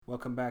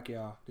Welcome back,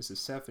 y'all. This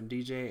is Seth and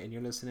DJ, and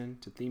you're listening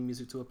to Theme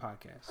Music to a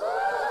Podcast.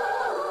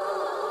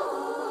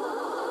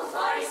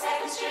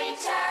 42nd Street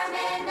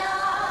Terminal.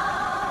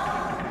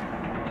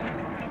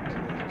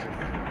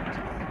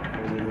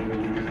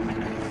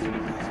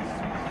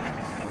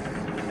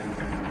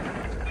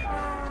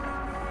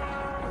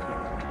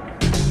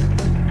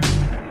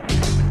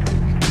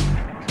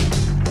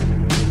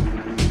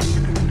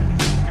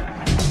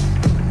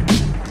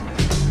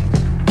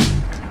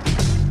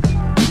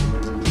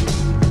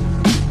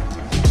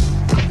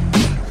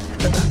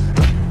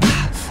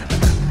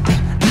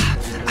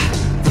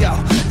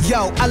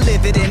 Yo, I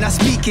live it and I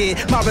speak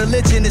it. My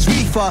religion is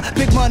reefer.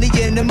 Big money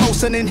and the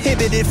most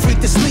uninhibited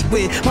freak to sleep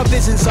with. My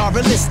visions are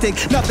realistic,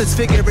 nothing's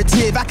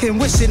figurative. I can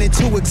wish it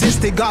into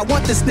existence. God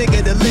want this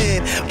nigga to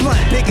live.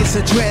 Blunt, big as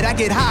a dread. I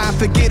get high and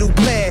forget who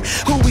bled.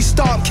 Who we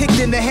stomped, kicked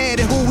in the head,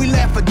 and who we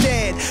left for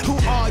dead. Who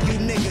are you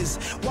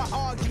niggas? Why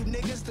argue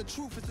niggas? The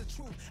truth is the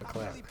truth.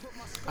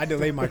 I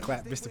delay my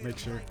clap just to make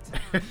sure.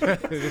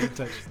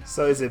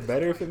 So is it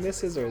better if it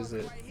misses, or is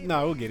it...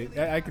 No, we'll get it.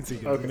 I can see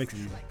it. Okay. It makes it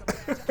easy.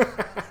 All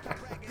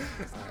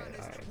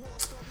right.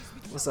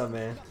 What's up,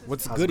 man?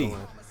 What's How's goody? it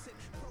going?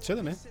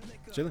 Chilling, man.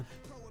 Chilling.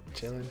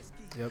 Chilling?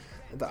 Yep.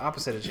 The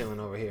opposite of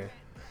chilling over here.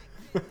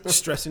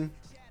 Stressing.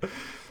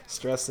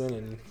 Stressing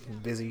and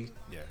busy.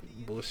 Yeah.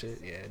 Bullshit.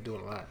 Yeah,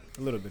 doing a lot.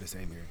 A little bit of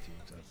same here too.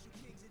 So.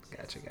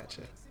 Gotcha.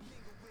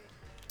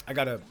 I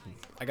got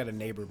a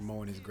neighbor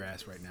mowing his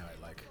grass right now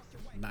at like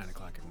 9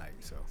 o'clock at night.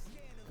 So.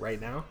 Right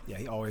now? Yeah,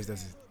 he always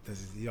does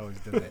he always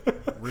does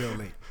that real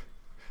late.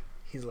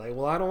 He's like,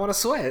 well, I don't want to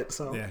sweat,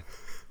 so... Yeah.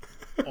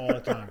 All the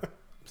time.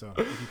 So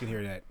if you can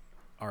hear that,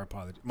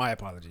 my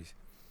apologies.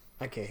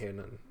 I can't hear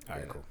nothing. All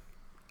right, cool.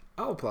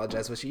 I'll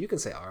apologize with you. You can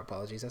say our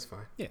apologies. That's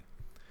fine. Yeah.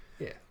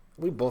 Yeah.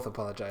 We both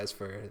apologize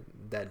for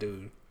that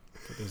dude.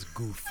 For this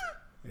goof.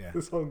 Yeah.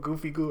 This whole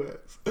goofy goo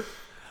ass.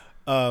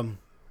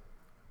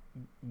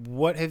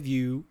 What have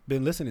you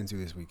been listening to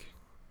this week?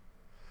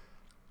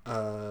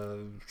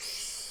 Not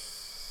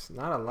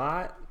a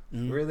lot,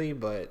 really,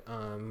 but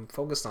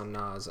focused on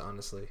Nas,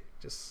 honestly.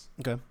 Just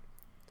Okay.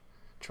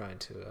 trying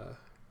to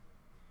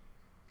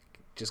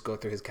just go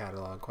through his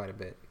catalog quite a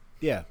bit.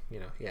 Yeah.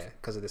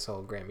 Because of this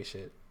whole Grammy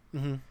shit.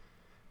 Mm-hmm.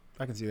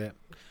 I can see that.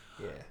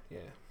 Yeah.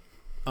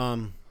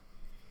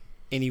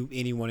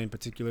 Anyone in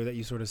particular that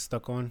you sort of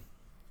stuck on?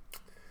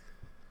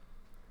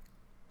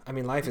 I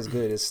mean, Life is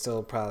Good is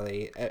still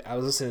probably... I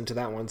was listening to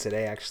that one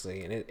today,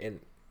 actually,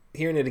 and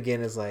hearing it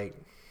again is like...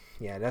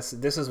 Yeah, this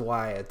is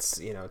why it's,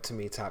 to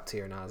me, top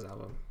tier Nas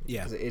album.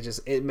 Yeah.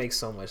 'Cause it makes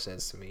so much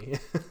sense to me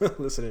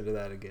listening to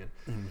that again.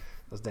 Mm-hmm.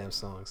 Those damn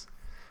songs.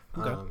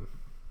 Okay.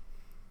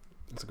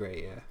 It's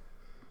great, yeah.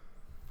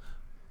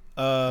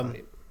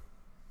 Let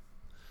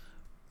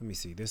me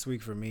see. This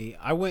week for me,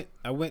 I went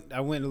a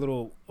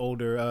little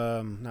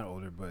older, not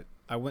older, but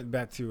I went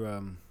back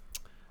to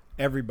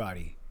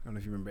Everybody. I don't know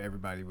if you remember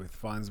Everybody with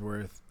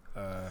Farnsworth,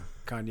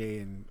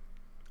 Kanye, and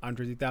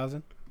Andre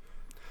 3000.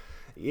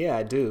 Yeah,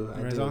 I do.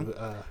 Remember that song?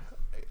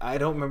 I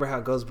don't remember how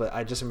it goes, but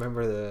I just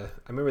remember the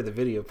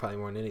video probably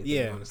more than anything.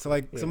 Yeah.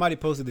 Honestly. So somebody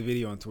posted the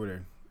video on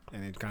Twitter,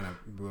 and it kind of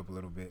blew up a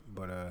little bit.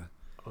 But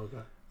Okay.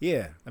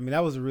 yeah, I mean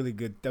that was a really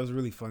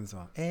fun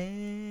song.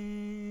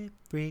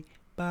 Everybody.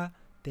 That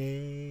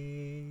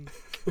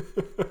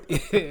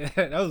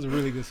was a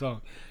really good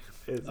song.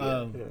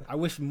 I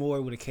wish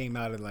more would have came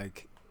out of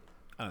like,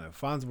 I don't know,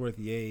 Farnsworth,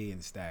 Ye, and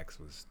Stax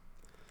was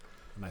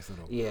a nice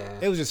little. Yeah.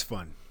 It was just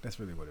fun. That's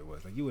really what it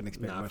was. Like you wouldn't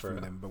expect much from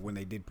real. them, but when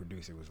they did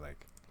produce, it was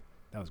like,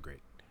 that was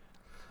great.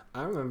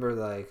 I remember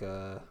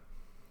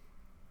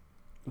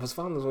was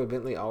Farnsworth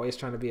Bentley always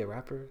trying to be a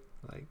rapper?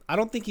 Like, I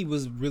don't think he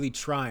was really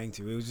trying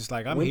to. It was just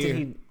like, I'm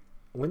here.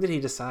 When did he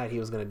decide he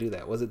was going to do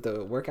that? Was it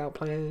the workout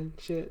plan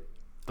shit?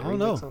 The I don't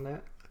know. remix on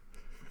that?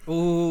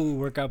 Ooh,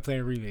 workout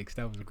plan remix.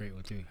 That was a great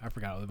one too. I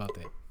forgot all about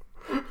that.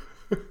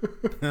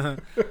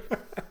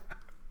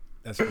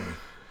 That's funny.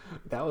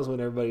 That was when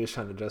everybody was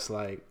trying to dress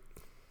like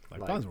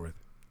Farnsworth.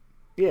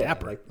 Yeah,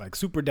 Dapper. Like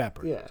super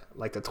dapper. Yeah,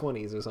 like the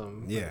 20s or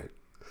something. Yeah.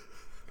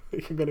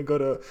 Like, you're gonna go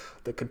to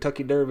the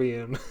Kentucky Derby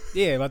and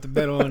Yeah, about to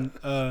bet on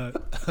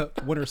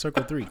Winter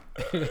Circle 3.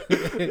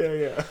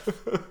 yeah.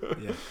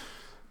 Yeah.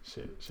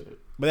 Shit.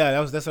 But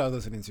yeah, that's what I was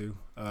listening to.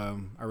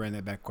 I ran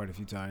that back quite a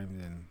few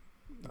times, and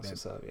That's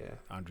what's up. Yeah,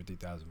 Andre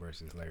 3000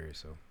 versus hilarious.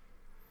 So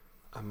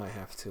I might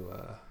have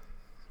to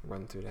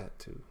run through that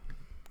too.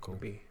 cool.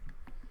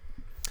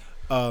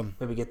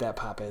 Maybe get that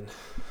popping.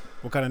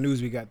 What kind of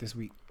news we got this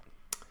week?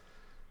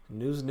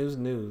 News.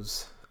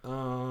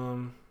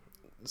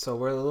 So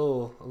we're a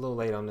little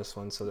late on this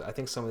one. So I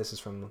think some of this is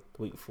from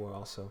week 4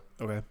 also.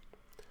 Okay.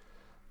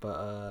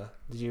 But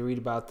did you read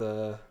about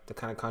the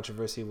kind of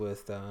controversy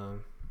with I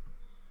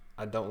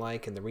Don't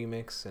Like and the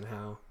remix and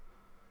how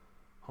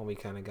homie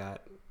kind of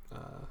got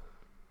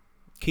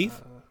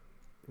Keith?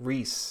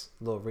 Reese,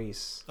 Lil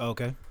Reese. Oh,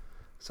 okay.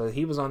 So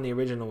he was on the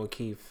original with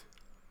Keith,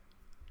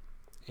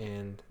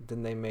 and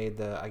then they made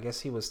I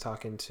guess he was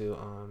talking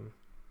to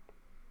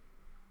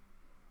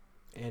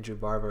Andrew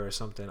Barber or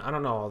something. I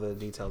don't know all the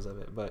details of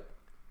it, but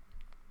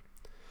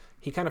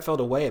he kind of felt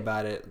away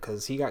about it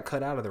because he got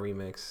cut out of the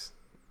remix.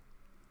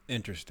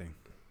 Interesting.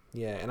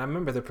 Yeah, and I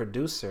remember the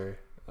producer,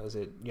 was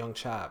it Young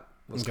Chop,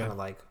 was Okay. kind of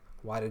like,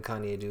 why did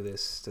Kanye do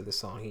this to the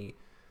song?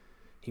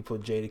 He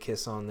pulled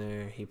Jadakiss on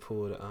there. He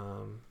pulled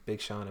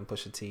Big Sean and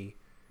Pusha T.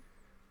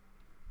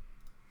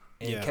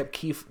 And Yeah. kept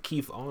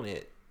Keith on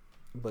it,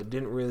 but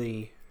didn't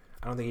really.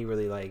 I don't think he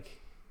really like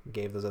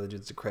gave those other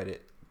dudes the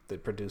credit, the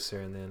producer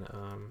and then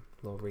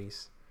Lil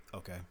Reese.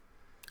 Okay.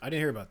 I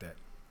didn't hear about that.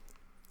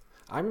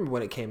 I remember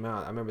when it came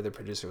out. I remember the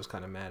producer was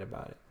kind of mad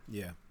about it,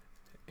 Yeah.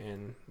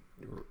 and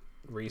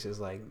Reese is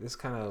like, this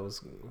kind of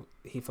was.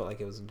 He felt like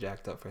it was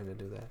jacked up for him to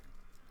do that.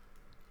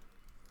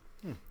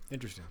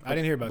 Interesting. I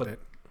didn't hear about but- that.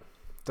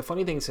 The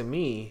funny thing to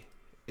me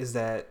is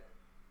that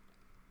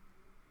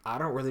I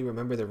don't really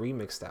remember the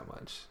remix that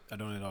much. I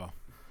don't at all.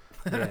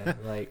 Yeah,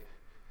 like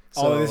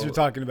All of this so- you're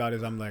talking about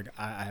is I'm like,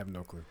 I have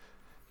no clue.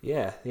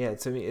 Yeah.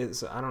 To me,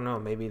 it's I don't know.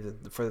 Maybe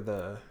for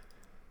the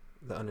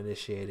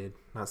uninitiated.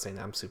 Not saying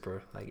that I'm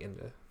super like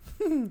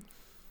into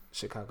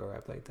Chicago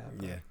rap like that.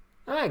 But Yeah.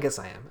 I guess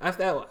I am. If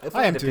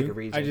I I am had to pick too. a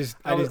region, I just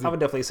I would did-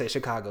 definitely say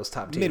Chicago's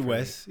top tier. for me.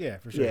 Midwest. Yeah,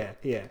 for sure.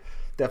 Yeah,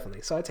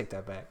 definitely. So I take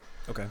that back.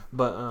 Okay.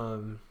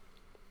 But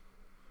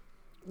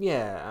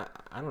yeah,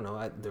 I don't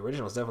know. The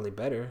original is definitely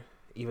better,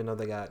 even though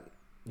they got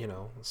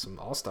some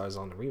all stars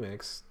on the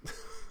remix.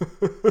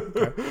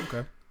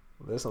 Okay.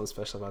 There's something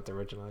special about the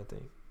original, I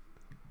think.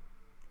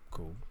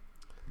 Cool.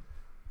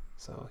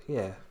 So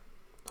yeah,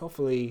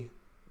 hopefully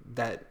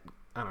that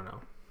I don't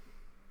know.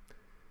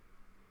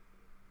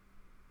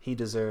 He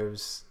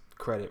deserves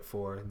credit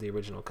for the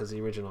original because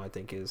the original I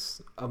think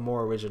is a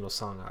more original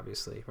song,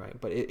 obviously, right?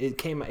 But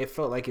it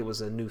felt like it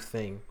was a new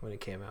thing when it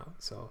came out.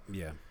 So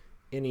Yeah.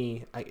 the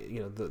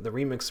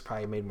remix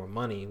probably made more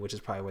money, which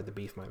is probably where the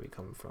beef might be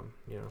coming from,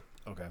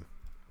 Okay.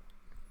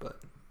 But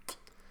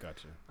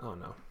Gotcha. I don't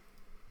know.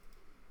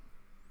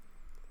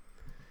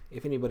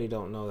 If anybody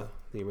don't know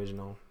the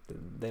original,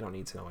 they don't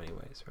need to know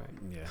anyways, right?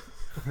 Yeah.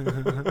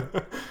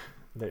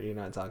 That you're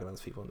not talking to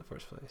those people in the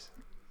first place.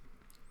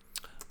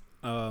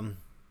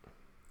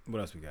 What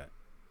else we got?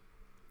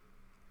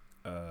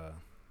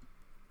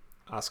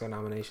 Oscar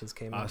nominations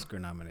came out. Oscar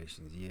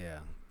nominations, yeah.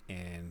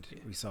 And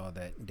we saw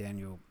that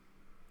Daniel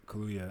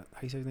Kaluuya,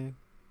 how you say his name?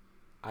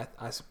 I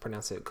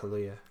pronounce it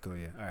Kaluuya.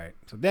 Kaluuya. All right.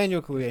 So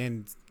Daniel Kaluuya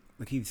and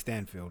Lakeith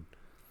Stanfield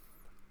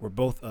were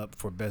both up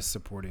for Best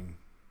Supporting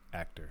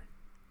Actor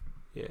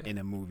Yeah. in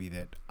a movie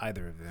that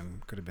either of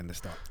them could have been the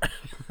star.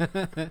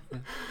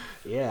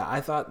 Yeah, I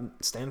thought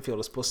Stanfield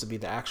was supposed to be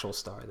the actual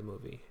star of the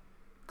movie.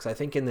 Because I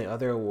think in the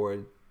other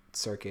award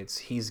circuits,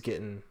 he's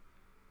getting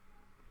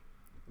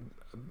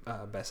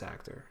Best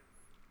Actor.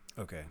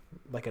 Okay.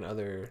 Like in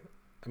other...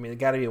 I mean, the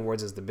Academy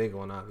Awards is the big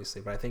one,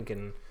 obviously. But I think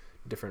in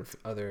different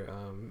other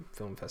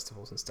film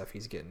festivals and stuff,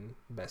 he's getting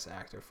Best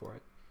Actor for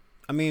it.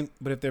 I mean,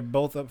 but if they're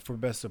both up for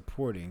Best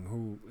Supporting,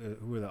 who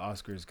are the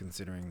Oscars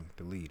considering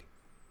the lead?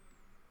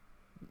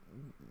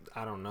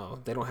 I don't know.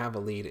 They don't have a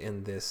lead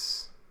in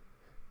this...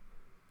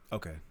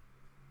 Okay.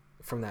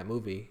 From that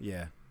movie.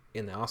 Yeah.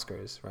 In the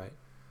Oscars, right?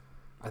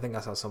 I think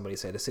I saw somebody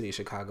say the city of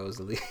Chicago is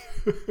the lead,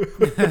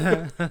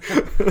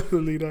 the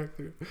lead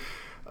actor.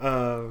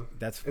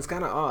 That's It's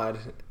kind of odd.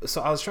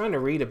 So I was trying to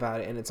read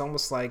about it, and it's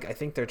almost like I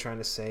think they're trying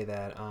to say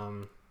that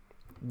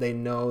they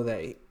know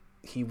that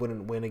he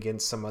wouldn't win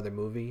against some other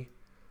movie,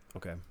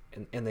 okay.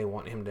 and they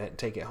want him to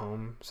take it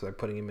home, so they're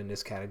putting him in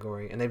this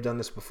category. And they've done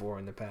this before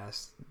in the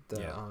past,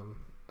 the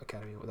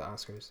Academy with the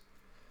Oscars.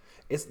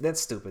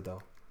 That's stupid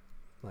though.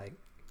 Like,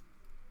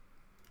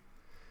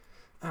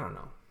 I don't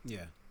know.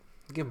 Yeah.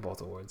 Give them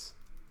both awards.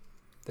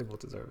 They both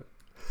deserve it.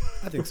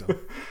 I think so.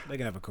 They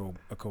can have a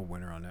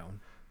co-winner on that one.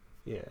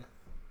 Yeah.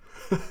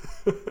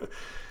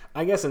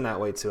 I guess in that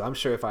way too. I'm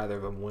sure if either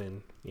of them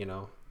win,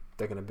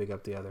 they're gonna big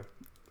up the other.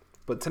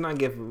 But to not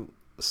give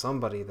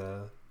somebody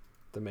the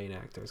main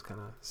actor is kind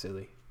of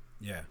silly.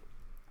 Yeah.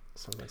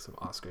 Sounds like some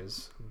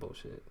Oscars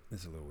bullshit.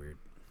 It's a little weird.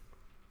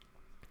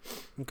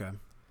 Okay.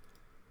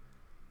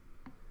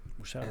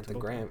 Well, shout out At to the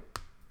both of them. Grant.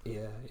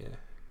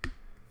 Yeah.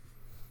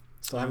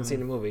 Still haven't seen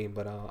the movie,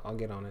 but I'll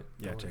get on it.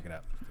 Yeah, check it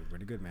out. It's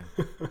pretty good, man.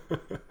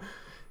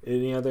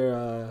 Any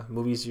other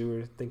movies you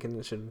were thinking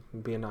that should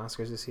be in the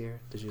Oscars this year?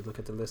 Did you look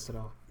at the list at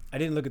all? I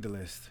didn't look at the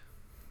list.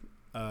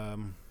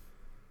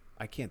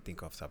 I can't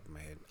think off the top of my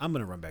head. I'm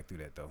gonna run back through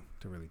that though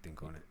to really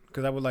think on it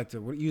because I would like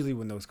to. Usually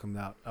when those come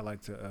out, I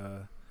like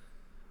to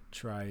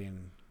try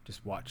and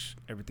just watch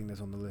everything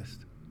that's on the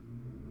list.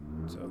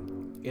 So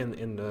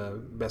In the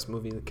best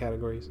movie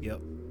categories? yep,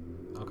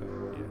 Okay.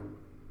 yeah,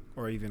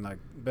 or even like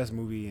best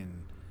movie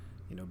and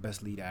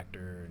best lead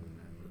actor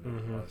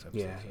and all those types of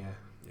Yeah, stuff.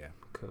 yeah. Yeah.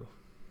 Cool.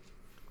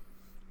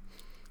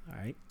 All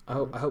right.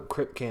 I hope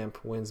Crip Camp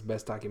wins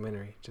best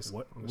documentary. Just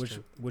What? on the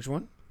stream. Which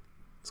one?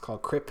 It's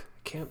called Crip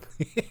Camp.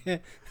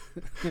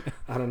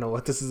 I don't know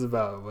what this is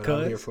about, but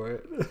I'm here for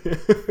it.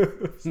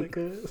 It's like,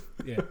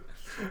 Yeah.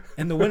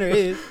 And the winner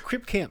is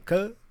Crip Camp,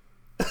 cuz.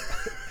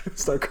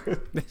 start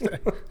Crip.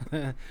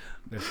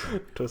 That's fine.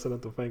 Twisting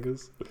up the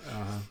fingers.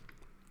 Uh-huh.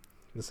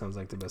 This sounds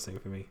like the best thing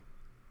for me.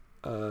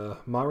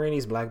 Ma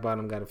Rainey's Black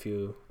Bottom got a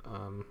few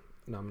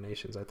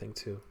nominations, I think,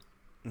 too.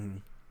 Mm-hmm.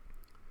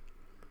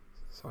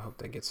 So I hope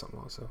they get something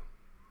also.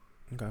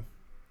 Okay.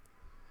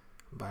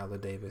 Viola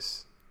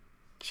Davis,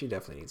 she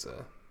definitely needs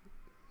a.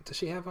 Does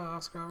she have an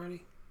Oscar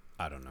already?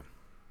 I don't know.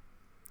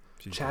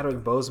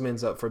 Chadwick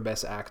Boseman's up for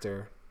Best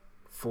Actor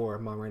for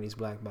Ma Rainey's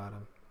Black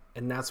Bottom,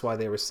 and that's why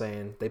they were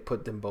saying they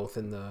put them both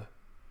in the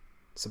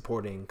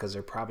supporting because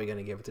they're probably going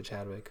to give it to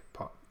Chadwick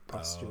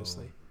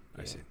posthumously.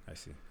 I see.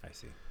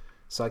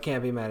 So I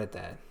can't be mad at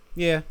that.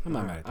 Yeah, I'm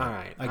not mad at that. All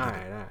right. I get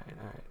it.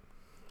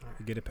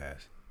 You get a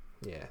pass.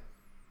 Yeah.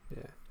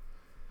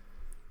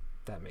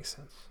 That makes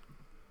sense.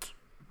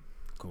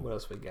 Cool. What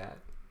else we got?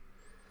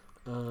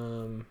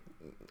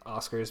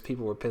 Oscars.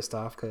 People were pissed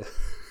off because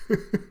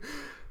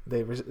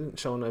they were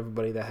showing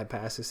everybody that had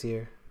passed this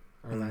year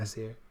or last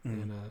year,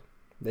 and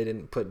they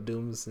didn't put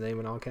Doom's name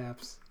in all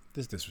caps.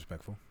 This is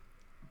disrespectful.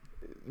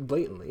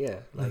 Blatantly, yeah.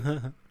 Like,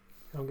 I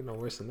don't get no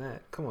worse than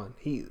that. Come on,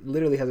 he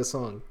literally has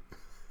a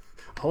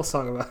whole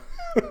song about.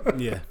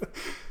 Yeah.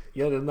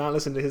 You did not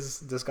listen to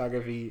his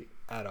discography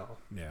at all.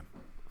 Yeah.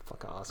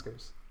 Fucking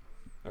Oscars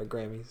or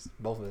Grammys,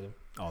 both of them.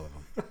 All of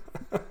them.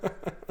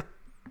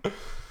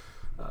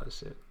 Oh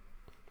shit.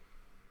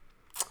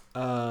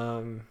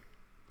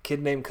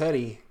 Kid Named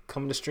Cudi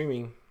coming to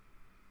streaming.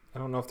 I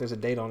don't know if there's a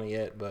date on it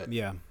yet, but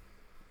Yeah.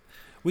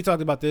 We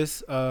talked about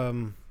this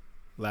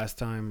last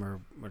time or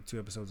 2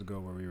 episodes ago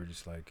where we were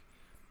just like,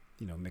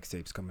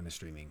 mixtapes coming to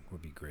streaming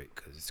would be great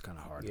because it's kind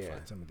of hard to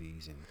find some of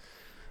these. And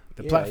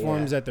the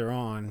platforms that they're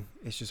on,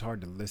 it's just hard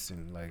to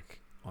listen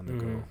like on the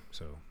go.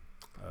 So,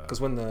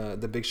 because when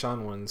the Big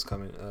Sean one's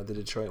coming, the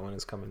Detroit one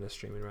is coming to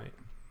streaming, right?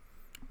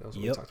 That was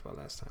what we talked about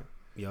last time.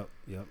 Yep.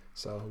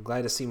 So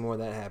glad to see more of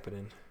that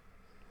happening.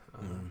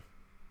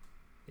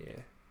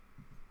 Yeah,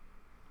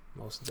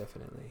 most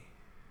definitely.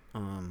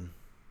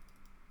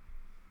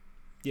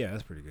 Yeah,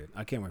 that's pretty good.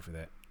 I can't wait for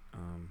that.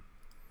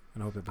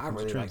 And I hope it I becomes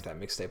really a trend. like that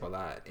mixtape a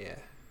lot. Yeah.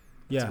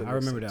 Yeah, That's a good I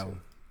remember mixtape, that too.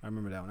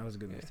 one. That was a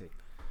good mixtape.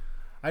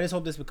 I just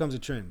hope this becomes a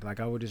trend.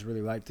 Like, I would just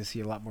really like to see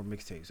a lot more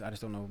mixtapes. I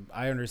just don't know.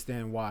 I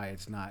understand why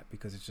it's not,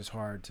 because it's just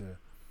hard to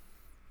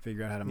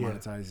figure out how to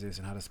monetize this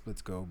and how the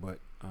splits go. But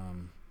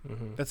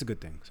that's a good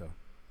thing. So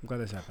I'm glad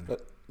that's happening.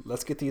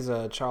 Let's get these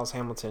Charles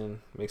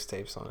Hamilton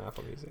mixtapes on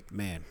Apple Music.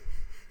 Man,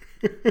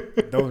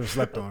 those are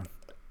slept on.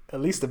 At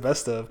least the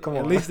best of. Come on.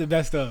 At least the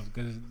best of,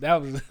 because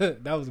that was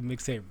a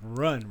mixtape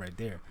run right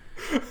there.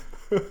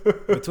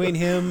 Between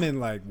him and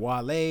like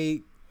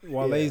Wale's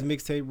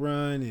mixtape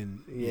run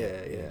and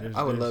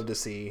I would love to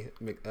see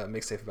a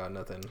mixtape about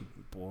nothing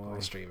on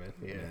streaming.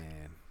 Yeah,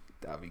 man,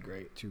 that'd be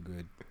great. Too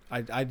good.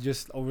 I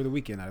just over the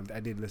weekend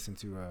I did listen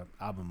to an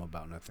album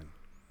about nothing.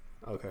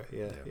 Okay,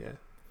 yeah.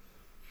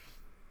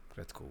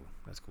 That's cool.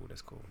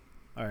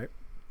 All right.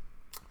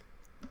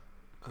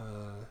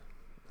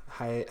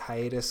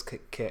 Hiatus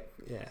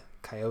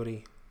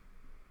Coyote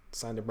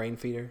signed to Brain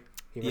Feeder.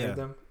 You ever heard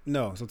them?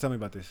 No. So tell me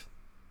about this.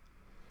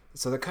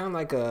 So they're kind of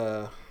like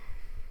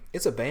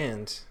it's a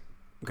band.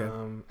 Okay.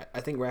 I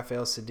think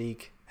Raphael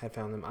Sadiq had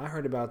found them. I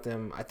heard about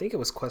them. I think it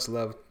was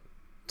Questlove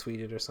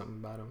tweeted or something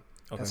about them.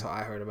 Okay. That's how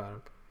I heard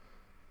about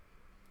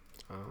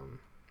them.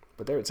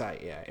 But they're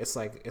tight. Yeah, it's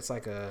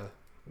like a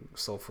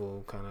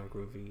soulful kind of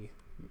groovy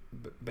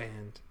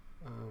band.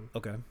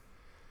 Okay.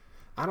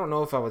 I don't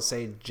know if I would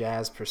say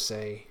jazz per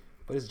se,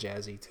 but it's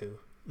jazzy too.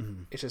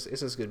 Mm-hmm. It's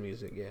just good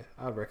music. Yeah,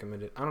 I would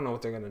recommend it. I don't know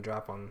what they're gonna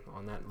drop on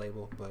that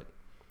label, but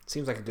it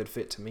seems like a good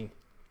fit to me.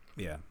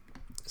 Yeah,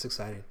 it's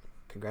exciting.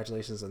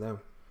 Congratulations to them.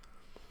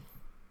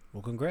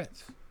 Well,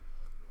 congrats.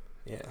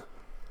 Yeah,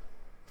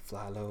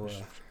 Fly Low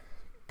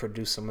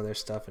produce some of their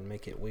stuff and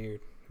make it weird.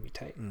 It'd be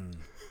tight.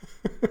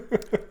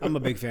 I'm a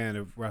big fan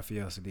of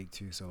Raphael Sadiq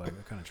too, so like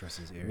I kind of trust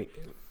his ear.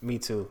 Me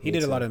too. He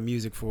did a lot of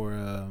music for.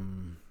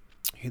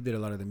 He did a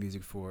lot of the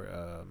music for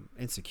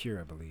Insecure,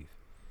 I believe.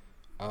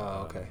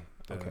 Oh, okay.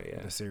 Okay,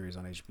 yeah. The series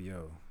on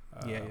HBO.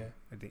 Yeah.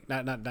 I think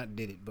not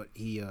did it, but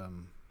he I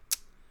don't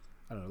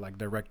know, like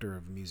director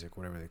of music,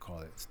 whatever they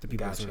call it. It's the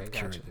people that sort of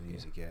curate the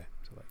music, yeah.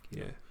 So like, you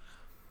know,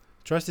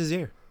 trust his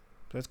ear.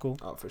 That's cool.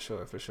 Oh, for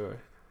sure.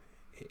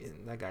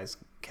 That guy's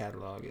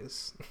catalog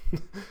is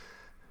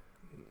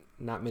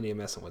not many are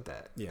messing with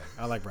that. Yeah,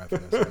 I like Raphael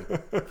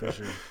Sadiq for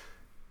sure.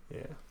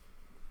 Yeah.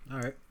 All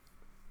right.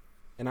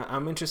 And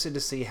I'm interested to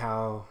see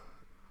how,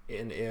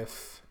 and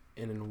if,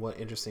 and in what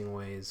interesting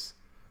ways,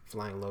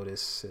 Flying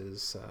Lotus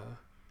is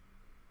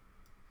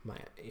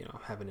might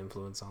have an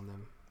influence on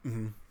them.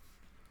 Mm-hmm.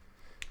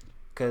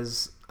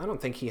 Because I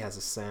don't think he has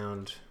a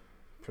sound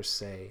per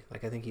se.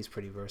 Like I think he's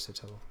pretty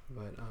versatile,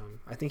 but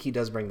I think he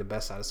does bring the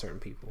best out of certain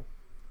people.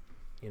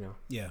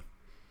 Yeah.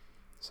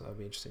 So that'll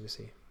be interesting to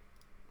see.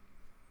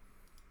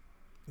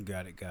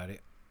 Got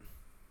it.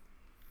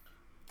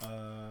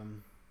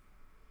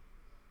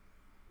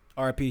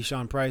 R.I.P.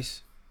 Sean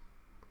Price.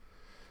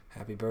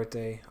 Happy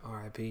birthday,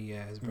 R.I.P.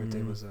 Yeah, his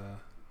birthday was I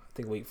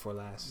think week before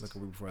last. Like a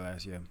week before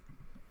last, yeah.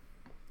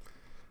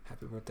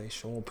 Happy birthday,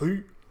 Sean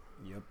P.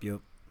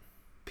 Yep.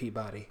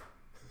 Peabody.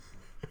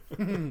 That's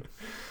funny.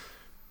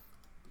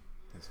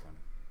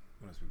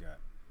 What else we got?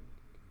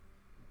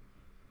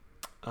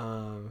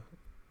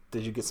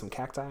 Did you get some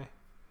cacti?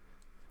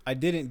 I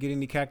didn't get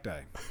any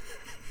cacti.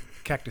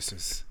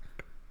 Cactuses.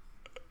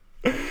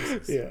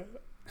 Yeah.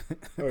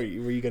 Or were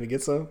you gonna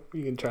get some?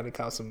 You gonna try to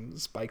cop some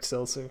spiked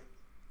seltzer?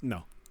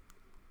 No.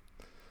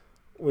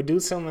 Were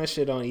dudes selling that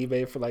shit on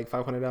eBay for like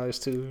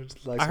 $500 too?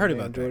 Like I heard some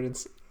about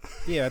Jordans.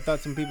 Yeah, I thought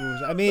some people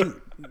was, I mean,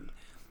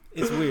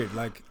 it's weird.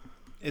 Like,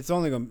 it's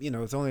only gonna,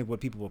 it's only what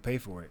people will pay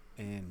for it.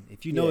 And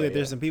if you know that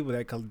there's some people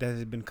that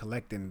have been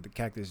collecting the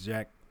Cactus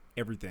Jack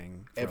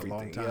everything for a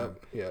long time.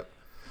 Yep.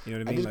 You know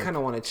what I I mean? just kind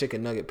of want a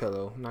chicken nugget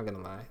pillow. I'm not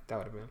gonna lie, that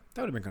would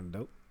have been kind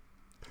of dope.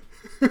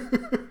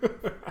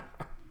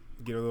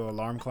 Get a little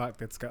alarm clock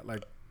that's got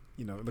like,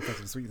 it looks like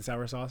some sweet and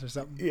sour sauce or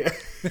something. Yeah.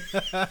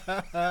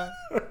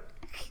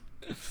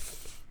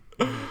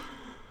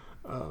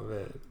 Oh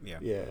man. Yeah.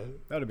 Yeah.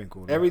 That would have been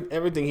cool.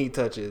 Everything he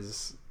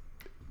touches.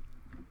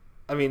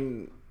 I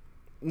mean,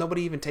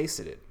 nobody even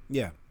tasted it.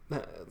 Yeah.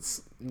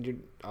 You're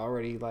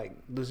already like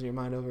losing your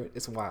mind over it.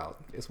 It's wild.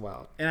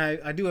 And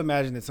I do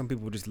imagine that some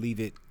people just leave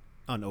it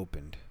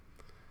unopened.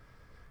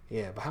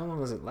 Yeah, but how long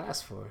does it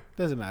last for?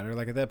 Doesn't matter.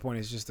 Like at that point,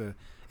 it's the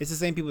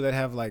same people that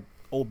have like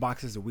old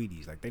boxes of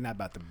Wheaties. Like they're not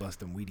about to bust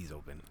them Wheaties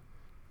open.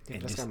 Yeah,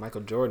 that's got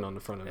Michael Jordan on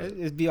the front of it.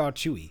 It'd be all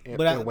chewy.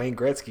 And Wayne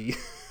Gretzky.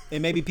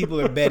 And maybe people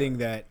are betting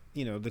that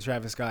the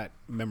Travis Scott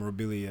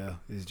memorabilia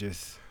is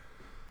just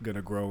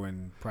gonna grow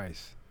in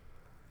price.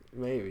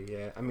 Maybe,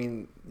 yeah. I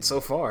mean,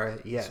 so far,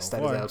 yes,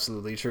 that is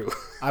absolutely true.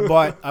 I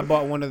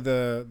bought one of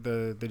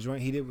the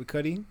joint he did with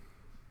Cudi.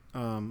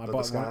 I bought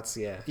the Scots,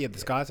 the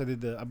Scots.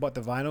 I bought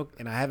the vinyl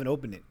and I haven't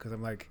opened it because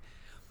I'm like,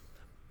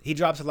 he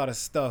drops a lot of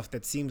stuff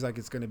that seems like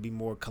it's gonna be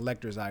more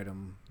collector's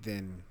item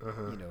than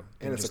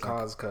and it's a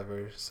cause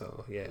cover,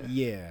 so yeah.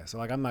 Yeah, so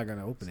like I'm not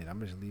gonna open it. I'm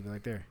just gonna leave it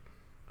right there.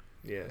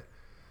 Yeah,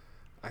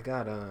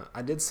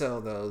 I did sell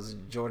those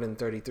Jordan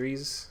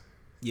 33s.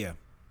 Yeah.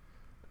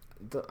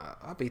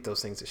 I beat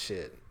those things to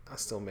shit. I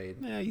still made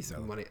you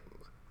sell money.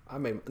 I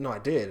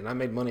did, and I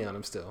made money on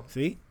them still.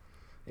 See?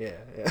 Yeah.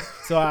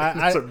 So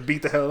I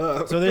beat the hell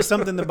up. So there's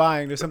something to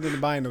buying. There's something to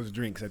buying those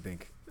drinks, I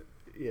think.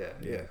 Yeah.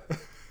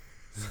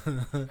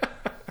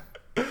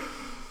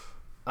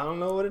 I don't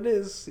know what it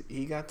is.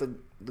 He got the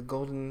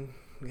golden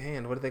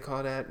hand. What do they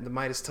call that? The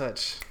Midas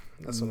touch.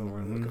 That's what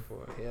I'm looking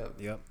for.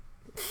 Yep.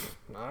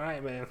 All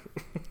right, man.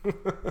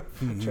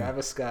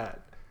 Travis Scott,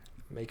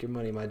 make your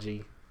money, my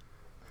G.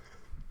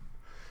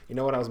 You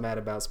know what I was mad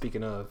about?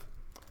 Speaking of,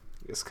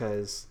 it's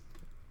because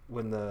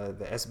when the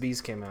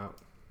SBs came out,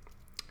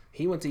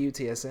 he went to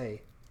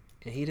UTSA,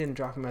 and he didn't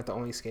drop him at the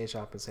only skate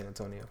shop in San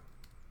Antonio.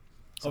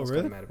 So I was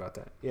really? kind of mad about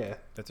that. Yeah,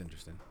 that's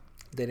interesting.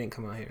 They didn't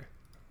come out here.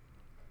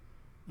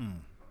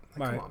 Come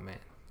on, man.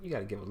 You got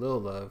to give a little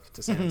love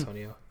to San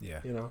Antonio.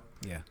 Yeah.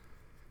 Yeah.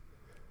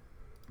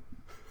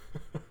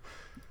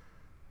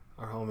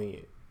 Our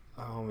homie,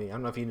 I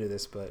don't know if you knew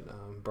this, but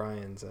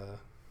Brian's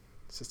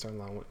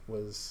sister-in-law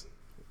was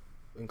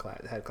in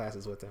class, had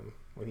classes with him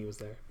when he was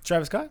there.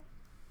 Travis Scott?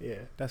 Yeah.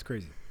 That's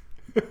crazy.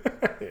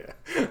 Yeah.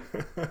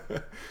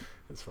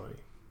 That's funny.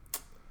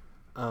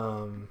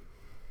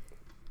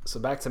 So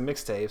back to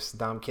mixtapes.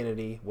 Dom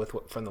Kennedy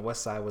from the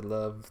West Side with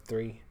Love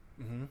 3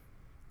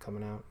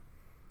 coming out.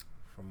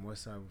 From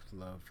West Side with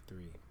Love 3.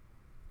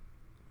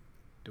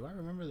 Do I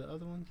remember the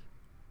other ones?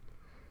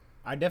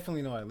 I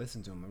definitely know I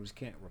listened to them. I just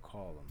can't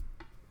recall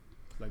them.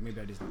 Like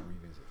maybe I just didn't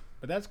revisit.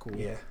 But that's cool.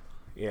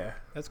 Yeah.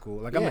 That's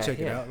cool. Like I'm gonna check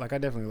it out. Like I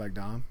definitely like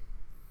Dom.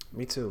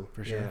 Me too.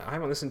 For sure. Yeah, I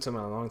haven't listened to him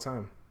in a long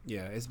time.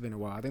 Yeah, it's been a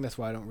while. I think that's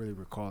why I don't really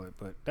recall it.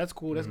 But that's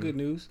cool. That's good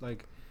news.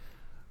 Like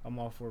I'm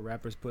all for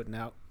rappers putting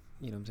out,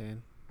 you know what I'm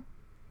saying?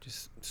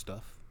 Just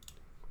stuff.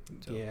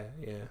 So. Yeah.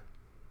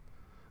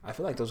 I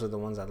feel like those are the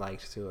ones I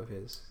liked too of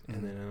his,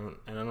 and then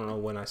I don't know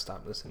when I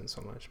stopped listening so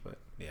much, but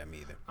yeah, me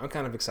either. I'm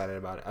kind of excited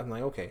about it. I'm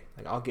like, okay,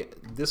 like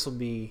this will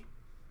be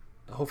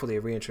hopefully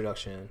a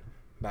reintroduction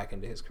back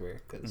into his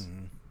career because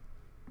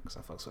I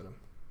fucks with him.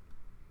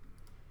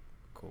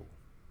 Cool.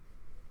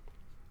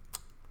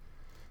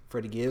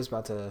 Freddie Gibbs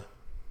about to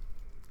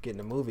get in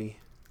a movie.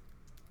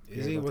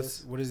 Is he?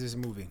 What is this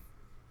movie?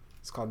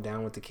 It's called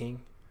Down with the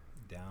King.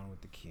 Down with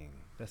the King.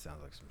 That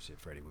sounds like some shit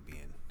Freddie would be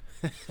in.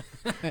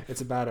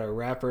 It's about a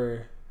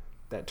rapper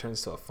that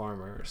turns to a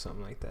farmer or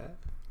something like that.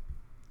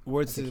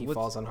 He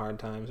falls on hard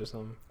times or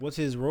something. What's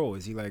his role?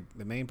 Is he like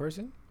the main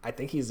person? I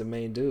think he's the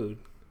main dude.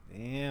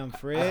 Damn,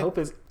 Fred. I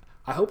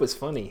hope it's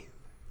funny.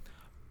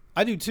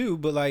 I do too,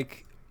 but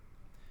like,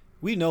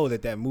 we know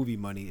that movie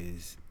money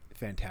is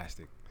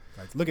fantastic.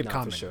 Like, look at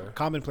Common. For sure.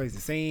 Common plays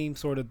the same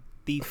sort of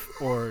thief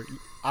or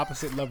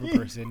opposite lover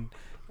person.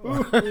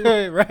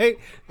 Right?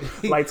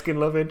 Light skin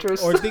love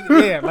interest.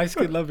 Light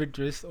skin love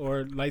interest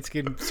or light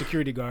skin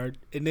security guard.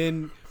 And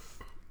then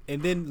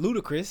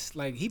Ludacris,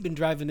 like he been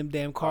driving them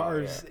damn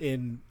cars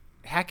and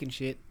hacking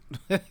shit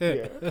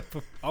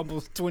for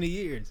almost 20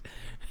 years.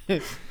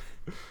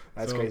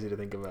 That's crazy to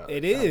think about.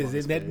 It is,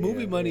 and that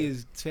movie money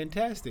is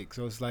fantastic.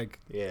 So it's like,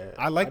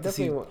 I like to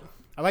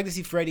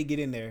see Freddie get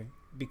in there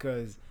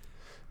because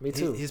me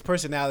too. His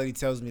personality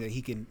tells me that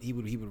he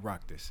would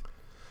rock this.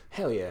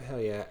 Hell yeah, hell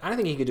yeah. I don't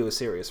think he could do a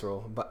serious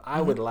role, but I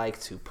would like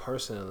to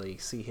personally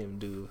see him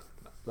do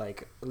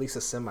like at least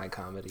a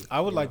semi-comedy.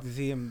 I would like to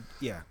see him.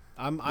 Yeah,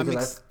 I'm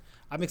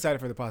excited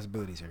for the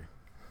possibilities here.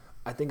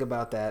 I think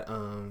about that.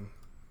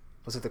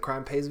 Was it the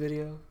Crime Pays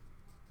video?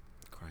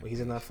 When he's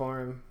in that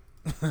farm.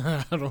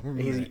 I don't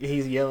remember.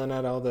 He's yelling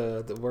at all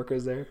the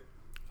workers there.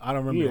 I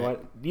don't remember.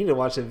 You need to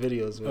watch the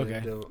videos, man.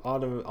 Okay.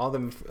 All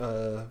them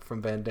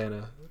from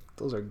Bandana.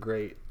 Those are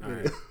great.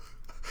 Right.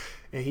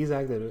 And he's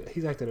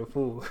acting a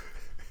fool.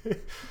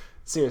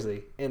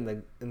 Seriously,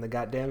 in the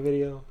goddamn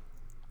video,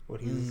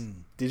 when he's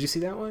did you see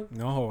that one?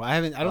 No, I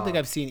haven't. I don't think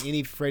I've seen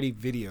any Freddy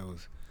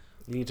videos.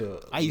 You need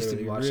to. I used to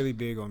be really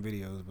big on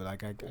videos, but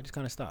like I just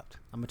kind of stopped.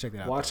 I'm gonna check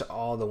that out. Watch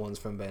all the ones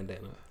from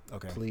Bandana.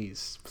 Okay.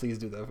 Please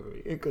do that for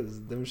me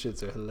because them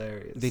shits are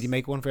hilarious. Did he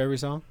make one for every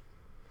song?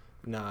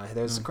 Nah,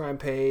 there's Crime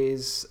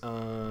Pays.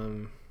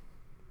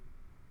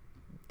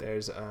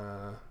 There's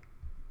the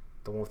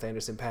one with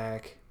Anderson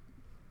 .Paak.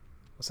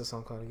 What's that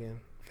song called again?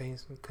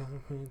 Face with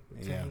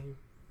fame,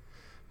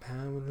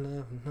 power,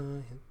 love,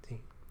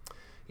 loyalty.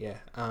 Yeah.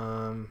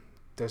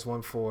 There's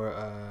one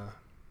for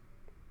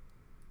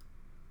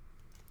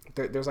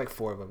there's like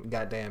 4 of them.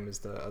 Goddamn is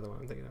the other one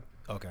I'm thinking of.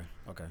 Okay.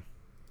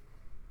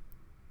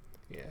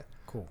 Yeah.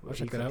 Cool. I'll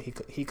check that out.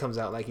 He comes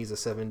out like he's a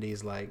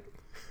 70s like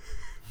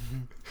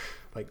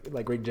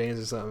like Rick James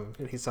or something,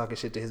 and he's talking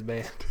shit to his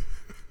band.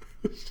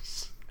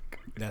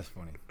 That's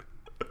funny.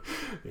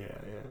 Yeah.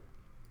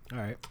 All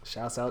right.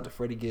 Shouts out to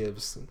Freddie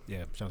Gibbs.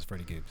 Yeah, shouts to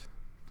Freddie Gibbs.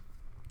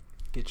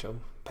 Get your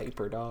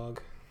paper,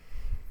 dog.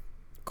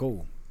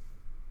 Cool.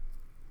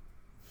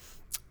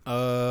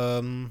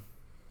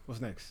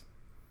 What's next?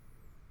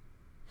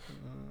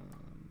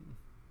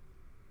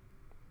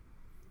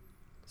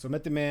 So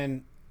Method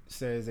Man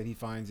says that he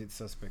finds it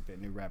suspect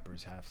that new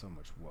rappers have so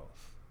much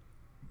wealth.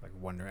 Like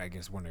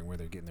wondering where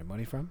they're getting their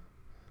money from.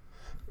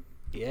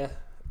 Yeah.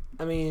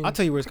 I mean, I'll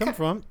tell you where it's coming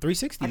from.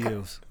 360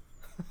 deals.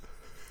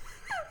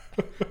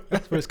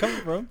 That's where it's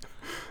coming from.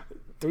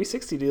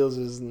 360 deals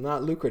is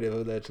not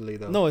lucrative actually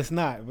though. No, it's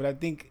not. But I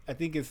think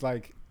it's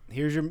like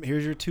here's your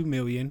 $2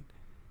 million.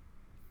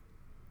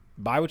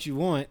 Buy what you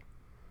want,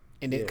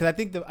 and because I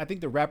think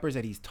the rappers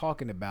that he's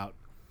talking about,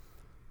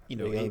 you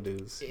know, young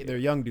dudes. They're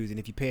young dudes, and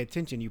if you pay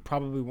attention, you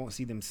probably won't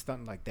see them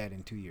stunting like that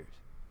in 2 years.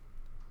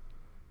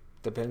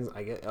 Depends.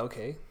 I get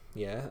okay.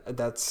 Yeah,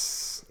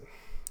 that's.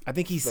 I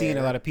think he's seeing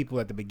a lot of people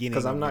at the beginning.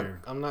 Because I'm not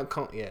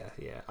calling.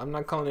 I'm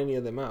not calling any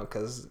of them out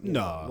because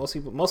most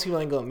people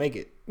ain't gonna make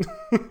it.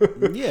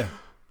 Yeah.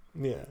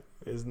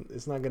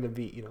 It's not gonna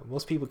be. You know,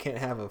 most people can't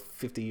have a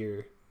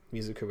 50-year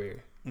music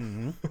career.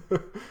 Mm-hmm.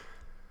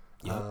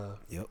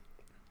 Yep.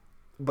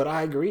 But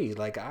I agree.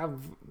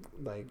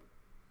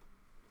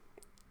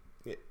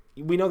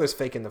 We know there's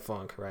fake in the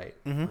funk, right?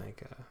 Mm-hmm.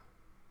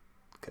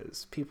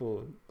 Because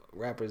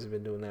rappers have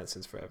been doing that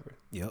since forever.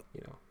 Yep.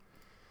 You know.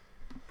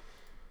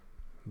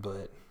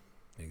 But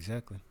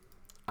exactly.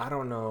 I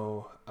don't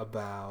know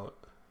about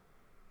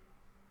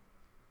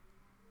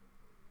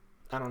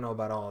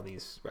all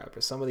these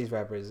rappers. Some of these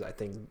rappers, I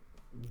think,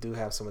 do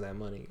have some of that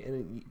money,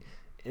 and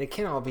it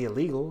can't all be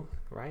illegal,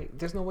 right?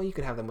 There's no way you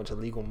can have that much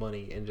illegal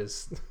money and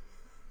just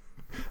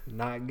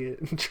not get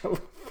in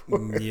trouble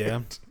for it.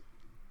 Yeah.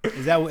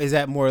 Is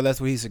that more or less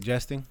what he's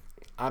suggesting?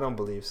 I don't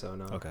believe so.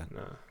 No. Okay.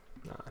 No.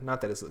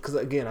 Not that it's because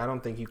again, I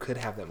don't think you could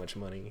have that much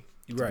money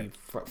to right.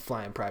 be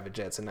flying private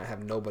jets and not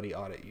have nobody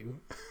audit you.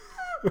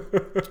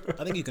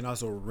 I think you can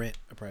also rent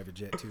a private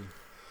jet too.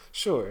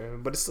 Sure,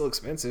 but it's still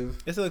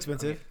expensive. It's still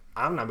expensive.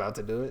 I'm not about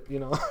to do it, you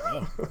know.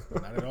 No,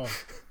 not at all.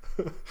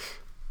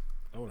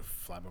 I want to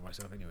fly by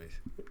myself, anyways.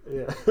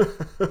 Yeah.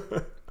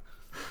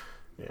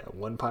 Yeah.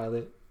 One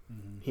pilot.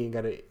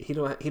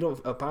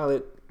 Mm-hmm. A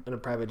pilot in a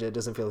private jet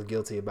doesn't feel as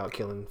guilty about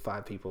killing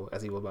 5 people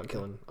as he will about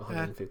killing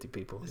 150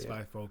 people. It's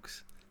 5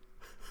 folks.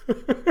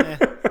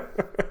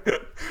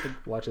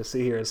 Watch us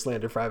sit here and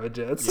slander private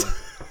jets.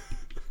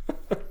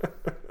 Yeah.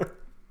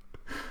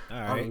 All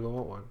right. I don't even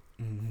want one.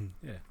 Mm-hmm.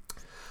 Yeah.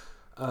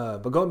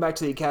 But going back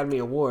to the Academy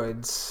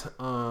Awards,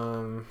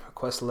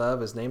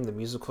 Questlove is named the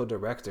musical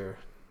director.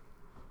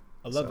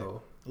 I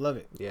love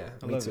it. Yeah,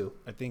 me too.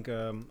 I think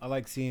I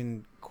like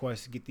seeing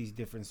Quest get these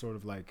different sort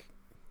of like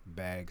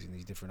bags and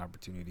these different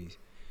opportunities.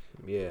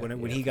 Yeah.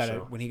 When he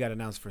got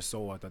announced for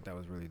Soul, I thought that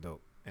was really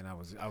dope, and it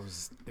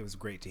was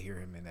great to hear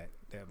him in that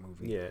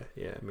movie. Yeah.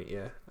 I mean,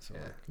 yeah. So,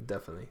 yeah.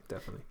 Definitely.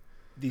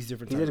 These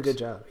different. He did a good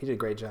job. He did a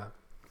great job.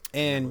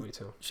 And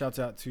shouts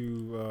out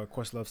to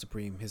Questlove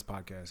Supreme, his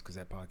podcast, because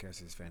that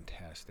podcast is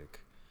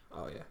fantastic.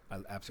 Oh yeah, I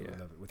absolutely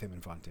love it with him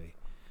and Fonte.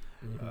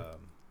 Mm-hmm.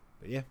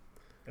 But yeah,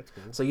 that's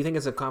cool. So you think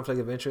it's a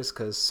conflict of interest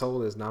because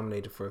Soul is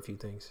nominated for a few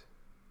things?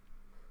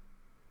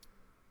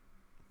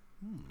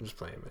 I'm just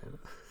playing, man.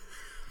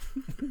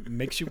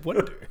 Makes you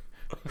wonder.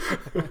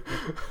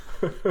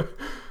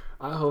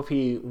 I hope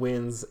he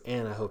wins,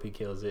 and I hope he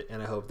kills it,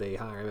 and I hope they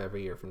hire him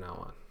every year from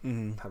now on.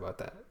 Mm-hmm. How about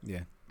that?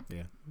 Yeah.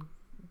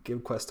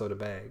 Give Questo the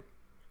bag.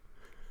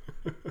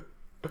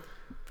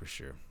 For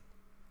sure.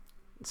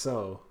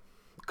 So,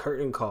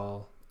 Curtain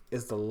Call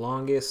is the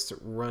longest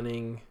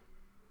running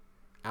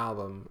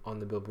album on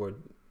the Billboard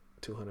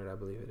 200, I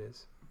believe it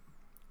is.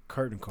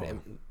 Curtain Call.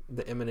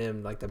 The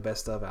Eminem, like the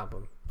best of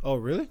album. Oh,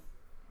 really?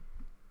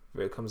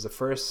 Where it comes the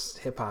first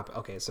hip hop.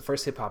 Okay, it's the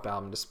first hip hop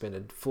album to spend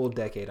a full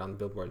decade on the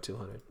Billboard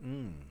 200.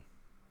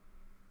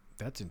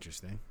 That's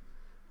interesting.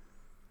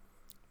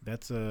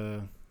 That's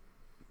a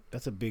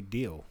big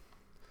deal.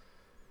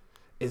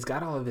 It's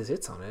got all of his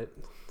hits on it.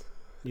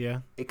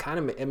 Yeah. It kind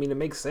of, I mean, it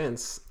makes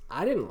sense.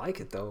 I didn't like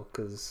it though,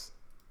 because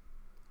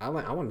I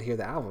wanted to hear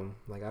the album.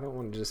 Like, I don't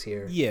want to just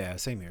hear. Yeah,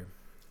 same here.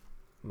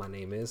 My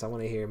Name Is. I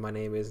want to hear My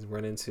Name Is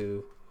run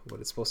into what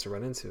it's supposed to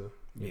run into.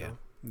 You know?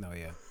 No,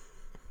 yeah.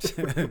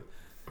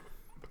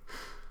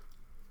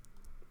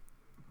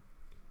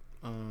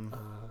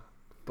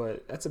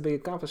 But that's a big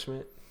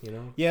accomplishment, you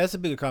know. Yeah, it's a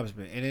big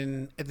accomplishment, and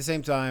then at the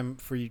same time,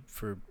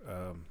 for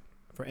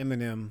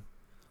Eminem,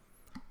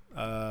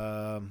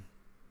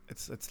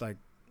 it's like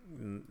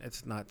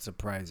it's not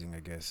surprising, I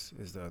guess,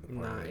 is the other part.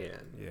 Nah, of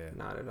it. yeah,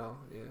 not at all.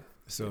 Yeah.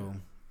 So,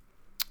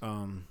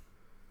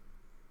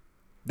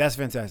 that's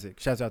fantastic.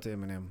 Shouts out to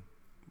Eminem,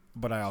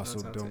 but I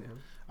also don't.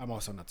 I'm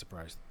also not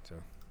surprised. So,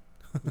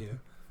 yeah.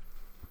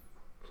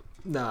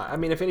 Nah, I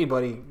mean, if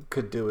anybody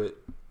could do it,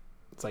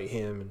 it's like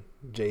him and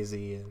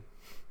Jay-Z and,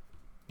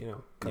 you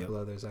know, a couple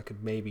others. I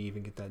could maybe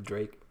even get that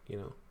Drake, you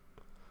know.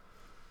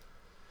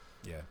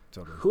 Yeah,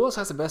 totally. Who else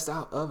has the best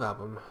of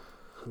album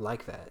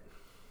like that?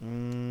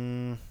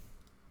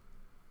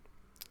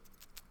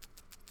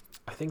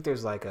 I think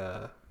there's like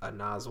a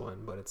Nas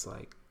one, but it's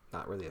like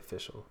not really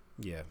official.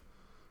 Yeah.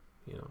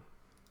 You know.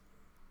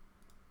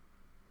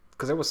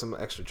 Because there was some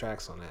extra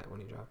tracks on that when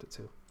he dropped it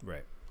too.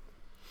 Right.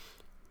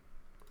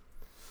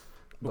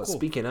 But cool.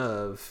 Speaking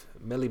of,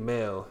 Melly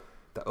Mel,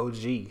 the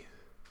OG,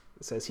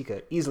 says he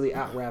could easily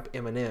out-rap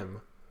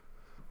Eminem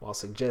while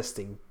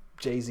suggesting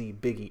Jay-Z,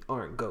 Biggie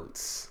aren't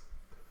GOATs.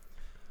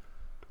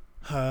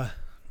 I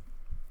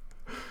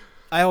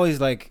always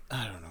I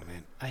don't know,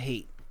 man.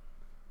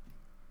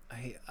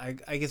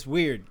 I guess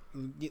weird.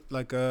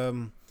 Like,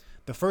 the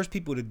first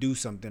people to do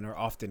something are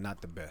often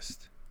not the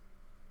best.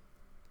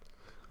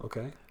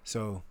 Okay.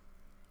 So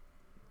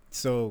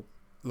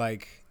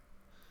like,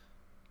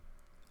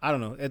 I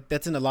don't know.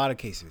 That's in a lot of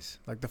cases.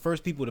 Like, the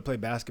first people to play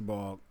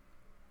basketball,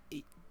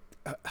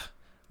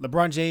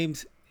 LeBron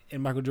James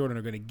and Michael Jordan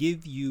are going to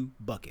give you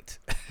buckets.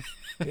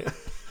 Yeah.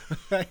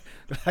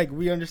 like,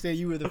 we understand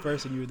you were the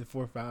first and you were the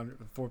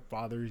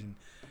forefathers. And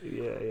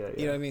yeah.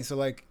 You know what I mean? So,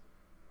 like,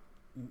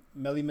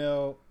 Melly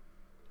Mel,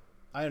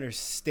 I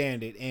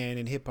understand it. And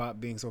in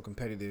hip-hop being so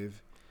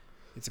competitive,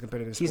 it's a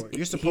competitive sport.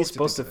 You're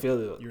supposed to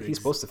feel he's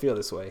supposed to feel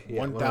this way.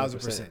 Yeah,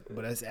 1,000%.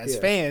 But as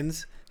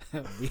fans,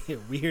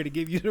 we here to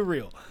give you the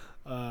real.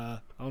 I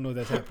don't know if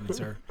that's happening,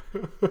 sir.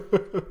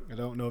 I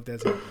don't know if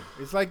that's happening.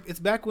 It's like, it's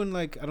back when,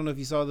 like, I don't know if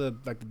you saw the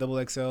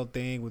double XL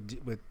thing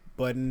with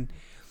Budden,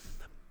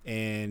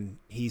 and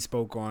he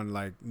spoke on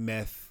like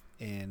meth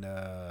and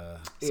I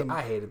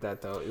hated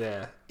that though.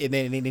 Yeah. And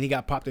then he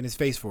got popped in his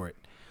face for it.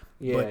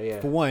 Yeah,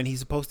 but for one, he's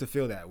supposed to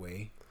feel that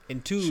way.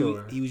 And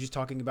two, he was just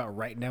talking about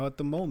right now at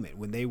the moment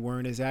when they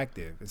weren't as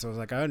active. And so it's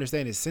like, I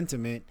understand his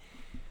sentiment,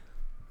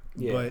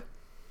 but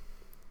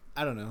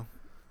I don't know.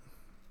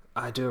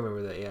 I do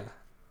remember that, yeah.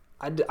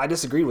 I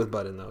disagreed with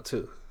Budden, though,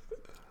 too.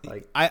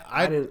 Like,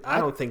 I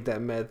don't think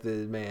that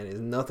Method Man is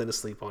nothing to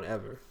sleep on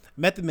ever.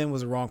 Method Man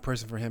was the wrong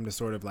person for him to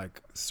sort of,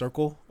 like,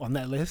 circle on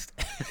that list.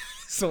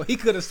 So he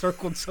could have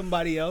circled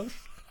somebody else.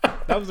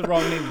 That was the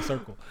wrong name to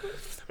circle.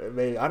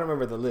 Maybe. I don't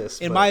remember the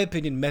list. In my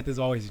opinion, Meth is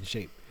always in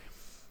shape.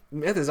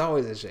 Meth is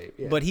always in shape,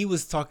 yeah. But he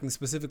was talking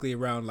specifically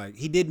around, like,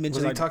 he did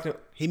mention,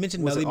 he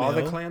mentioned Melly Mel. Was it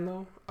all the clan,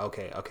 though?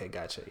 Okay,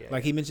 gotcha, yeah.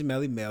 Like, he mentioned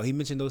Melly Mel. He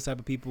mentioned those type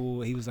of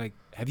people. He was like,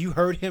 have you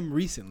heard him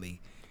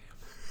recently?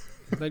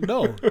 It's like,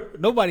 no,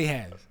 nobody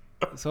has.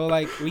 So,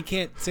 like, we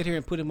can't sit here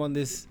and put him on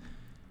this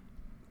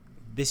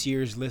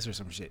year's list or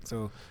some shit.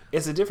 So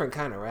it's a different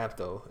kind of rap,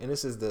 though. And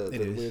this is the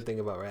weird thing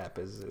about rap.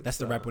 That's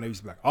the rap when they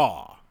used to be like,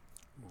 oh,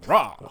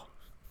 raw.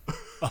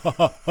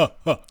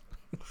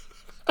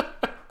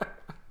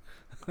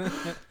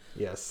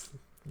 Yes,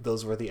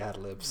 those were the ad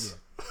libs.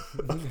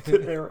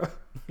 Yeah.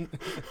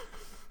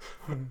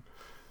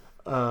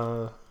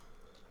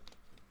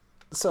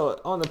 So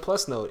on the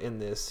plus note in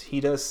this,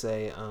 he does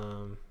say,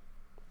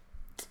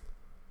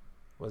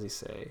 what does he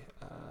say?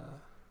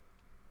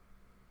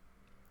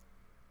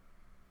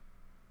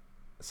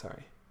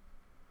 Sorry.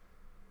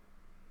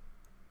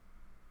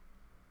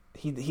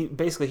 He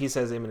basically he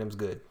says Eminem's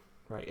good,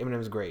 right?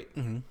 Eminem's great,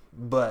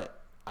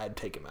 but I'd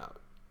take him out.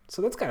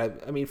 So that's gotta,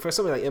 I mean, for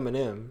somebody like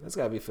Eminem, that's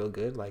gotta be feel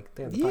good. Like,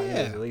 damn, the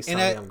Pioneers at least tell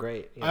me I'm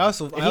great. You know?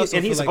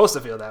 And he's supposed to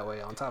feel that way.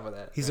 On top of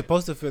that, he's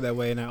supposed to feel that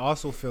way, and I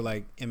also feel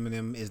like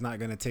Eminem is not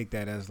gonna take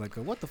that as like,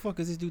 what the fuck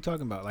is this dude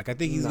talking about? Like, I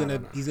think he's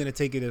gonna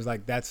take it as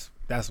like that's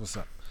what's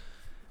up.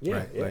 Yeah,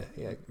 right? yeah,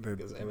 yeah.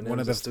 Because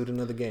Eminem's a student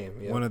of the game.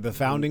 Yep. One of the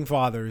founding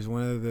fathers,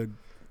 one of the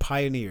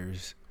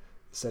pioneers.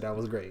 Said I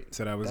was great.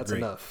 That's great.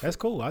 Enough. That's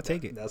cool. I'll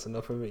take it. That's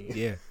enough for me.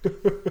 Yeah.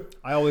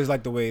 I always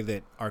like the way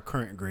that our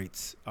current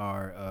greats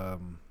are.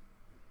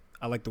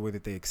 I like the way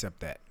that they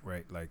accept that,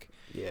 right? Like,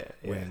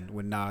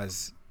 when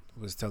Nas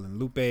was telling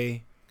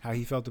Lupe how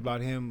he felt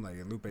about him. Like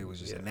Lupe was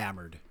just Yeah.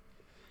 enamored.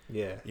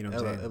 Yeah, You know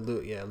what I'm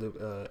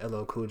saying?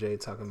 LL Cool J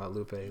talking about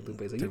Lupe.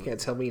 Lupe's like, you can't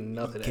tell me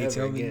nothing Can't ever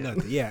tell me again.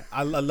 nothing. Yeah,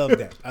 I love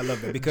that. I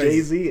love that because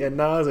Jay-Z and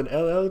Nas and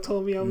LL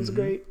told me I was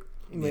great.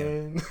 Yeah.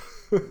 Man,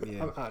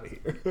 Yeah. I'm out of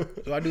here.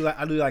 So I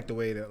do like the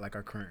way that like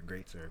our current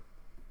greats are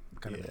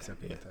kind of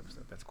accepting that type of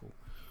stuff. That's cool.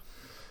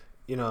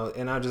 You know,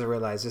 and I just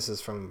realized this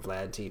is from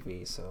Vlad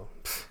TV, so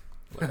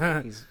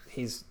whatever.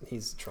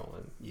 he's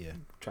trolling, Yeah,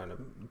 trying to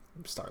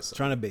start something.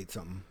 trying to bait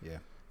something. Yeah,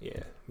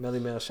 Yeah, Melly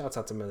Mel. Shouts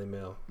out to Melly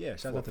Mel. yeah.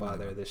 Shout out to father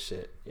Melly of this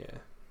shit. Yeah,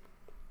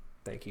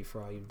 thank you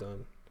for all you've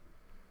done.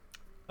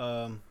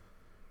 What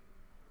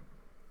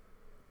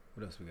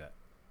else we got?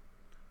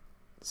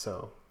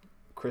 So,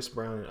 Chris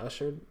Brown and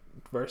Usher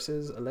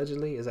versus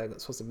allegedly, is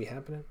that supposed to be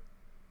happening?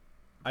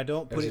 I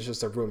don't Or put is it. it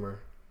just a rumor?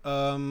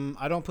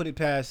 I don't put it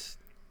past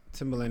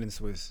Timbaland and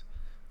Swiss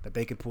that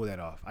they could pull that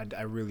off.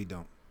 I really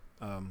don't.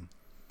 And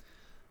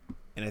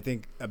I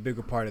think a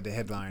bigger part of the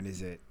headline is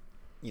that,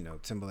 you know,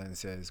 Timbaland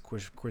says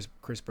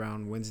Chris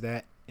Brown wins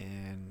that,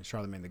 and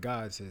Charlamagne the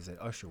God says that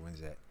Usher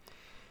wins that.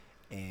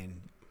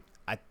 And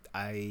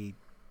I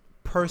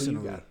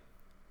personally, got?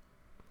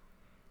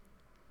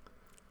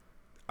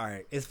 all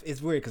right,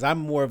 it's weird because I'm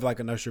more of like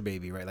an Usher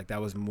baby, right? Like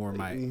that was more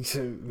my. Me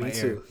my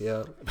too.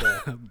 Yeah.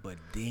 But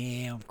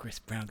damn, Chris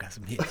Brown got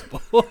some hits,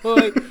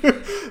 boy.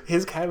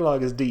 His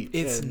catalog is deep.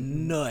 It's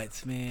and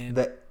nuts, man.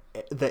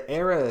 the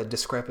era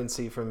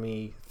discrepancy for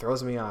me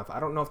throws me off. I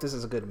don't know if this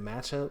is a good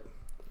matchup,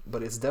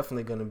 but it's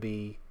definitely going to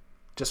be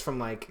just from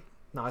like,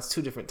 no, it's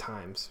two different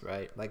times,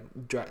 right? Like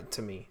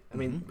to me, I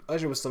mean,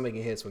 Usher was still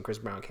making hits when Chris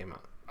Brown came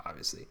out,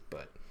 obviously,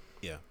 but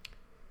Yeah.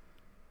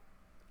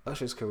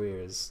 Usher's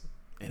career is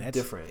And that's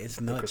different. It's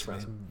than nuts, Chris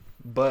Brown's. man.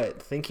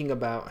 But thinking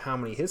about how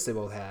many hits they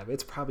both have,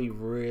 it's probably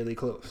really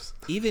close.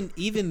 Even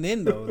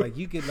then though, like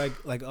you could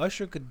like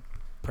Usher could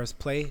press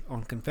play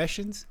on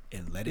Confessions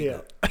and let it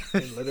go.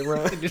 And let it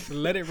run. Just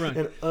let it run.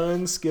 An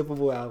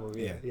unskippable album.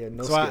 Yeah,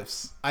 no So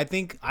skips. I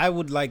think I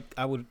would,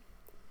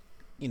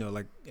 you know,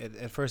 like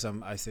at first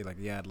I say like,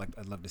 yeah,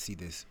 I'd love to see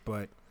this,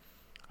 but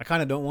I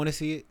kind of don't want to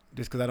see it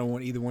just because I don't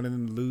want either one of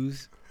them to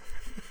lose,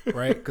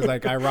 right? Because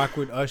like I rock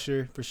with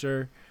Usher for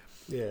sure.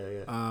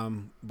 Yeah.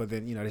 But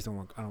then, you know, I just don't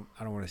want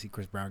to see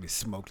Chris Brown get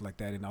smoked like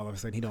that, and all of a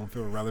sudden he don't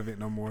feel relevant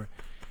no more.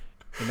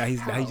 And now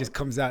he just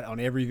comes out on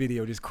every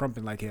video just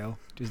crumping like hell,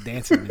 just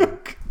dancing.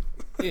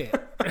 Yeah.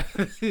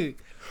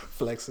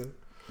 Flexing.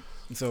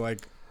 So like,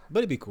 but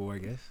it'd be cool, I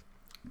guess.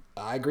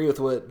 I agree with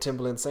what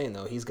Timbaland's saying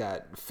though. He's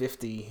got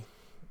 50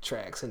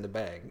 tracks in the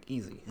bag,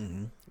 easy.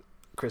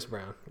 Chris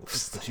Brown.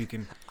 But you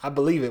can, I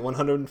believe it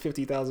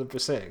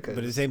 150,000%. but at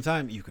the same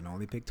time, you can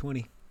only pick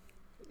 20.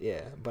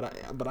 Yeah,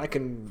 but I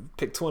can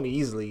pick 20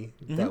 easily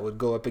that would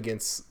go up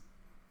against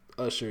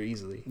Usher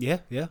easily. Yeah.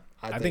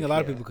 I think a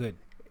lot of people could.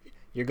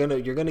 You're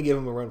gonna give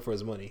him a run for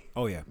his money.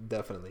 Oh yeah,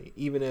 Definitely.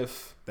 Even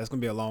if that's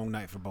gonna be a long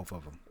night for both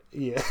of them.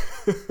 yeah.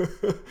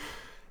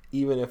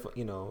 Even if,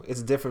 you know,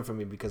 it's different for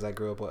me because I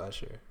grew up with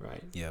Usher,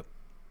 right? Yep.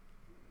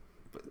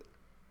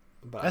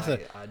 But That's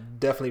I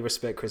definitely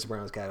respect Chris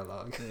Brown's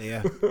catalog.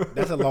 Yeah,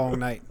 that's a long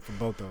night for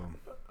both of them.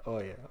 Oh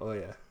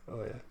yeah.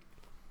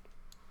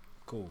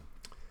 Cool.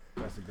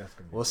 That's gonna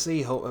be We'll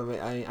see.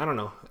 I don't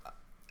know.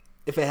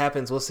 If it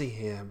happens, we'll see.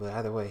 Yeah, but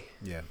either way,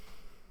 Yeah.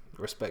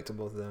 respect to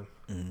both of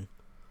them.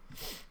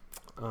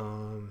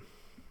 Mm-hmm.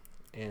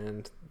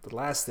 And the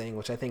last thing,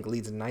 which I think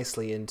leads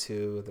nicely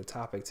into the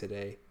topic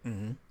today,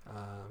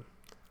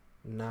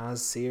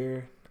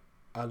 Nasir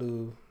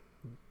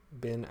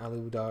bin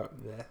Aludar.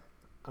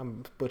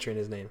 I'm butchering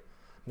his name.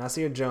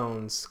 Nasir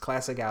Jones'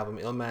 classic album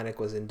Illmatic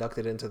was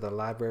inducted into the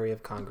Library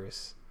of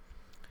Congress.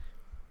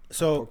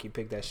 So Porky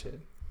picked that shit.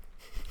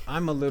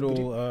 I'm a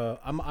little.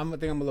 I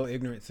think I'm a little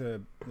ignorant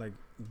to like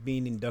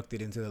being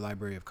inducted into the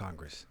Library of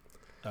Congress.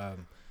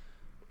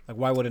 Like,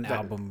 why would an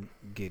album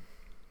get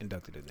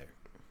inducted in there?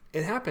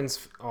 It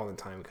happens all the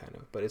time, kind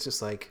of, but it's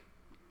just like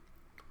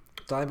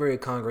the Library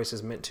of Congress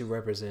is meant to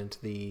represent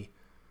the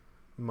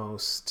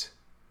most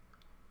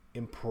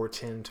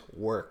important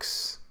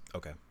works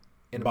Okay.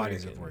 in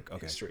Bodies American of work.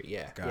 Okay. history.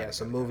 Yeah, Got it,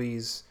 so got it.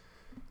 movies,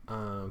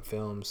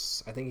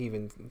 films. I think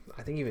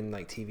even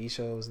like TV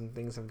shows and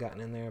things have gotten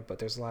in there. But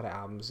there's a lot of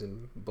albums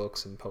and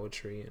books and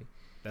poetry and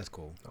That's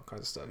cool. all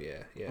kinds of stuff.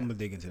 Yeah. I'm gonna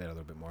dig into that a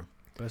little bit more.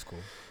 But that's cool.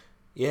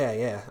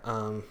 Yeah.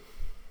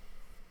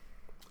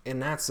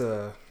 And that's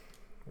a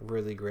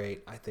really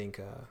great, I think,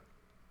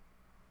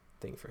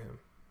 thing for him.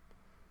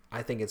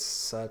 I think it's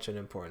such an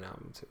important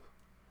album too.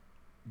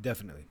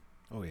 Definitely.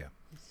 Oh yeah.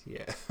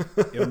 Yeah.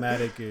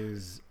 Illmatic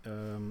is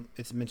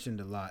it's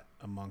mentioned a lot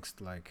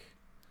amongst like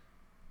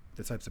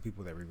the types of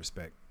people that we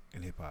respect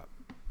in hip hop.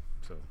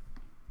 So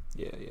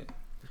Yeah,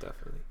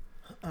 definitely.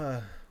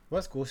 well,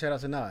 that's cool. Shout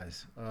out to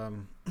Nas.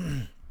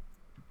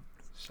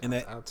 Shout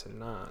out to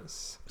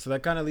Nas. So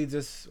that kind of leads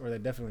us, or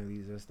that definitely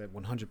leads us, that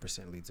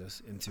 100% leads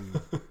us into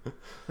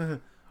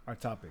our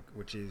topic,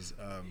 which is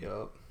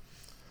Yup.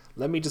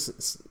 Let me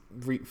just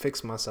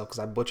fix myself because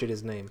I butchered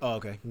his name. oh,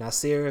 okay,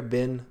 Nasir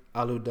bin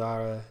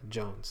Aludara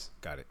Jones.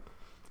 got it.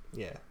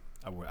 Yeah.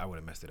 I would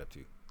have messed it up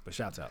too, but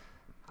shouts out.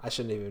 I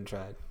shouldn't have even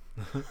tried.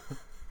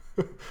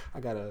 I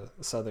got a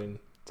Southern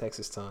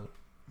Texas tongue.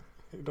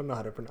 I don't know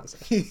how to pronounce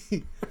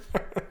that.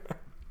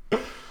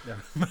 That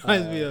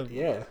reminds me of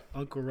Yeah.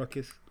 Uncle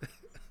Ruckus.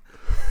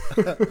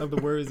 Of the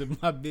words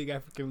that my big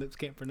African lips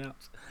can't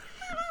pronounce.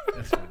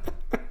 That's funny.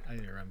 I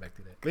need to run back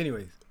to that. But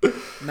anyways,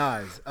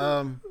 Nas.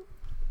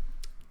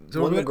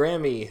 So Won the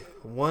Grammy.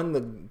 Won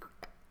the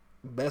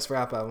best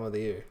rap album of the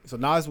year. So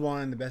Nas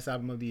won the best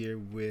album of the year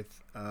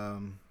with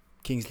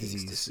King's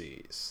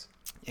Disease.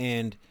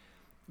 And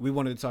we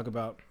wanted to talk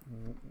about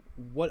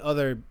what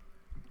other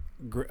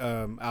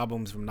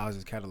albums from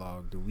Nas's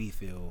catalog do we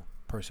feel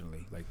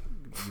personally, like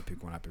you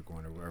pick one, I pick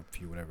one, or a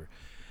few, whatever.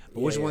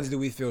 But which ones do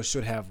we feel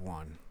should have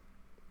won?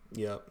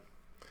 Yep.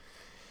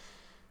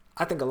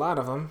 I think a lot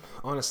of them,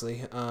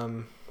 honestly.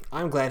 I'm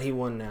glad he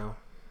won now.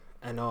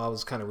 I know I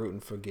was kind of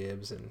rooting for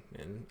Gibbs, and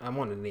I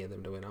wanted any of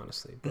them to win,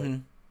 honestly. But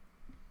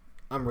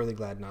I'm really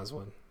glad Nas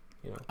won.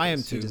 You know, I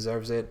am too. He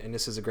deserves it, and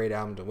this is a great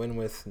album to win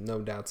with, no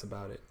doubts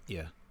about it.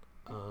 Yeah.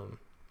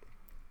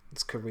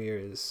 His career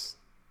is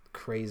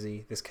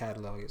crazy. This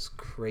catalog is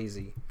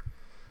crazy.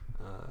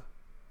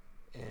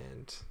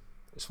 And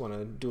I just want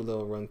to do a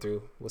little run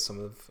through with some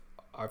of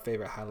our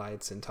favorite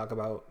highlights and talk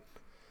about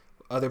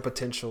other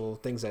potential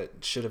things that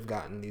should have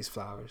gotten these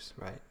flowers,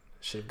 right?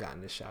 Should have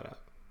gotten this shout out.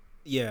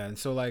 Yeah, and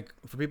so like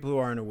for people who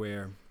aren't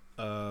aware,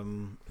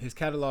 his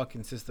catalog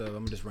consists of, I'm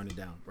gonna just run it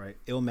down, right?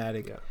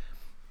 Illmatic, Yeah.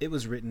 It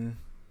Was Written,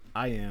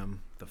 I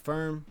Am, The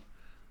Firm,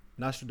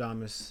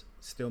 Nostradamus,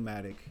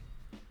 Stillmatic,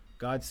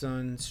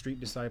 Godson, Street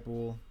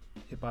Disciple,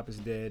 Hip Hop Is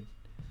Dead,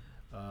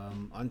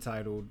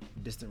 Untitled,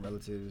 Distant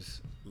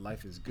Relatives,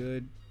 Life Is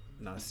Good,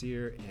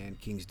 Nasir, and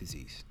King's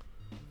Disease.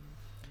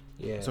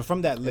 Yeah. So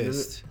from that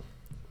list,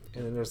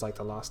 and then there's like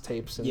the Lost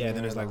Tapes. then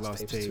there's like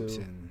Lost Tapes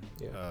too. and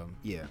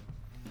yeah.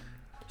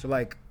 So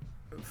like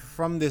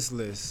from this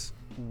list,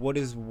 what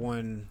is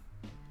one,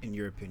 in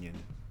your opinion,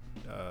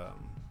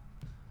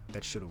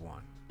 that should have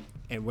won?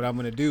 And what I'm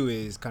gonna do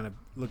is kind of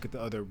look at the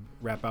other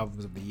rap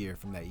albums of the year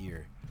from that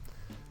year.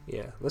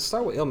 Yeah, let's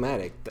start with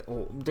Illmatic.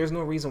 There's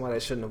no reason why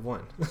that shouldn't have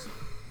won.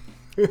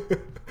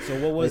 So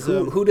what was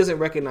who doesn't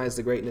recognize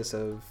the greatness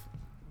of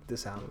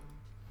this album?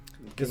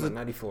 Came out in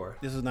 94.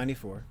 This was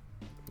 94.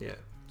 Yeah.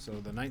 So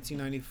the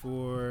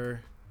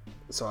 1994.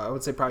 So I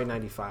would say probably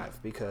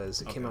 95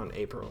 because it came out in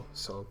April.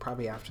 So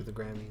probably after the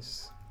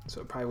Grammys.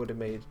 So it probably would have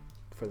made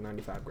for the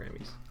 95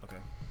 Grammys. Okay.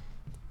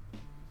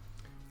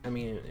 I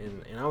mean,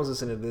 and I was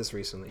listening to this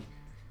recently.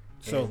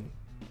 So,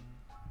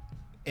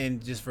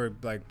 and just for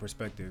like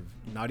perspective,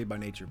 Naughty by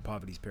Nature,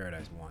 Poverty's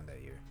Paradise won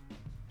that year.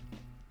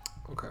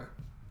 Okay.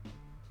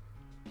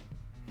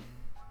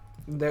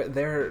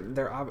 They're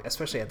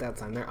especially at that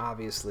time, they're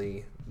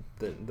obviously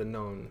the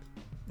known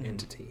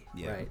entity,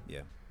 right?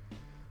 Yeah.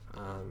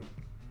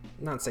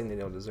 Not saying they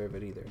don't deserve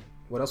it either.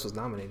 What else was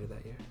nominated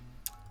that year?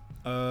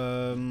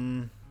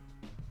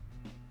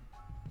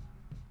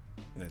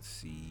 Let's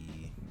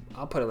see.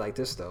 I'll put it like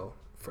this though: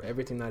 for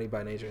everything Naughty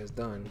by Nature has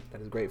done,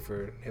 that is great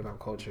for hip hop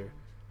culture.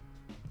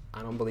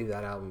 I don't believe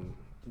that album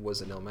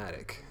was an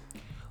Illmatic.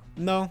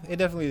 No, it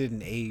definitely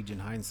didn't age in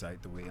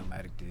hindsight the way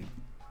Illmatic did.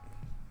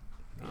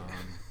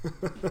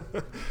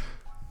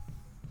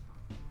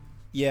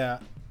 Yeah,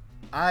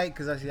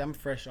 because I'm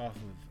fresh off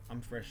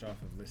of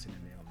listening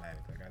to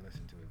Illmatic. Like I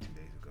listened to it 2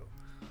 days ago.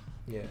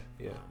 Yeah.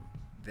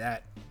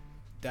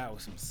 That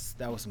was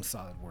some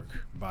solid work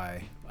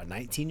by a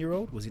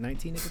 19-year-old. Was he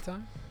 19 at the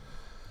time?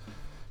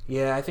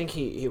 Yeah, I think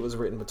he was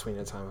written between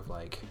a time of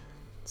like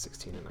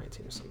 16 and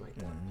 19 or something like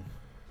that.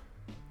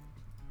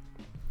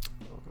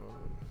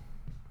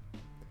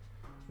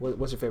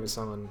 What's your favorite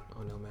song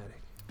on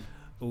Illmatic?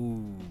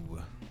 Ooh,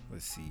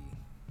 let's see.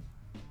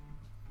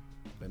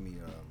 Let me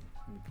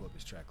pull up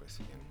his track list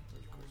again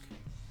really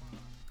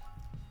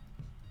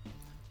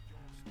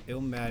quick.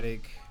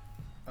 Illmatic.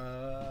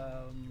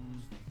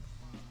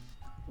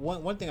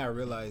 One thing I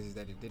realized is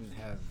that it didn't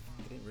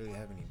really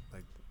have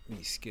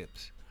any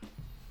skips.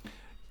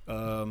 He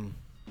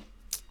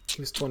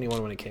was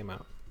 21 when it came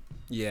out.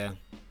 Yeah,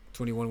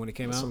 21 when it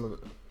came out.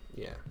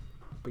 Yeah,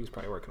 but he was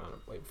probably working on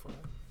it way before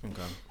that.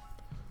 Okay.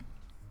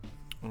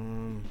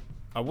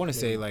 I want to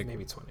say like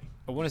maybe 20.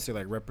 I want to say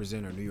like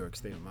Represent or New York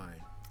State of Mind.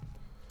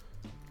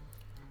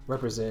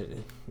 Represent,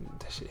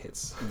 that shit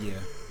hits. Yeah,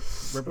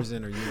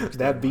 Represent or New York State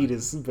That beat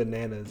is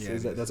bananas.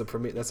 Yeah, that's a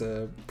preem beat. That's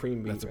a right?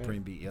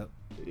 preem beat. Yep.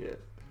 Yeah.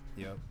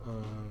 Yep.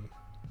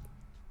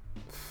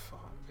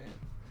 Fuck,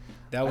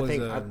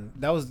 man.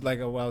 That was like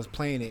while I was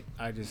playing it,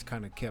 I just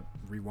kind of kept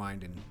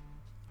rewinding.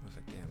 I was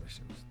like, damn, that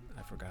shit was.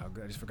 I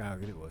just forgot how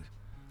good it was.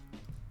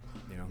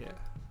 You know. Yeah.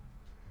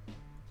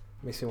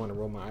 Makes me want to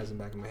roll my eyes in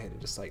the back of my head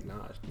and just like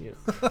nod, you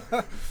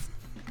know.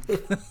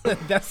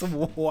 That's a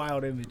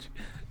wild image.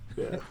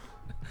 Yeah.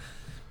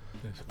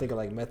 I think of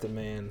like Method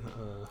Man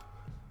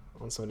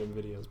on some of them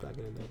videos back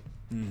in the day.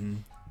 Mm-hmm.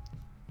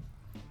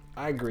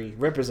 I agree.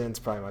 Represent's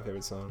probably my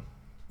favorite song.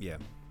 Yeah.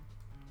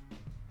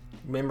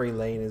 Memory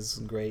Lane is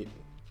great.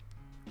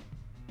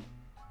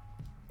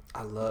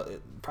 I love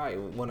it. Probably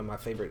one of my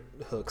favorite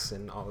hooks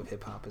in all of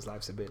hip hop is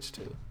Life's a Bitch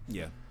too.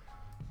 Yeah.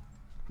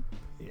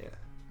 Yeah.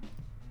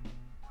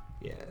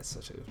 Yeah, it's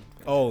such a.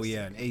 Oh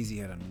yeah, and AZ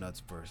had a nuts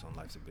verse on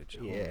Life's a Bitch.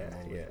 Holy Yeah,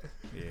 moly. yeah.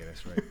 Yeah,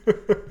 that's right.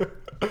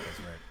 That's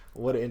right.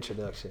 What an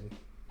introduction.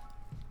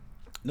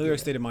 New York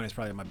State of Mind is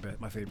probably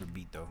my favorite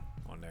beat though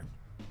on there.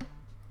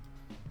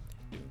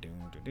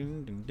 Yeah,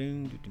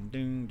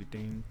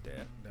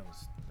 that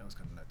was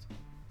kind of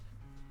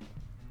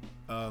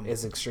nuts.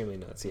 It's extremely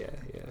nuts. Yeah,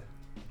 yeah.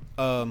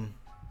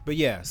 But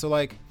yeah, so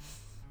like,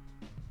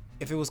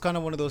 if it was kind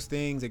of one of those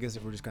things, I guess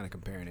if we're just kind of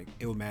comparing it,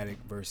 Illmatic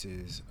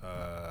versus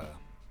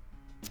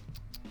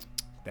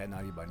That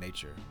Naughty by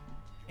Nature.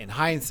 In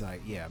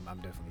hindsight, yeah, I'm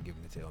definitely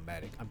giving it to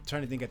Illmatic. I'm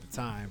trying to think at the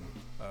time.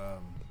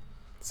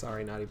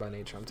 Sorry, Naughty by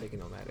Nature. I'm taking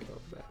Illmatic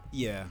over that.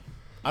 Yeah,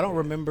 I don't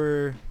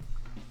remember.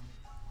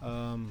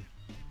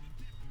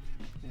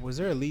 Was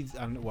there a lead?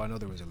 I know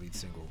there was a lead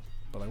single,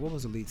 but like, what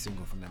was the lead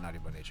single from that Naughty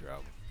by Nature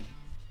album?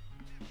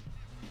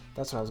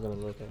 That's what I was gonna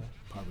look at.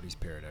 Poverty's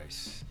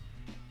Paradise.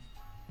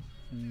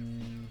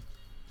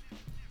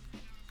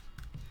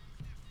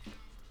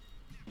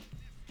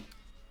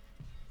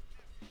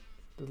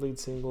 The lead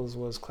singles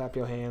was "Clap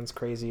Your Hands,"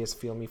 "Craziest,"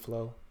 "Feel Me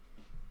Flow."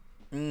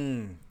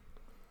 Feel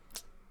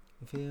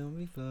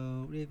me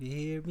flow if you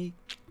hear me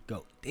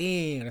go.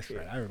 Damn, that's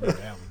right. I remember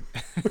that one.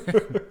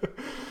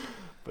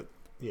 But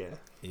yeah.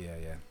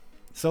 Yeah.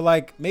 So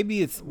like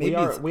maybe we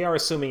are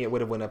assuming it would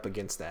have went up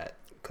against that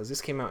because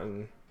this came out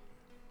in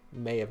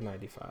May of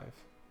 '95.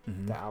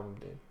 The album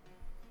did.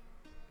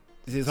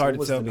 It's hard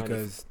to tell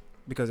because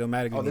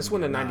Illmatic. Oh, this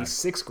won a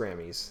 96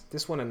 Grammys.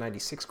 This won a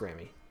 96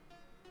 Grammy.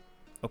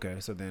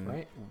 Okay, so then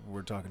right?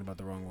 We're talking about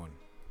the wrong one.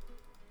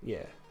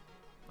 Yeah.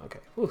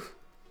 Okay. Whew.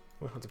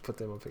 We'll have to put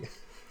them up again.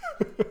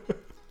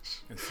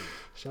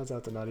 Shouts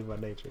out to Naughty by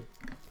Nature.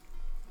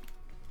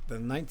 The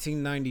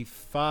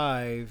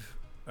 1995,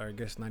 or I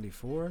guess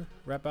 94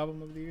 rap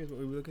album of the year is what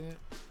we were looking at.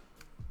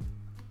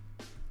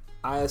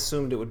 I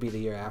assumed it would be the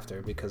year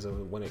after because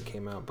of when it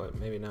came out, but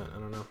maybe not. I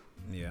don't know.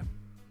 Yeah.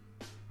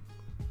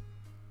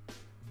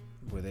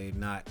 Were they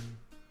not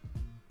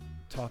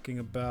talking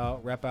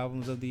about rap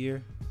albums of the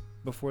year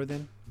before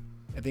then?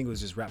 I think it was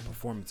just rap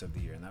performance of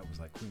the year, and that was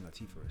like Queen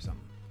Latifah or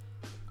something.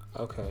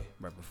 Okay.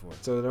 Right before.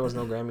 So there was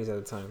no Grammys at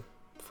the time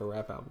for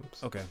rap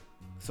albums. Okay.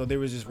 So there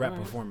was just rap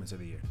performance of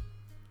the year.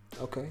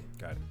 Okay.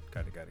 Got it.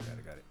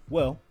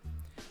 Well,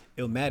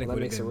 Illmatic that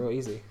makes it real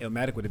easy.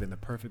 Illmatic would have been the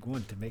perfect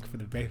one to make for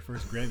the very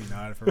first Grammy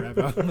nod for rap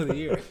album of the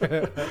year.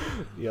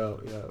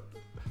 Yo.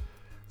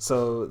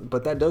 So,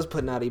 but that does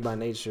put Naughty by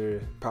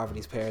Nature,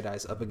 Poverty's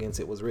Paradise up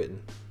against It Was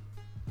Written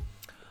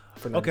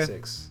for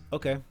 96.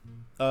 Okay.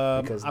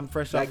 Because I'm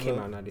fresh that off came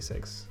out in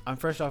 96. I'm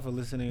fresh off of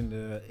listening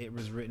to It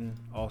Was Written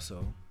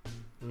also.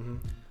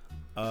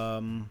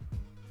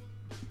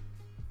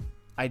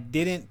 I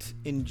didn't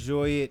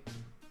enjoy it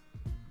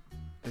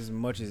as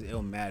much as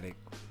Illmatic.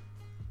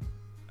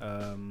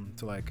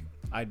 So like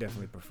I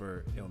definitely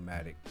prefer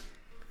Illmatic.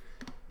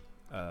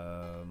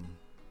 Let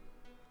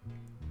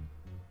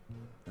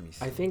me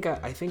see. I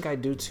think I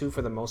do too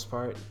for the most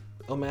part.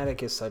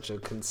 Illmatic is such a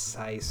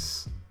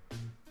concise,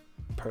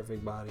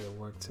 perfect body of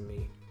work to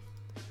me.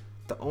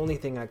 The only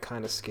thing I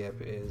kind of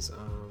skip is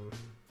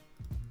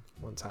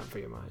One Time for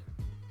Your Mind.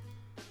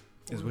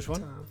 Is which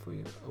one?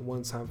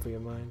 One Time for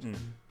Your Mind.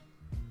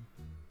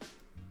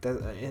 That,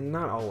 and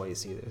not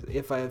always either.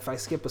 If I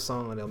skip a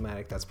song on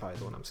Illmatic, that's probably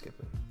the one I'm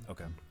skipping.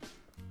 Okay.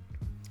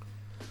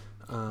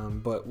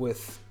 But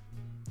with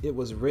It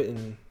Was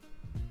Written,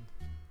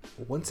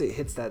 once it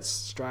hits that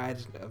stride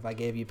of I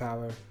Gave You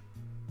Power,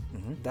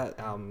 that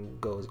album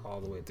goes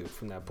all the way through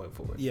from that point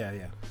forward. Yeah.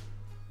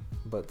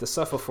 But the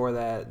stuff before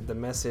that, the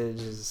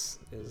message is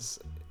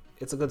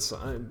it's a good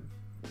song.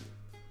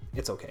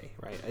 It's okay,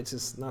 right? It's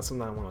just not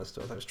something I want to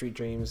listen to. Street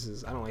Dreams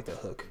is, I don't like that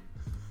hook.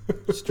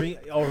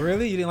 Oh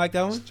really? You didn't like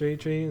that one? Street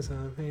Dreams.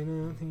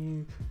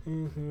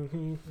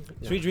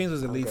 Street Dreams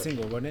was the lead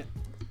single, wasn't it?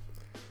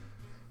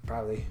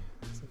 Probably.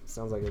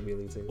 Sounds like it'd be a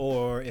lead single.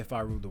 Or If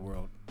I Ruled the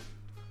World.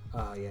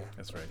 Yeah.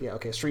 That's right. Yeah.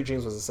 Okay. Street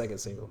Dreams was the second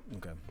single.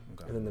 Okay.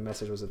 And then the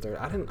message was the third.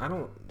 I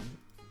don't.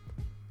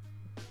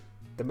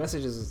 The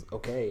message is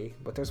okay,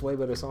 but there's way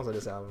better songs on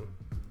this album.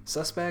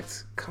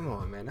 Suspect, come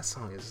on, man, that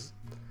song is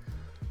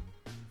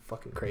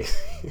fucking crazy.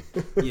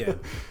 Yeah.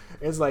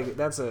 It's like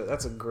that's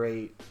a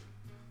great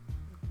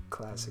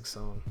classic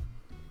song.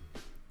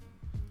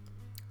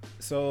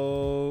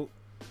 So,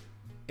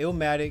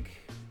 Illmatic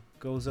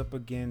goes up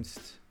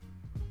against.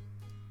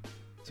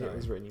 It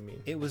Was Written, you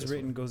mean? It Was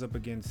Written goes up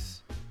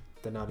against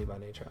the Naughty by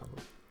Nature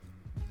album.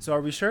 So are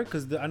we sure?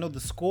 Because I know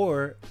the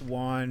score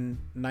won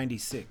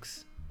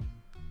 96.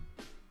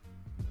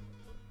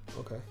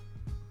 Okay.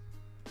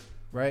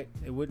 Right?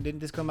 Didn't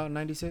this come out in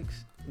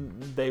 96?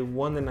 They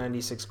won the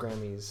 96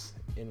 Grammys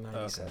in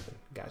 97. Okay.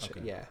 Gotcha.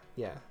 Okay.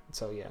 Yeah.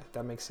 So yeah,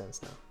 that makes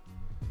sense now.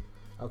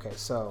 Okay,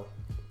 so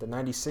the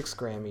 96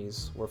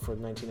 Grammys were for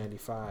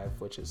 1995,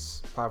 which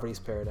is Poverty's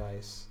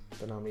Paradise.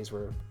 The nominees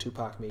were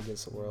Tupac, Me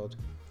Against the World,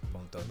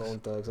 Bone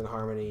Thugs and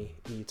Harmony,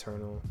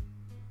 Eternal,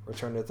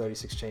 Return to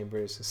 36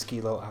 Chambers,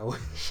 Skilo, I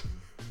Wish.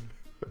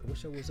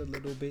 Wish I was a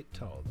little bit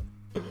taller.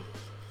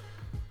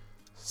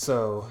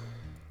 So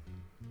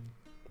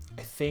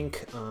I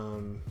think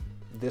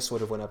this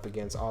would have went up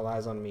against All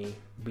Eyes on Me,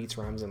 Beats,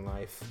 Rhymes, and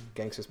Life,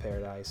 Gangsta's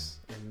Paradise,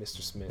 and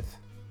Mr. Smith.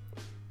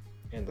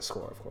 And the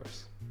score, of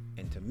course.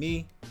 And to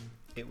me,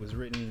 it was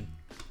written.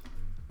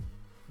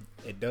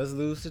 It does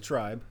lose to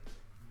Tribe.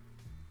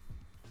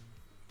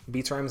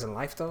 Beats, Rhymes, and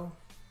Life, though?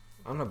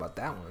 I don't know about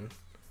that one.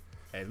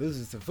 It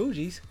loses to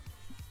Fugees.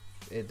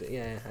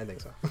 Yeah, I think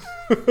so.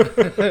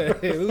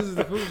 It loses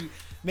to Fugees.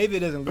 Maybe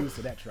it doesn't lose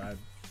to that Tribe,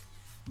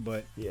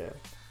 but yeah.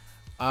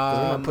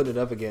 We're not putting it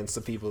up against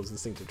the People's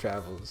Instinctive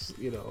Travels,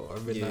 you know, or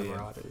Midnight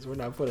Marauders. We're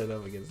not putting it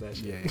up against that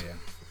shit. Yeah.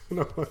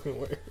 No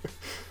fucking way.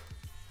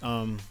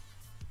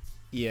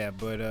 Yeah,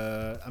 but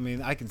I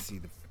mean, I can see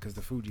because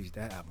the Fugees,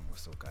 that album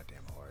was so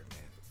goddamn hard,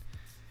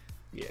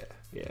 man.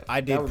 Yeah.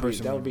 I did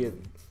personally. That would be.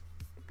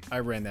 I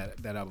ran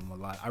that album a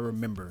lot. I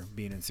remember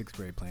being in 6th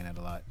grade playing that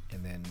a lot,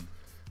 and then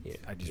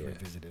I just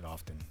revisit it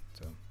often.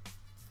 So.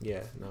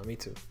 Yeah. No, me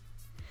too.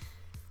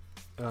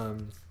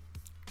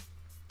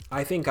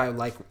 I think I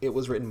like it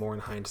was written more in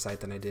hindsight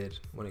than I did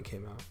when it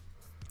came out.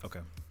 Okay.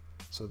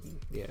 So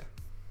yeah.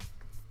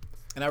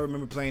 And I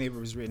remember playing it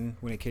was written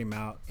when it came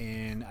out,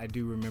 and I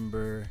do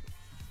remember,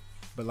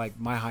 but like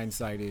my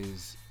hindsight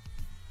is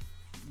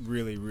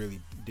really, really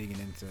digging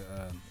into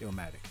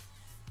Illmatic.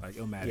 Like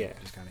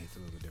Illmatic just kind of hits a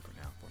little bit different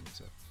now for me.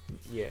 So.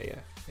 Yeah.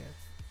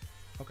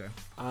 Okay.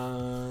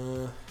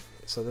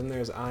 So then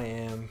there's I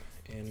Am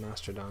and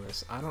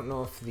Nostradamus. I don't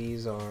know if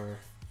these are.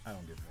 I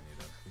don't get any of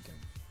those. We can.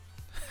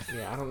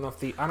 Yeah, I don't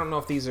know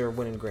if these are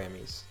winning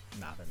Grammys.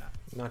 Nah, they're not.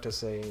 Not to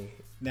say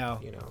now,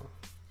 you know,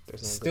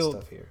 there's no still,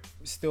 good stuff here.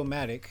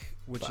 Stillmatic,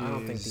 which but I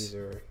don't think these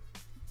are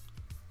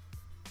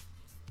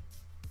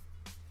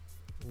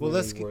well,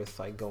 really worth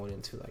like going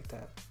into like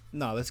that.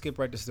 No, let's skip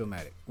right to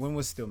Stillmatic. When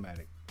was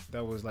Stillmatic?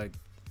 That was like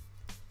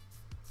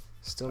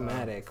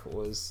Stillmatic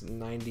was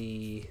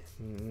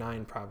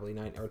 99 probably,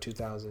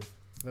 2000.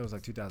 That was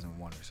like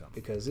 2001 or something.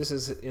 Because this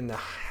is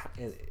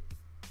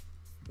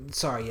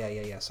sorry,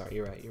 sorry,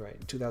 you're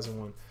right.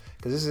 2001.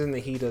 Because this is in the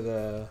heat of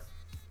the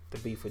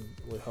beef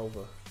with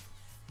Hova.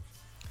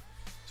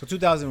 So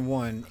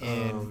 2001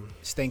 and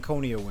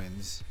Stankonia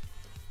wins.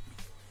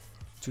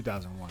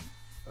 2001.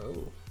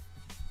 Oh.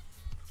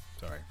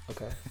 Sorry.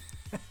 Okay.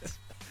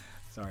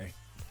 Sorry.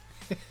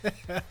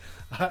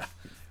 I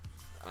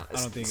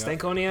don't think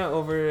Stankonia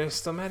over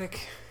Stillmatic.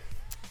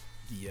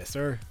 Yes,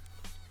 sir.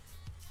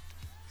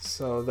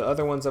 So the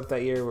other ones up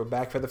that year were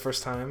Back for the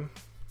First Time,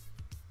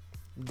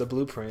 The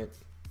Blueprint,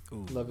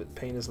 Ooh. Love It,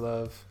 Pain is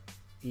Love,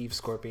 Eve,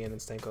 Scorpion, and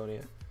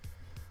Stankonia.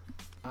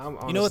 I'm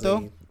honestly you know what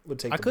though? Would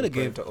take I the could have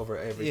Blueprint over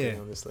everything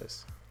on this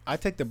list. I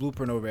take the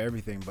Blueprint over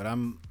everything, but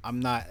I'm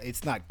not.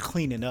 It's not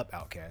cleaning up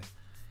Outkast.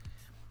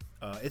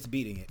 It's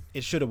beating it.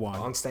 It should have won.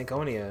 On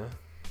Stankonia.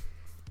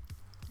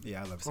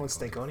 Yeah, I love Stankonia. On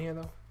Stankonia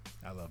though.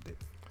 I loved it.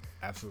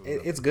 Absolutely.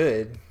 It's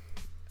good.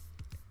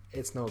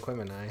 It's no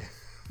Equimini.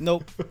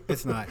 Nope,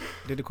 it's not.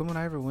 Did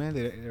Equimini ever win?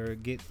 Did it or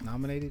get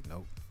nominated?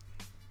 Nope.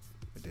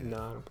 It didn't. No,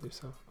 I don't believe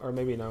so. Or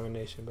maybe a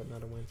nomination, but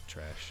not a win.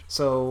 Trash.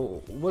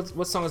 So,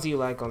 what songs do you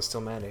like on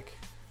Stillmatic?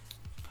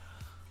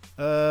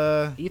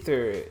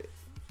 Ether.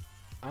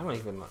 I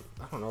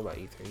don't know about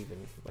Ether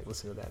even. Like,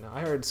 listen to that now.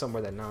 I heard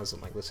somewhere that Nas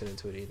isn't like listening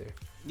to it either.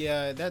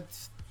 Yeah,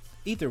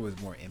 Ether was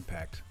more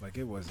impact. Like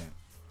it wasn't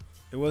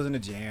a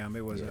jam.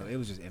 It was it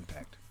was just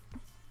impact.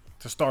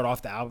 To start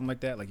off the album like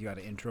that, like you got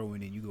an intro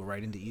and then you go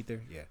right into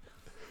Ether. Yeah.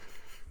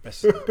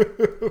 That's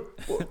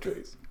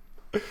Trace.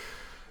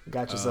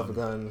 Got Yourself a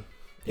Gun.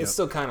 It's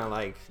still kind of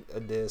like a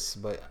diss,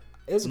 but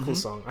it's a cool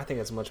song. I think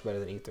it's much better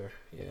than Ether.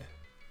 Yeah.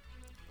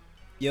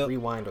 Yep.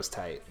 Rewind was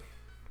tight.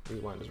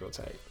 Rewind was real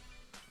tight.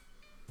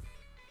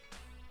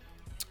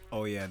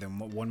 Oh yeah, then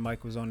One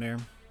Mic was on there.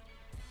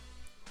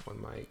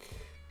 One Mic.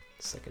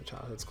 Second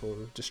Childhood's cool.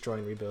 Destroy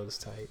and Rebuild is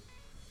tight.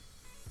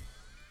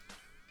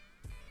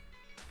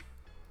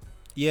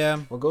 Yeah.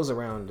 What Goes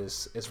Around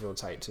is real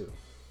tight too.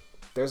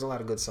 There's a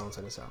lot of good songs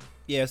on this album.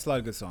 Yeah, it's a lot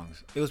of good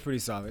songs. It was pretty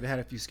solid. It had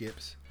a few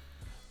skips.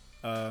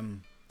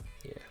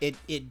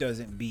 It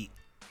doesn't beat.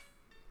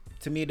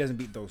 To me, it doesn't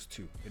beat those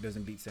two. It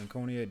doesn't beat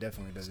Stankonia. It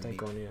definitely doesn't beat.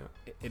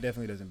 It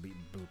definitely doesn't beat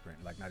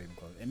Blueprint. Like not even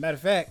close. And matter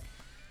of fact,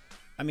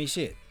 I mean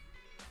shit.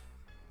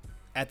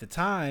 At the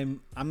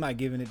time, I'm not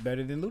giving it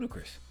better than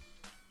Ludacris.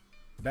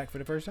 Back for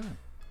the First Time.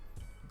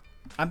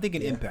 I'm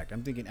thinking impact.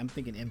 I'm thinking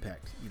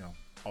impact. You know,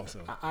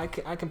 also. I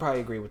can probably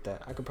agree with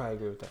that.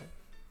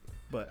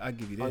 But I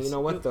give you this. Oh, you know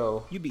what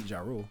though? You beat Ja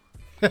Rule.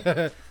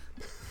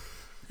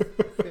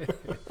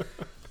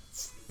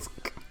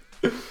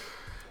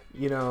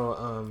 You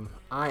know,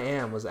 I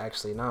Am was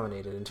actually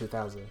nominated in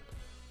 2000.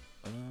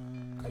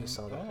 I just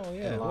saw that. Oh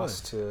yeah, and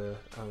lost to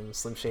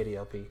Slim Shady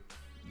LP.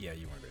 Yeah,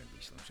 you weren't gonna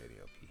beat Slim Shady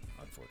LP,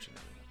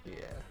 unfortunately.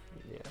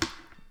 Yeah.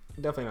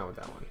 Definitely not with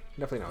that one.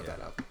 Definitely not with that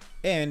album.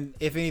 And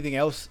if anything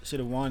else should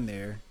have won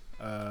there,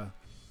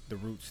 The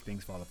Roots,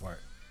 Things Fall Apart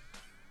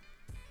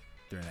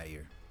during that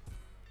year.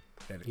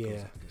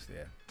 Yeah.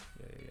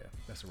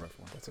 That's a rough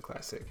one. That's a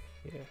classic.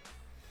 Yeah.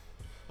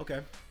 Okay.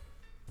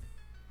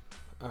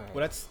 All right.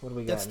 Well, what do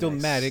we got? That's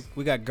Stillmatic.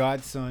 We got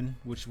Godson,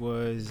 which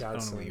was Godson. I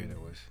don't know what year that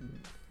was.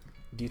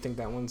 Do you think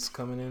that one's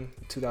coming in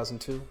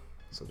 2002?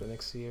 So the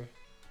next year?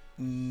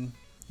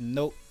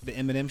 Nope. The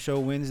Eminem show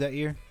wins that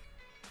year.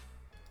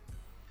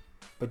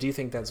 But do you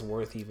think that's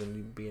worth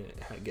even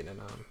getting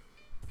a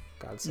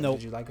Godson? Nope.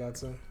 Did you like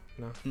Godson?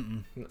 No.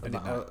 I did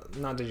not.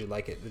 Not did you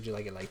like it? Did you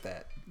like it like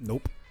that?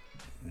 Nope.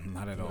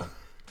 Not at all.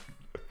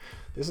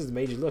 This has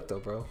made you look though,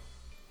 bro.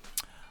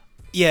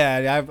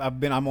 Yeah,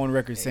 I'm on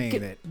record saying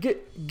that.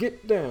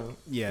 Get down.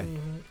 Yeah.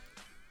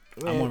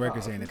 Mm-hmm. I'm on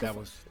record saying that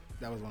was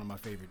one of my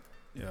favorite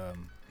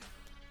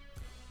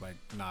like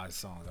Nas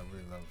songs. I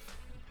really love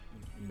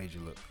Made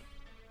You Look.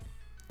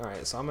 All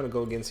right, so I'm gonna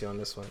go against you on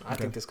this one. I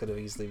think this could have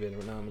easily been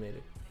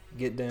nominated.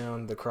 Get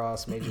Down, The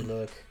Cross, Made You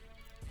Look.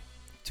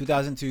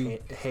 2002.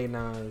 Hey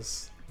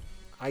Nas.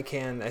 I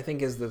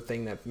think is the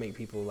thing that make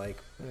people like.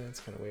 It's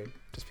kind of weird,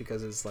 just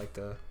because it's like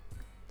the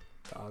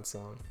odd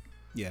song.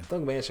 Yeah.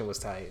 Thug Mansion was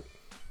tight.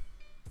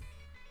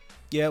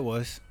 Yeah, it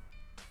was.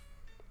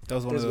 That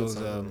was one of those.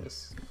 That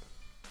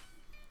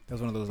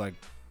was one of those like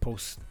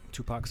post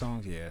Tupac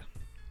songs. Yeah.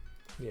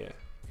 Yeah.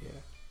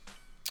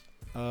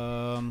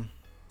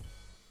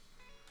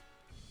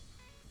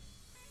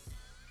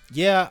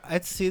 Yeah,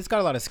 it's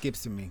got a lot of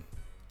skips to me.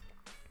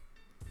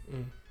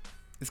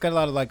 It's got a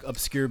lot of like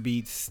obscure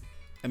beats.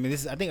 I mean,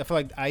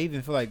 I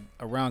even feel like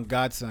around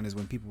Godson is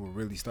when people were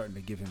really starting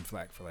to give him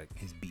flack for like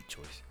his beat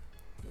choice.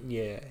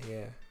 Yeah.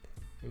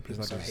 And people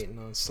like start hating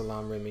on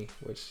Salam Remy,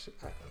 which,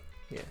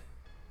 yeah.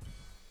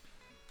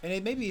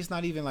 And maybe it's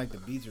not even like the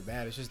beats are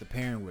bad. It's just the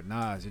pairing with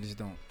Nas. It just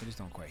don't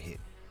quite hit.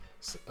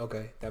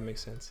 Okay, that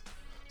makes sense.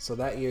 So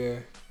that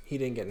year he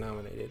didn't get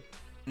nominated.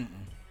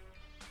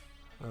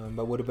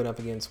 But would have been up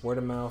against Word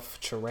of Mouth,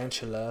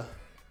 Tarantula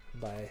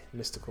by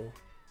Mystical,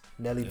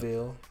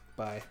 Nellyville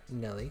by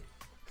Nelly,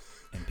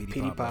 and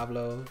Petey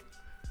Pablo,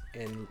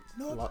 and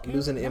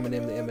losing to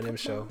Eminem, the Eminem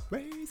show.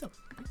 Raise up,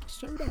 put your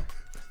shirt up,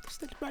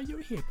 stick by your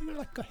hip, you're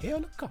like a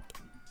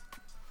helicopter.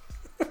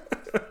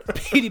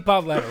 Petey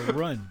Pablo had a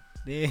run.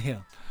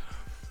 Damn.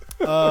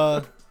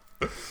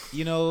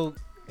 You know,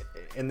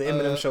 and the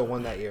Eminem show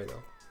won that year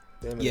though.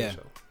 The Eminem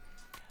show.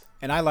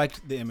 And I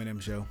liked the Eminem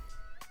show.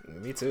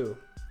 Me too.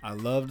 I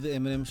loved the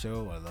Eminem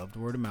show. I loved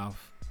Word of Mouth,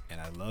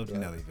 and I loved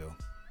Nellyville.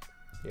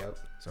 Yep.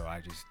 So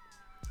I just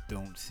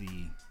don't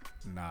see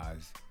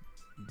Nas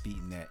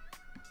beating that.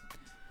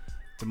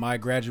 To my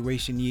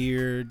graduation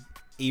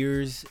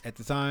ears at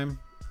the time,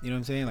 you know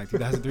what I'm saying? Like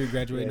 2003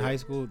 graduating high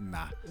school?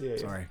 Nah.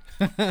 Sorry.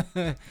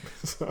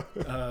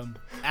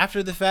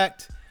 After the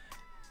fact,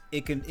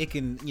 it can,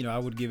 you know, I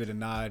would give it a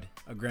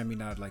Grammy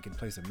nod, like in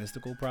place of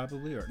Mystical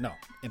probably, or no,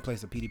 in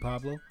place of Petey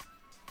Pablo.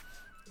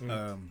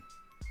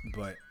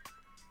 But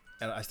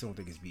I still don't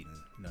think it's beating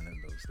none of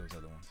those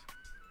other ones.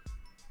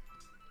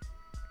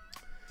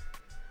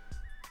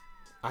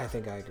 I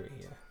think I agree,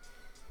 yeah.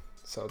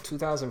 So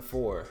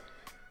 2004,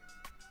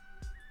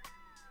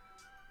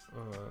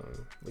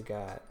 we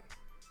got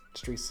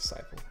Streets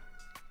Disciple.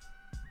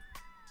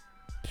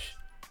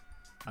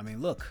 I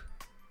mean, look,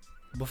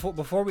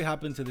 before we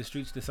hop into the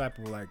Streets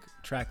Disciple like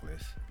track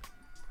list,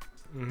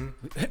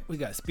 we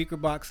got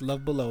Speakerboxxx,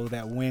 Love Below,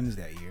 that wins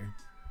that year.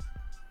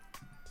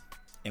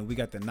 And we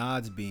got the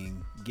nods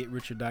being Get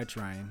Rich or Die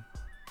Trying,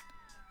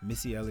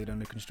 Missy Elliott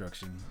Under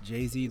Construction,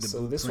 Jay-Z, The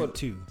Blueprint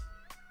 2.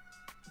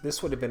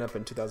 This would have been up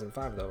in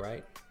 2005 though,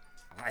 right?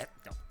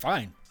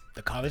 Fine.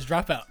 The College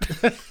Dropout.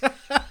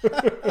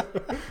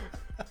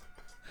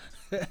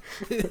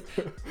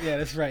 Yeah,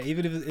 that's right.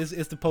 Even if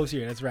it's the post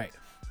year, that's right.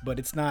 But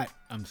it's not.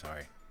 I'm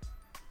sorry.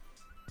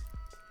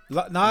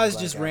 Nas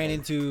just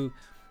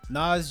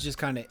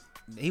kind of,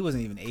 he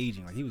wasn't even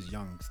aging. Like, he was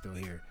young still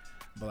here.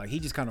 But like, he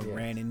just kind of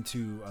ran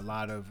into a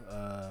lot of,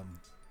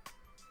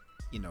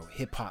 you know,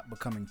 hip hop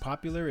becoming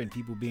popular and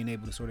people being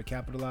able to sort of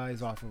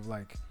capitalize off of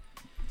like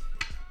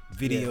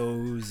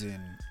videos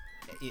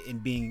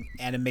and being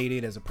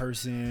animated as a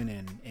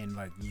person and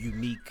like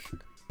unique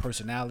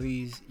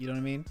personalities. You know what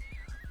I mean?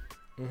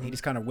 He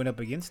just kind of went up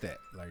against that,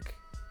 like.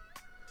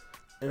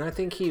 And I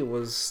think there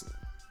was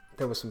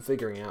some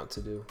figuring out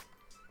to do.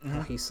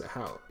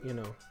 How you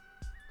know,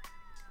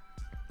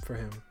 for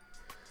him.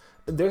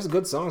 There's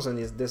good songs on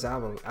this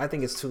album. I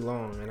think it's too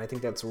long, and I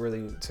think that's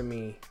really, to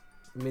me,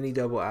 mini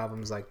double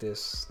albums like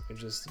this, it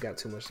just got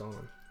too much on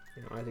them.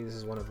 You know, I think this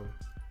is one of them.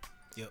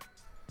 Yep.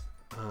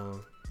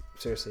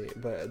 Seriously,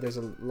 but there's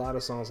a lot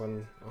of songs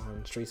on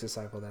Streets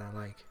Disciple that I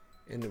like,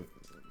 and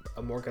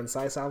a more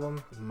concise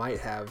album might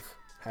have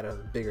had a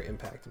bigger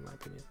impact, in my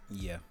opinion.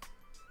 Yeah.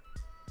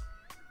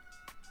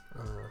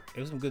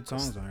 There's some good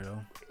songs on here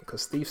though.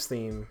 Because Thief's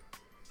theme,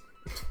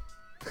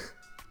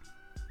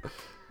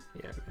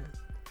 yeah, man.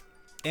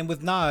 And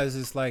with Nas,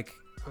 it's like,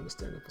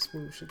 understandable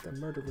smooth shit that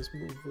murderers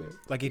move with.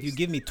 Like, if you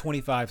give me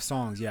 25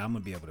 songs, yeah, I'm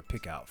gonna be able to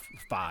pick out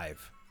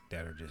 5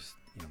 that are just,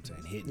 you know what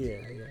I'm saying, hitting.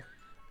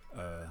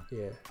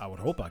 Yeah. I would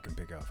hope I can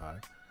pick out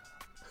 5.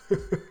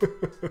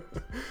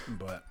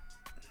 But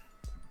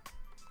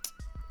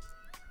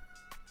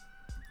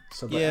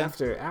so, but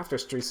after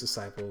Streets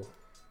Disciple,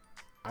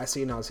 I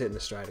see Nas hitting the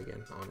stride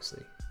again,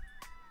 honestly.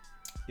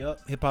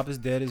 Yep, Hip Hop is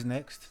Dead is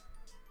next.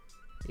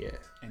 Yeah.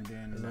 And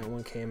then And that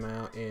one came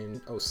out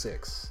in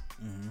 06.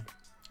 Mm-hmm.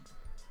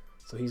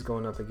 So he's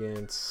going up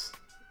against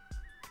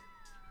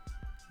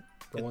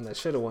the one that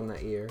should have won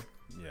that year.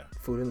 Yeah.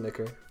 Food and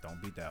Liquor.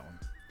 Don't beat that one.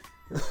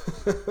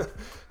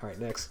 All right,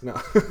 next. No.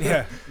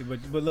 Yeah, but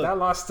look, That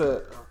lost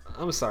to.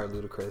 I'm sorry,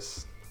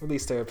 Ludacris.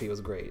 Release Therapy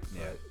was great.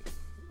 Yeah.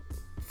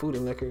 But Food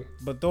and Liquor.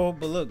 but throw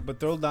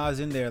Nas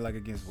in there like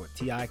against what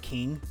T.I.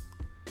 King,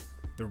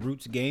 The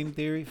Roots, Game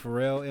Theory,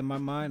 Pharrell. In my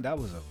mind, that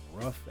was a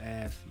rough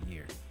ass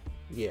year.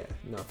 Yeah,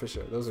 no, for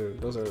sure. Those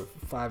are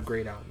 5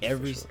 great albums.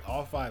 for sure.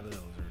 All 5 of those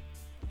are,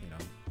 you know,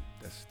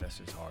 that's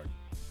just hard.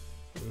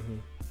 Mm-hmm.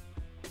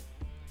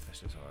 That's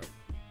just hard.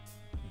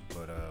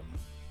 But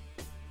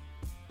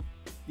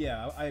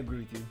yeah, I agree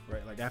with you.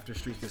 Right, like after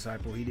Street's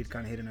Disciple, he did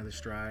kind of hit another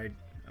stride.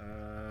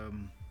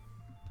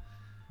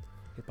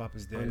 Hip Hop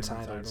Is Dead.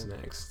 Untitled's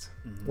next.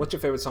 Mm-hmm. What's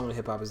your favorite song in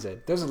Hip Hop Is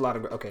Dead? There's a lot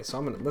of. Okay, so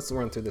let's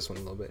run through this one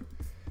a little bit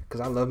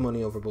because I love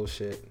Money Over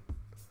Bullshit.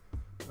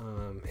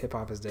 Hip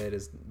Hop Is Dead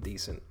is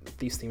decent.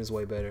 Thief's Theme is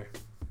way better.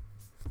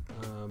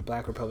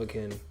 Black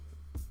Republican.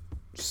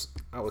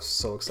 I was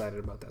so excited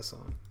about that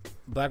song.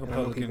 Black And I know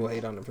Republican. people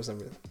hate on it for some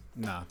reason.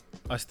 Nah,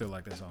 I still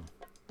like that song.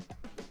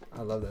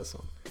 I love that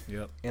song.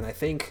 Yep. And I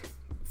think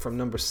from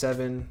number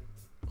 7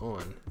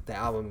 on, the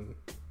album,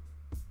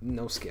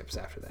 no skips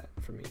after that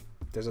for me.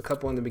 There's a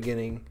couple in the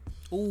beginning.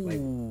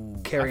 Ooh.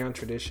 Carry On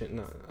Tradition.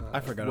 No, I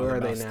forgot Where all Are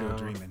about They Still Now?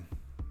 Dreaming.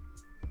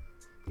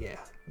 Yeah,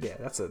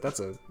 that's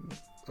a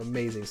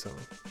amazing song.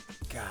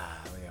 Golly,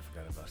 I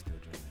forgot about Still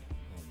Dreaming.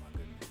 Oh my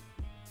goodness.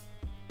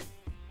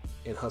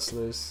 In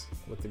Hustlers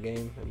with The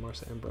Game and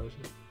Marsha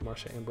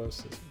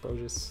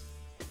Ambrosius.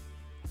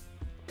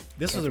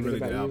 This Can't was a Forget really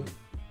About good You. album.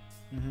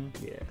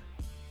 Mm-hmm. Yeah,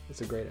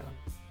 it's a great album.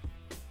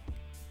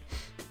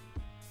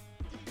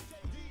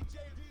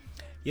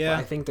 Yeah. But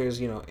I think there's,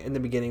 in the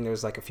beginning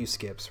there's like a few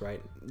skips,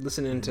 right?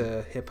 Listening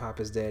to Hip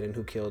Hop Is Dead and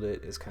Who Killed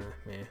It is kind of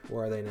meh.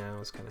 Where Are They Now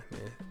is kind of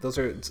meh. Those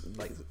are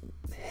like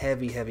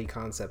heavy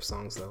concept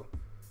songs though,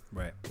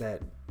 Right.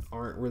 that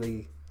aren't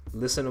really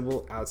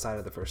listenable outside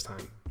of the first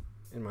time,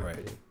 in my Right.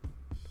 opinion.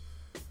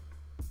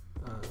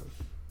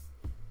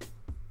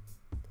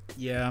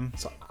 Yeah.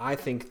 So I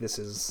think this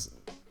is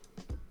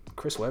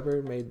Chris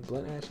Webber made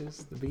Blunt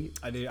Ashes, the beat.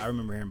 I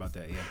remember hearing about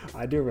that. Yeah.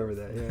 I do remember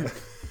that, yeah.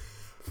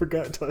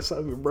 Forgot until I saw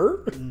it.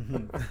 Burr.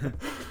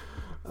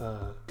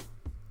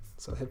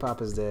 So Hip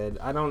Hop Is Dead.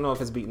 I don't know if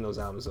it's beating those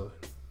albums though.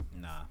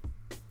 Nah.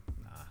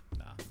 It's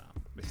not.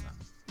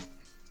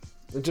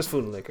 It's just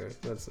Food and Liquor.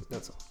 That's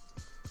all.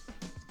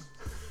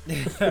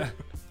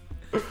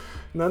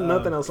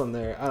 Nothing else on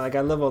there. I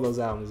love all those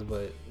albums,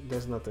 but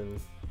there's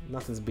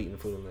nothing's beating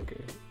Food and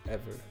Liquor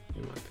ever,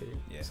 in my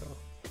opinion. Yeah. So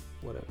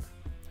whatever.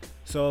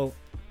 So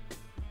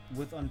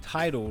with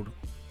Untitled,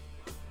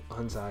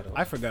 Untitled.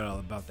 I forgot all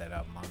about that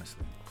album,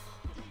 honestly.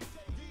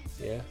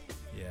 Yeah.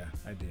 Yeah,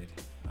 I did.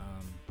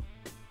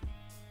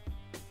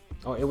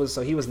 Oh, it was.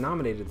 So he was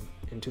nominated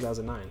in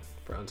 2009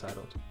 for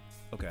Untitled.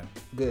 Okay.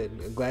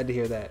 Good. Glad to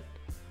hear that.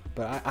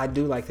 But I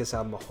do like this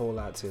album a whole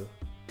lot too.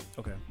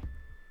 Okay.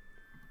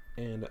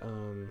 And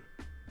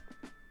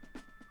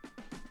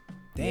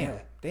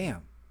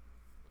Damn.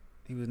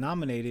 He was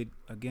nominated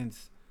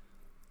against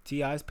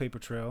T.I.'s Paper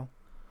Trail.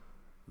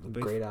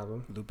 great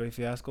album, Lupe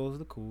Fiasco's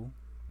The Cool.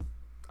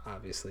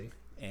 obviously.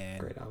 And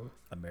Great album.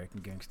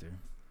 American Gangster.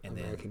 And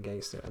American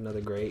Gangster,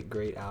 another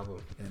great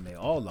album. then they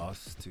all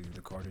lost to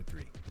the Carter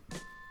 3.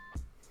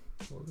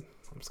 Well,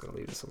 I'm just gonna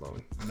leave this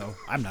alone. No,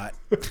 I'm not.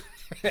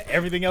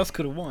 Everything else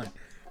could have won.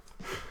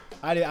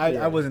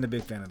 I wasn't a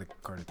big fan of the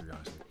Carter 3,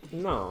 honestly.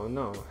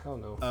 No, hell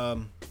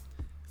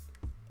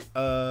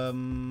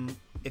no.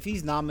 If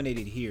he's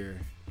nominated here,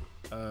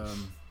 then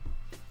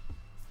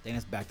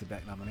it's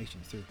back-to-back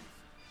nominations too.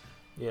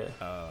 Yeah.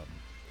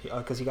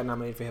 Because he got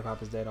nominated for Hip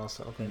Hop Is Dead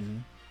also. Okay.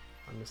 Mhm.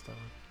 I missed that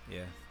one.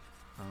 Yeah.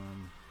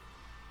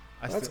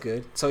 That's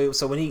good.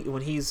 So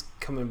when he's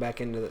coming back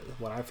into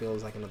what I feel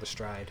is like another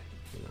stride,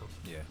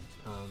 Yeah.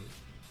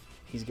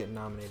 he's getting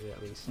nominated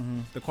at least.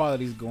 Mm-hmm. The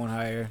quality's going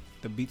higher.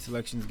 The beat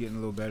selection's getting a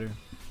little better.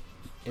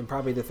 And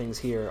probably the things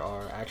here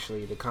are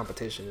actually the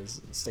competition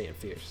is staying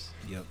fierce.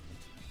 Yep.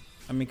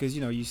 I mean, because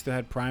you still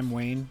had Prime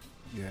Wayne.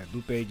 You had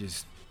Lupe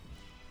just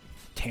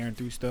tearing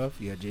through stuff.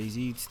 You had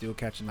Jay-Z still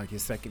catching like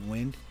his second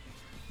wind.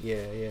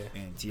 Yeah.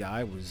 And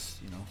T.I. was,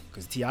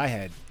 because T.I.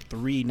 had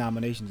 3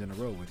 nominations in a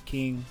row with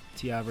King,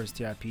 T.I. versus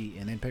T.I.P.,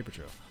 and then Paper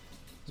Trail.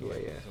 So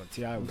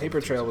T.I. was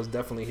Paper Trail was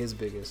definitely his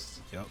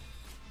biggest. Yep.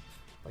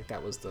 Like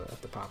that was the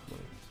pop one.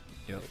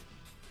 Yep.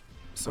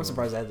 I'm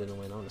surprised that didn't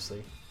win,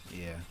 honestly.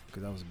 Yeah,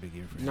 because that was a big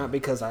year for him. Not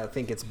because I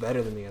think it's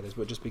better than the others,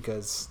 but just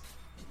because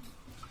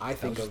I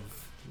think of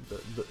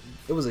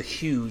it was a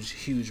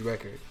huge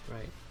record,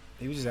 right?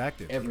 He was just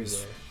active.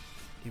 Everywhere.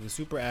 He was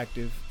super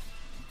active.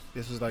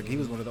 This was like he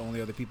was one of the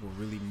only other people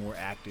really more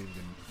active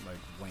than like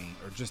Wayne,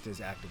 or just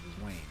as active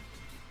as Wayne.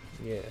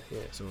 Yeah.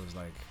 So it was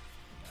like,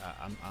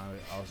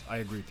 I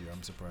agree with you.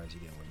 I'm surprised he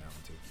didn't win that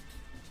one too.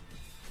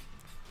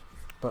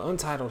 But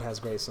Untitled has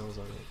great songs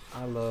on it.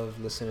 I love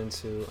listening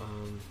to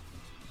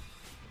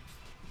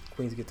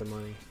Queens Get the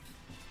Money.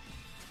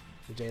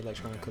 The J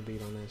Electronica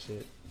beat on that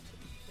shit.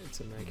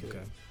 It's immaculate.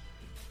 Okay.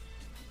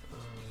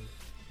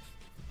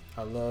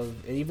 I love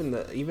even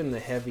the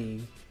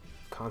heavy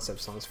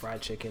concept songs,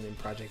 Fried Chicken and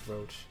Project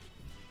Roach.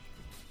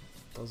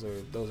 Those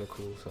are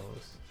cool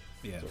songs.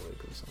 Yeah. Those are really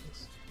cool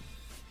songs.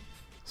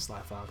 Sly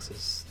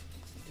Fox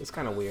it's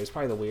kind of weird. It's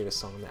probably the weirdest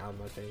song on the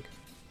album, I think.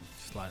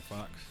 Sly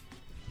Fox.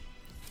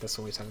 That's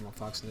when we're talking about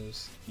Fox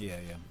News. Yeah.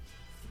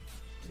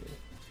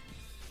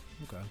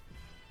 Okay.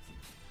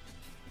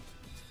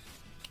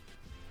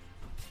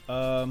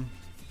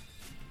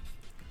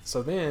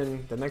 So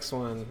then the next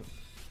one,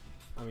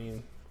 I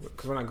mean,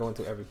 because we're not going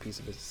through every piece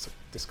of his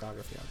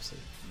discography, obviously.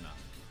 No.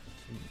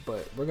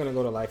 But we're gonna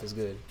go to Life Is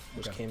Good,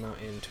 which Okay. came out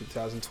in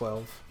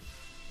 2012.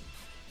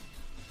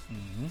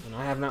 Mm-hmm. And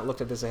I have not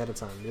looked at this ahead of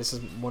time. This is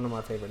one of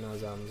my favorite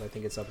Nas albums. I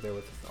think it's up there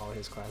with all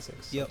his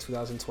classics. Yep. So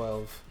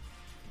 2012.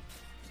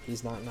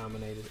 He's not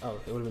nominated. Oh,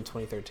 it would have been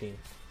 2013.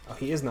 Oh,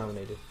 he is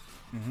nominated.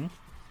 Mm-hmm.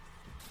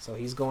 So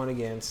he's going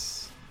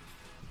against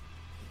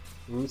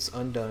Roots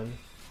Undone,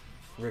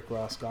 Rick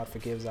Ross, God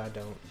Forgives I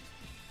Don't.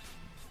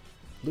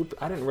 Lupe,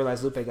 I didn't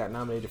realize Lupe got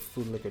nominated for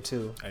Food and Liquor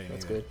too.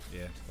 That's good.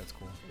 Yeah, that's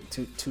cool.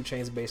 Two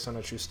Chains Based on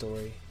a True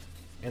Story,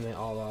 and then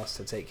All Lost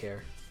to Take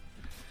Care.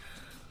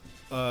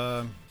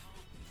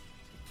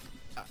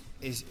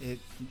 Is it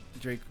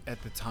Drake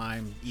at the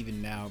time,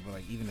 even now, but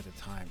like even at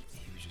the time,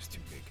 he was just too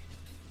big.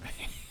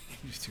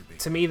 He was too big.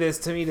 To me,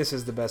 this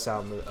is the best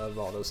album of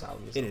all those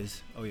albums. It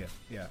is. Oh yeah.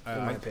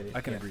 In my opinion,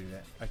 I can yeah. agree with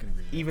that. I can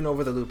agree with that. Even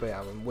over the Lupe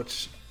album,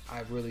 which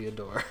I really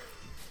adore.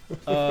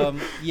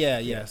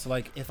 Yeah. So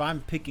like, if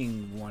I'm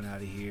picking one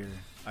out of here,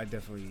 I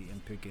definitely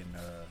am picking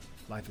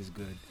Life Is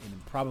Good, and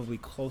then probably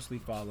closely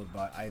followed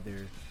by either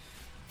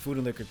Food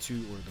and Liquor 2 or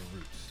The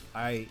Roots.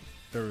 I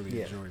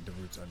thoroughly enjoyed The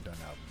Roots Undone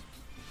album.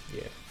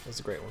 Yeah, that's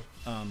a great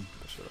one.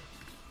 For sure.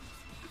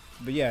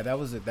 But yeah,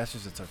 that's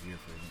just a tough year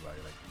for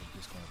anybody. Like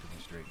just going up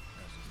against Drake.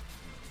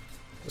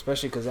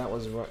 Especially because it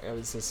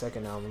was his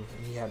second album,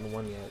 and he hadn't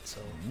won yet. So.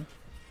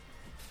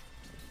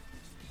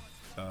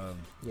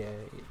 Yeah.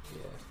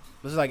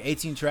 This is like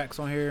 18 tracks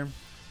on here.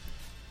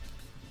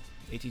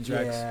 18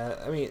 tracks. Yeah,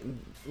 I mean,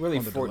 really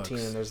On the 14,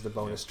 deluxe. and there's the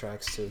bonus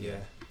tracks too. Yeah. Yeah.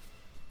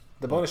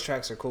 The bonus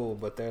tracks are cool,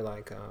 but they're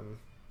like,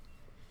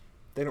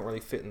 they don't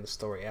really fit in the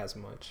story as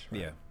much.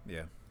 Right?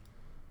 Yeah.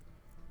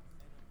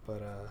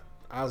 But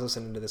I was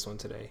listening to this one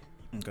today.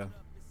 Okay.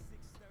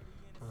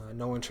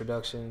 No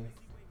Introduction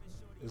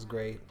is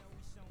great.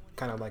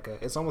 Kind of like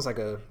it's almost like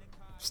a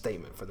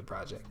statement for the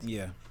project.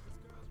 Yeah.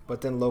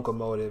 But then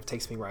Locomotive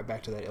takes me right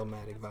back to that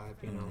Illmatic vibe,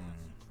 you know.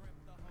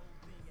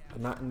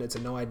 It's a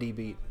no ID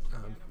beat.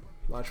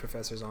 Large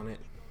Professor's on it.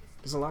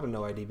 There's a lot of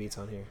no ID beats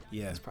on here.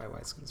 Yeah. That's probably why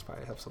it's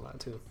probably helps a lot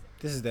too.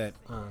 This is that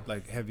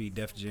like heavy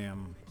Def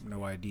Jam,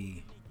 no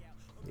ID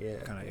Yeah.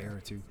 kind of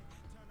era too.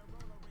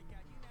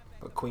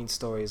 But Queen's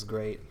Story is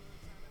great.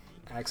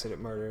 Accident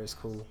Murder is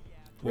cool.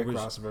 What Rick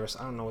was- Ross verse.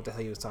 I don't know what the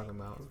hell he was talking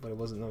about, but it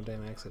wasn't no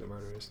damn Accident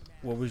Murderers.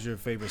 What was your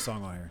favorite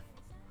song on here?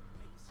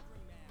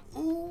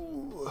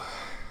 Ooh.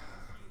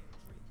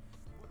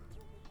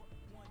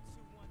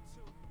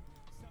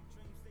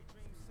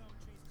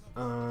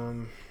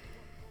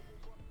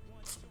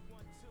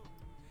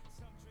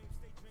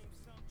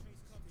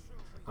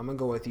 I'm gonna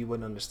go with You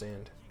Wouldn't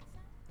Understand.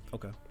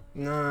 Okay.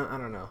 Nah, I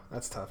don't know.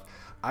 That's tough.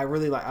 I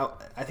really like.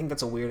 I think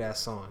that's a weird ass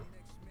song.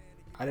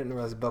 I didn't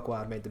realize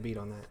Buckwild made the beat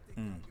on that.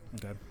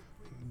 Okay.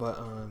 But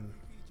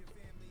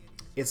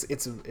it's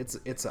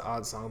an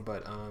odd song,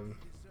 but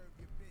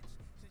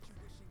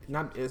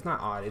it's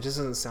not odd. It just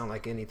doesn't sound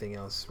like anything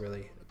else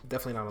really.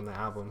 Definitely not on the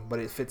album, but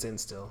it fits in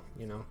still.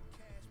 You know.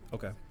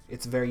 Okay.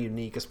 It's very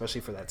unique,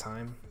 especially for that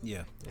time.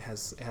 Yeah. It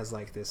has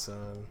like this.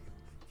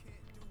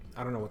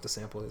 I don't know what the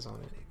sample is on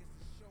it,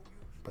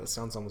 but it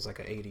sounds almost like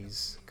an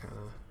 '80s kind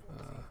of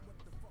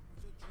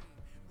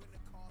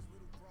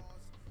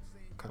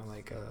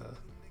like a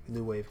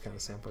new wave kind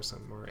of sample or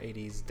something, or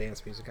 '80s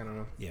dance music. I don't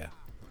know. Yeah.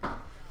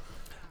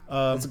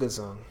 It's a good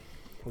song.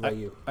 What about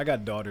you? I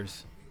got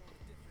Daughters.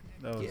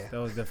 That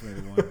was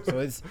definitely the one. So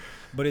it's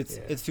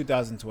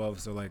 2012.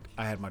 So like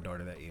I had my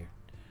daughter that year.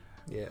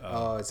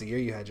 Yeah. It's the year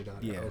you had your daughter.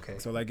 Yeah. Okay.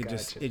 So like it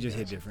just hit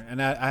Gotcha. different.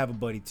 And I have a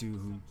buddy too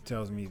who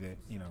tells me that,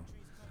 you know,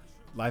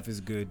 Life Is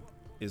Good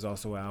is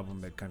also an album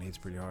that kind of hits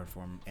pretty hard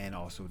for him, and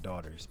also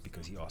Daughters,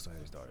 because he also had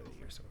his daughter that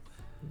year. So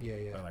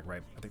Yeah. or like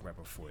right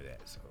before that.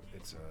 So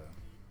it's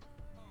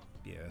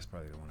yeah, that's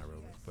probably the one I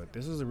wrote with. But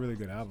this was a really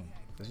good album.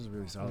 This was a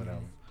really solid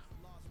album.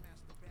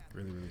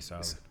 Really, really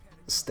solid.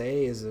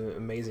 Stay is an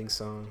amazing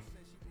song.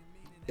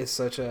 It's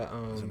such a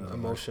another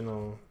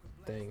emotional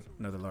thing.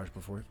 Another Large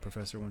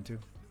Professor one too.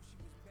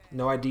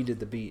 No ID did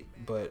the beat,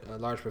 but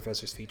Large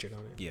Professor's featured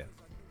on it. Yeah.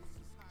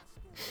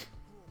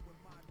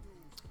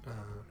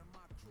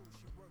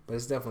 But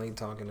it's definitely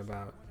talking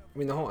about. I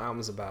mean, the whole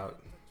album's about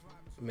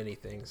many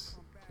things.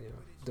 You know,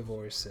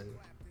 divorce and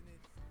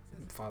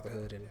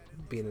fatherhood and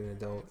being an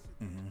adult.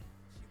 And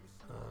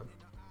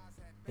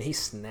he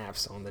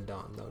snaps on the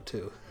Dawn though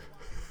too.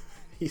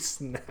 He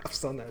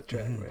snaps on that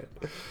track, man.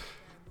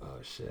 Oh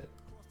shit.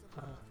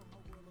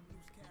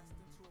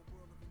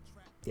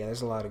 Yeah,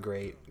 there's a lot of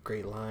great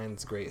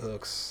lines, great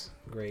hooks,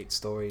 great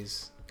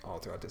stories all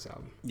throughout this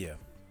album. Yeah.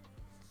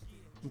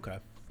 Okay.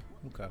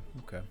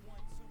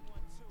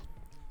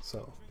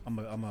 So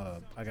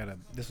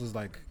this was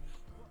like,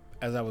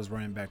 as I was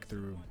running back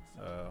through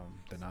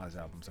the Nas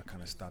albums, I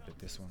kind of stopped at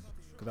this one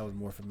because I was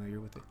more familiar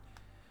with it.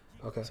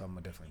 okay. So I'm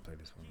gonna definitely play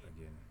this one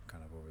again,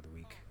 kind of over the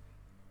week.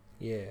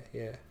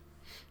 Yeah.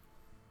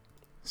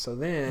 So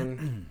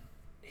then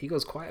he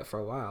goes quiet for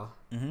a while,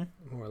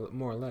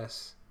 more or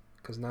less,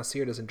 because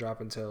Nasir doesn't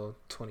drop until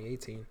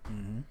 2018.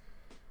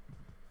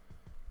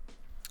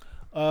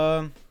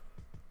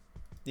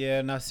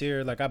 Yeah,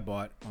 Nasir, like I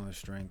bought on the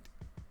strength.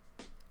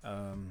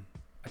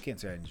 I can't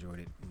say I enjoyed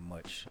it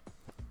much.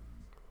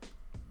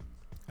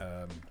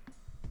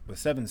 With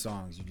 7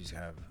 songs, you just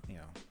have,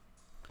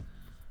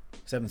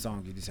 7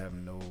 songs, you just have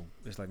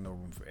it's like no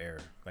room for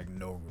error. Like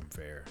no room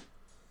for error.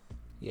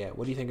 Yeah.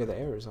 What do you think of the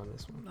errors on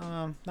this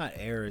one? Not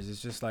errors.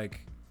 It's just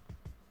like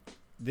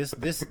this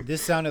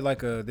sounded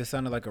like a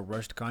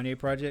rushed Kanye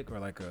project, or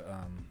like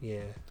a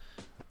Yeah.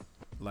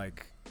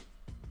 like,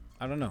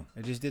 I don't know.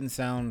 It just didn't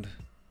sound.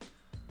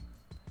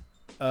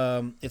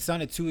 It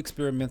sounded too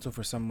experimental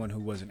for someone who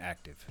wasn't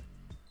active.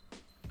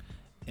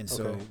 And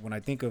so Okay. when I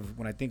think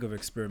of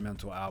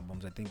experimental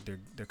albums, I think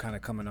they're kind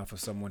of coming off of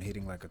someone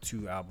hitting like a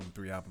 2-album,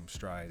 3-album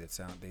stride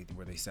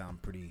where they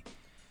sound pretty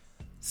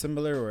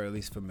similar or at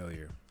least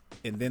familiar,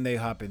 and then they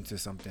hop into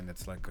something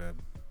that's like a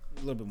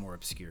little bit more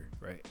obscure,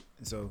 right?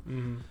 And so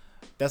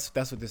that's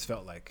what this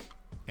felt like,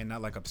 and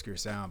not like obscure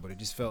sound, but it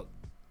just felt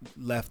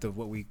left of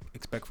what we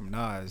expect from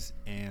Nas,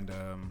 and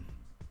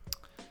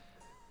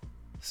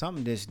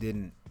something just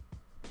didn't.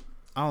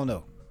 I don't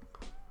know.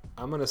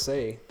 I'm gonna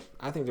say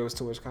I think there was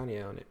too much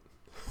Kanye on it.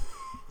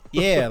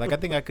 Yeah, like I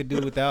think I could do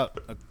without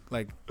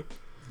like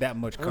that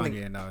much I don't Kanye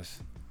think- and Nas.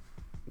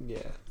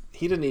 Yeah.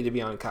 He didn't need to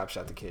be on Cop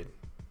Shot the Kid.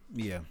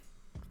 Yeah.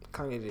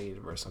 Kanye didn't need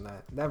a verse on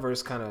that. That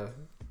verse kind of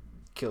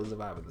kills the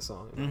vibe of the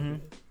song.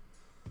 in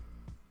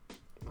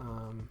my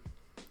opinion.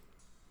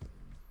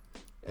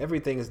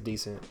 Everything is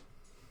decent.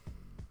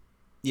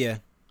 Yeah.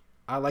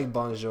 I like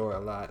Bonjour a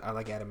lot. I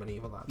like Adam and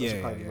Eve a lot. Those Yeah,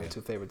 are probably yeah, my yeah.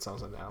 2 favorite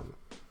songs on the album.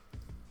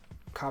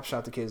 Cop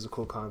Shot the Kid is a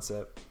cool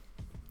concept,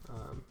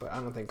 but I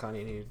don't think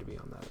Kanye needed to be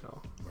on that at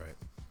all. Right.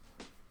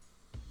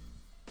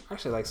 I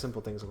actually like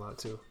Simple Things a lot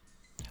too.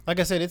 Like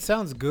I said, it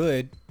sounds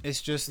good.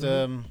 It's just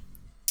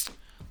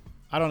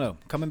I don't know.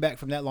 Coming back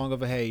from that long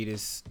of a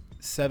hiatus,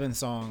 7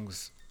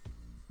 songs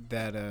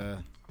that I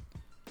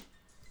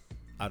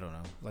don't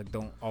know, like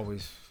don't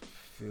always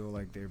feel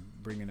like they're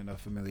bringing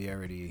enough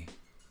familiarity.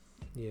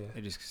 Yeah.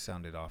 It just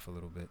sounded off a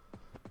little bit.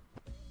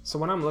 So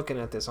when I'm looking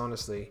at this,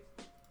 honestly,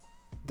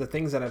 the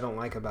things that I don't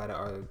like about it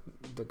are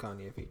the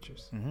Kanye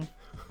features.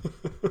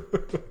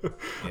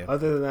 Yeah.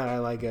 Other than that, I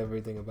like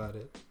everything about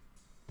it.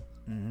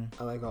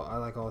 Mm-hmm. I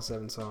like all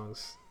 7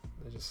 songs.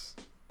 I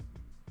just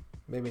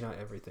maybe not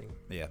everything.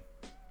 Yeah.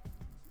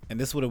 And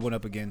this would have went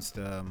up against,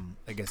 I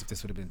guess if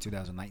this would have been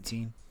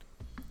 2019,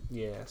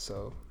 Yeah.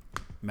 So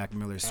Mac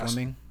Miller's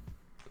Swimming,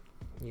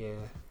 yeah,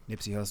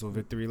 Nipsey Hussle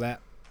Victory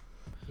Lap,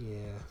 yeah.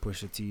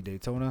 Pusha T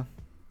Daytona,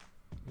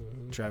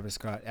 Mhm. Travis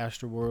Scott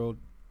Astroworld,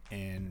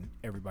 and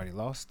Everybody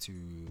Lost to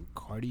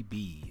Cardi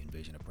B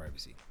Invasion of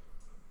Privacy.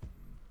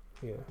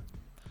 Yeah.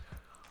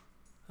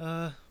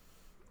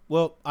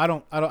 Well,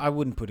 I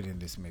wouldn't put it in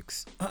this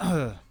mix.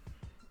 I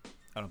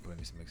don't put it in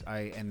this mix.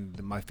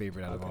 My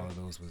favorite out of all of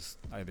those was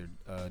either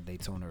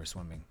Daytona or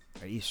Swimming.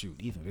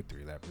 Even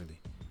Victory Lap, really.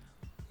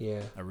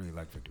 Yeah. I really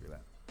like Victory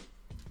Lap.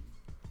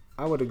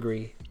 I would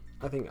agree.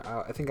 I think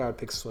I would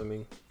pick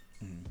Swimming.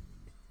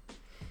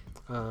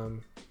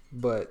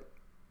 But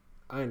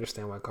I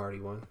understand why Cardi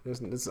won.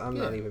 I'm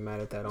not even mad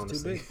at that,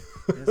 honestly. Too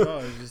big. That's all.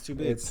 It's just too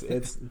big.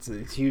 It's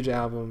a huge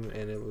album,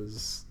 and it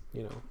was,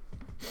 it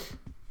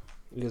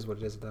is what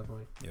it is at that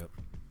point. Yep.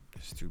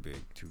 It's too big.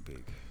 Too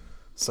big.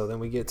 So then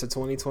we get to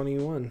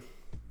 2021.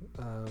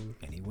 And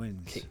he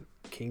wins.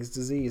 King's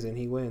Disease, and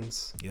he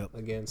wins. Yep.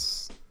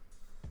 Against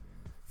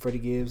Freddie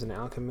Gibbs and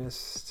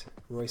Alchemist,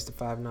 Royce the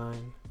 5'9",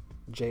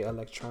 Jay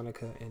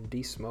Electronica, and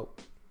D Smoke.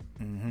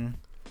 Mm-hmm.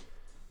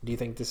 Do you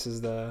think this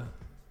is the?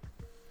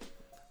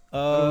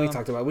 We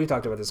talked about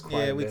this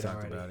quite a we bit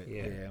talked already. about it.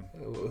 Yeah.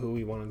 Who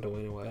we wanted to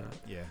win and whatnot.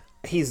 Yeah.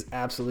 He's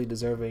absolutely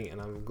deserving, and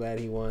I'm glad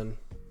he won.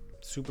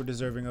 Super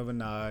deserving of a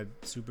nod.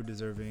 Super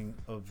deserving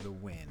of the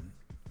win.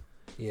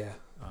 Yeah.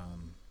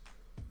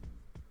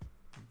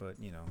 But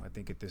I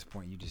think at this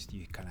point you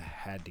kind of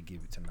had to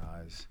give it to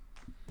Nas.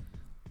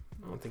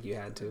 I don't think you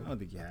had to. I don't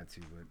think you had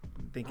to, but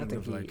I think Grammy I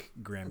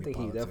think politics.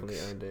 he definitely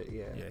earned it.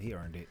 Yeah. Yeah, he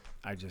earned it.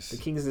 The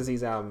King's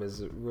Disease album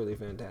is really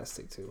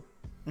fantastic too.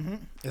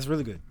 It's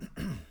really good.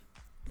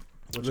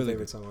 What's your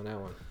favorite song on that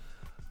one?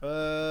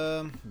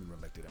 Let me run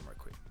back through them right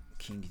quick.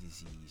 King's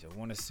Disease. I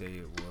want to say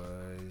it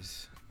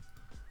was.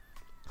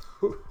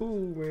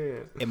 Ooh,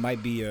 man. It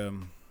might be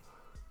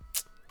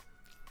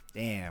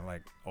damn,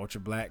 like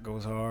Ultra Black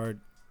goes hard.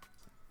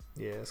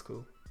 Yeah, that's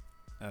cool.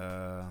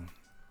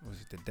 Was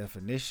it The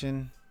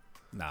Definition?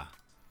 Nah.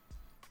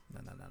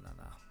 No.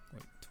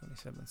 Wait,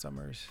 27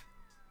 Summers.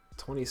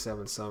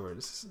 27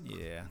 Summers.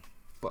 Yeah.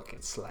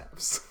 fucking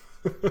slaps.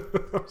 I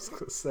was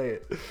gonna say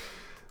it.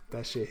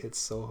 That shit hits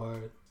so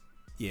hard.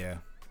 Yeah.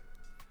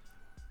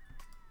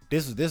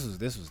 This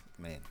was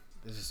man.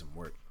 This is some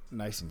work.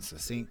 Nice and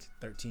succinct.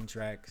 13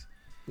 tracks.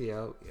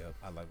 Yeah. Yep.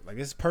 I like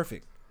this is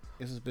perfect.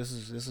 This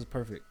is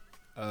perfect.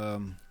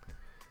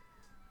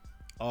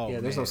 Oh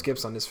yeah, there's man. no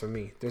skips on this for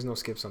me. There's no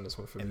skips on this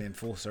one for And me. then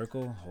Full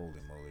Circle,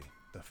 holy moly.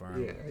 The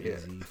Firm, Yeah,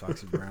 Easy,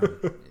 Foxy Brown.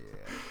 Yeah,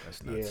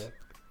 that's nuts. Yeah.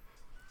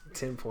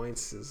 10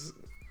 points is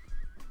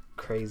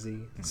crazy.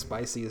 Mm-hmm.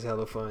 Spicy is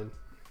hella fun.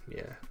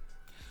 Yeah.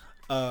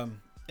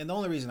 And the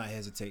only reason I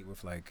hesitate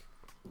with like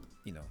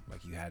you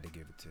had to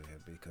give it to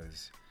him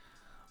because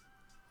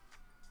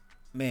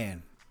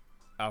man,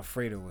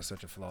 Alfredo was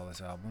such a flawless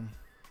album.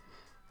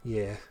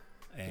 Yeah.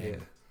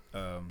 And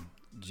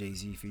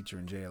Jay-Z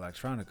featuring Jay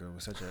Electronica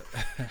was such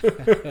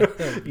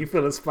a You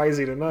feeling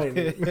spicy tonight?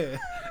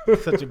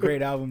 such a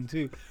great album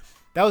too.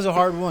 That was a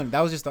hard one.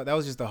 This was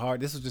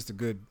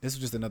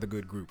just another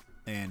good group.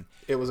 And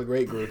It was a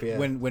great group, yeah.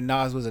 when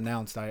Nas was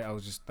announced, I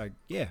was just like,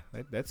 yeah,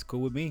 that's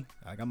cool with me.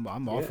 Like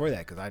I'm all for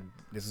that because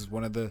this is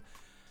one of the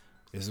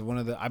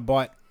I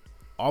bought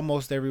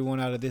almost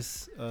everyone out of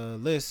this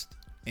list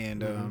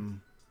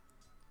and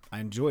I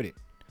enjoyed it.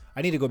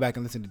 I need to go back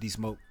and listen to D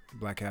Smoke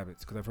Black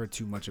Habits because I've heard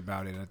too much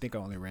about it and I think I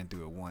only ran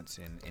through it once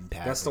in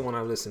passing. That's the one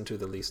I've listened to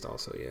the least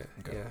also, yeah.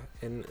 Okay. Yeah.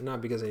 And not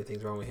because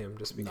anything's wrong with him,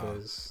 just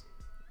because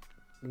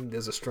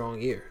there's a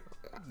strong ear.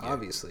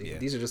 Obviously. Yeah.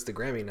 These are just the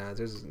Grammy nods.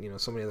 There's,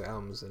 so many other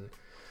albums and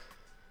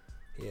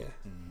yeah.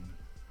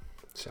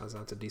 Shouts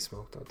out to D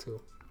Smoke though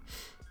too.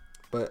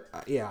 But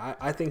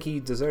I think he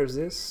deserves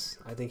this.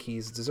 I think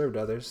he's deserved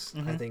others.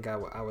 I think I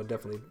would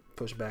definitely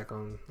push back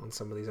on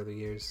some of these other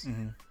years.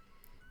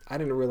 I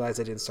didn't realize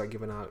they didn't start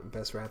giving out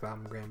Best Rap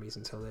Album Grammys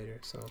until later.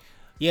 So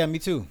yeah, me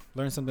too.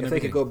 Learn something. if every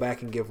they could day. go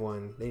back and give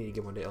one, they need to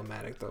give one to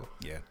Illmatic though.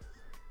 Yeah.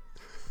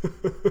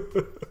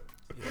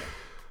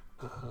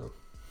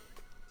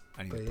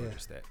 I need to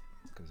purchase that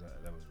because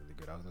that was really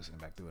good. I was listening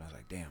back through it. I was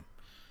like, damn,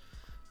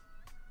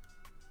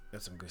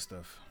 that's some good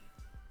stuff.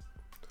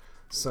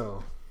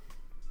 So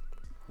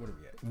What are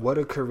we at? what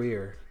a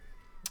career.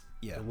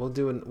 Yeah. And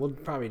we'll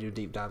probably do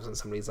deep dives on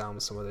some of these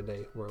albums some other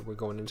day where we're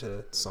going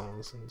into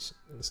songs and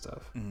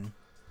stuff.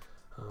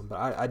 But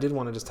I did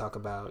want to just talk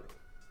about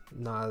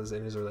Nas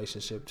and his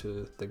relationship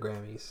to the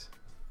Grammys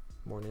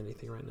more than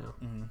anything right now.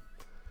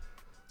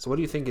 So what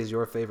do you think is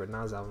your favorite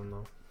Nas album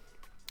though?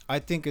 I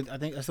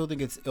still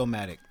think it's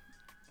Illmatic.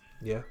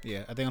 Yeah.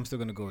 Yeah, I think I'm still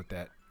gonna go with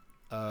that.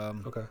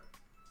 Okay.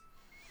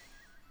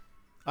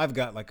 I've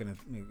got like a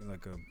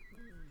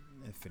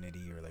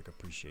affinity or like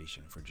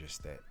appreciation for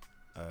just that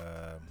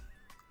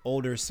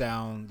older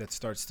sound that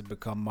starts to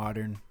become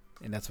modern,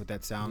 and that's what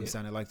that sound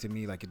sounded like to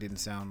me. Like it didn't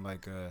sound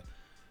like the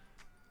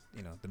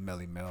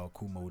Melly Mel,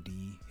 Kumo D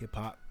hip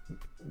hop.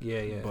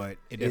 Yeah. But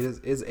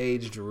it's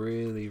aged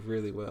really,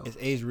 really well. It's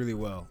aged really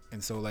well,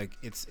 and so like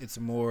it's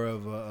more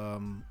of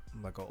a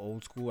like an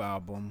old school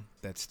album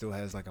that still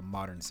has like a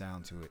modern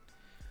sound to it,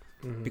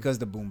 because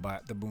the boom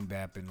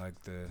bap and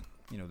like the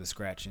the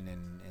scratching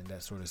and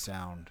that sort of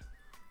sound,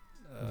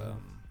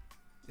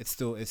 it's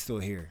still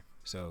here.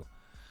 So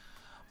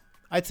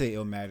I'd say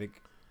Illmatic,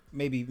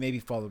 maybe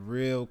followed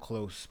real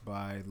close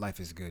by Life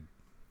Is Good,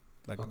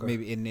 like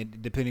maybe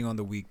depending on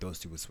the week, those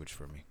two would switch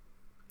for me.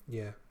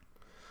 Yeah,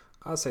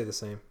 I'll say the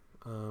same,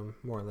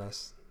 more or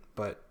less.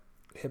 But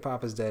Hip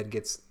Hop Is Dead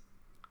gets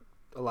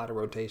a lot of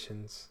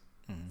rotations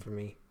for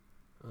me.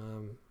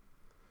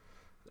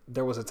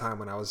 There was a time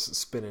when I was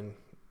spinning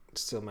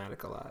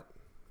Stillmatic a lot,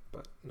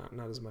 but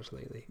not as much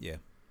lately. Yeah.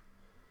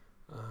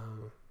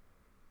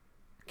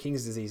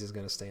 King's Disease is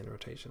going to stay in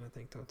rotation, I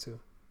think, though, too.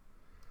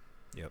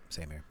 Yep,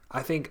 same here.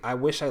 I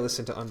wish I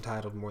listened to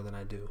Untitled more than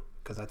I do,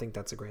 because I think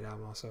that's a great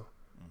album also.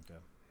 Okay.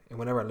 And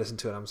whenever I listen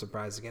to it, I'm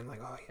surprised again,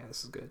 like, oh, yeah,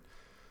 this is good.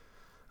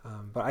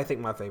 But I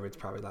think my favorite's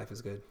probably Life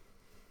Is Good.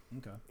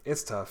 Okay.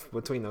 It's tough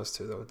between those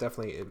two, though.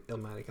 Definitely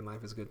Illmatic and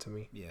Life Is Good to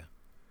me. Yeah.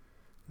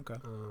 Okay.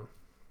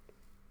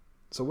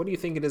 So what do you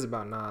think it is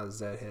about Nas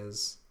that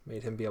has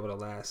made him be able to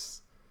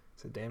last,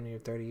 is it damn near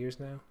 30 years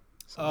now?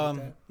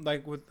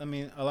 Like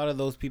a lot of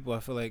those people, I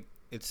feel like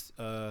it's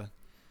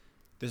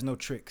there's no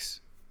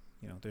tricks,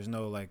 there's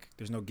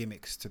no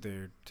gimmicks to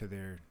their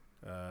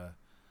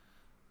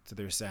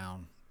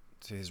sound,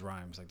 to his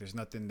rhymes. Like there's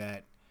nothing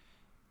that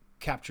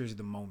captures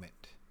the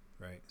moment,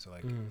 right? So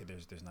like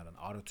there's not an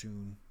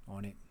auto-tune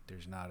on it.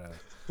 There's not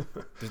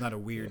a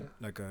weird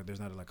there's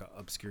not like a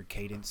obscure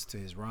cadence to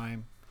his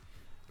rhyme.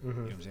 You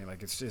know what I'm saying?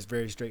 Like it's just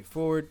very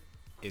straightforward.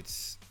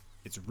 It's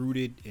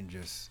rooted in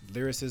just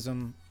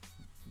lyricism.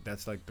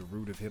 That's like the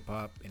root of hip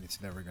hop, and it's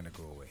never gonna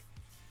go away.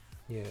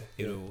 Yeah.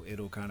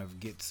 It'll kind of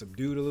get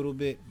subdued a little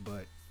bit,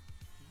 but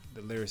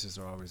the lyricists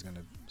are always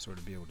gonna sort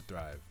of be able to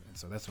thrive, and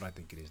so that's what I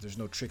think it is. There's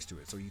no tricks to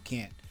it, so you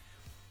can't.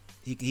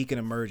 He can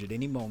emerge at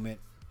any moment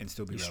and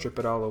still be. You relevant. strip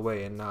it all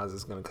away, and Nas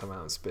is gonna come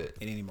out and spit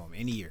at any moment,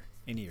 any year.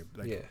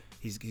 Like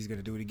he's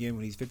gonna do it again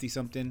when he's 50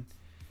 something.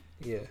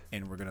 Yeah.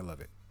 And we're gonna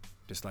love it,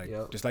 just like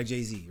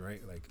Jay-Z,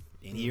 right? Like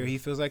any year he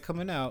feels like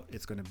coming out,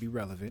 it's gonna be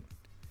relevant.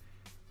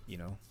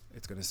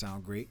 It's gonna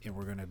sound great, and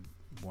we're gonna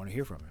want to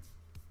hear from him.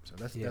 So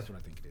that's what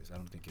I think it is. I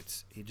don't think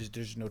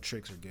there's no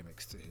tricks or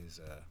gimmicks to his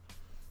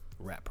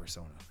rap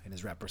persona, and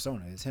his rap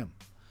persona is him.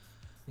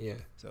 Yeah.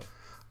 So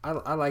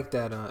I like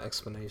that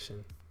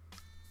explanation.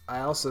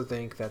 I also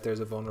think that there's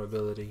a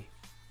vulnerability,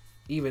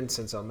 even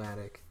since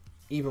Illmatic,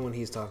 even when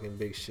he's talking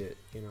big shit,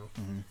 you know.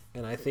 Mm-hmm.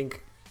 And I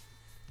think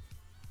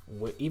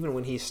even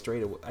when he's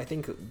straight away, I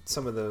think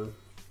some of the,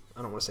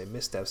 I don't want to say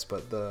missteps,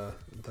 but the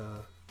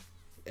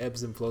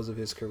ebbs and flows of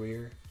his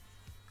career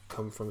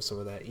come from some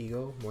of that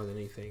ego more than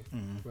anything,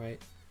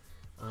 right?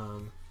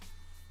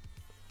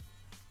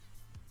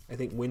 I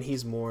think when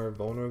he's more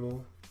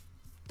vulnerable,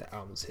 the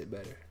albums hit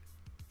better.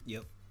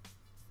 Yep.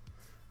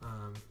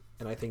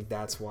 And I think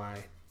that's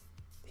why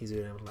he's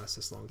been able to last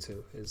this long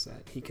too. Is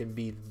that he can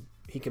be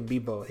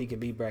both. He can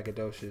be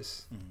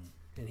braggadocious,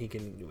 and he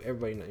can.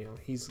 Everybody, you know,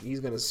 he's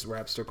gonna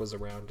wrap circles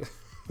around.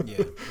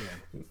 Yeah.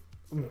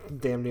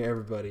 Damn near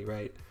everybody,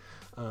 right?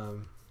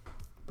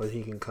 But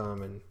he can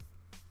come and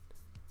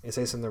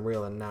say something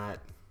real and not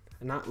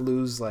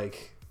lose,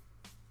 like.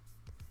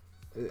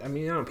 I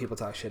mean, I know people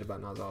talk shit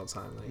about Nas all the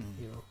time, like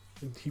you know,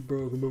 he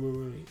broke,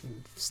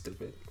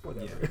 stupid,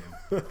 whatever.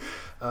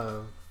 Yeah.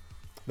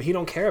 But he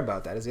don't care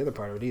about that. Is the other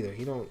part of it either.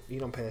 He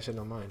don't pay that shit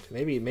no mind.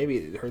 Maybe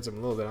it hurts him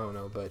a little bit. I don't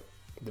know, but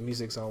the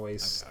music's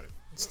always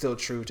still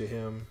true to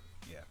him.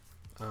 Yeah.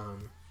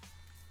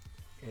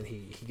 And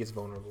he gets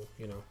vulnerable,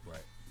 you know.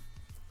 Right.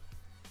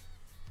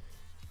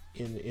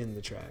 In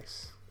the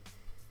tracks.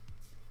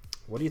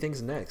 What do you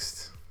think's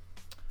next?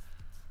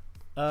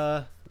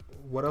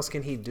 What else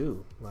can he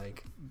do?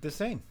 Like the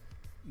same.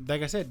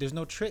 Like I said, there's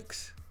no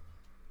tricks.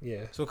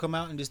 Yeah. So come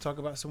out and just talk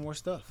about some more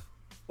stuff,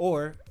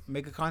 or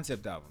make a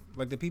concept album.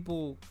 Like the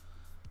people.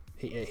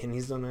 And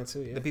he's done that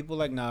too. Yeah. The people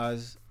like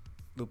Nas,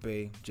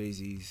 Lupe,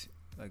 Jay-Z's,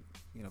 like,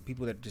 you know,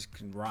 people that just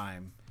can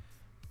rhyme.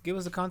 Give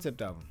us a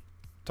concept album.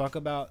 Talk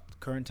about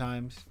current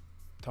times.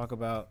 Talk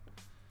about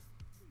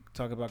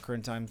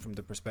current times from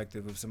the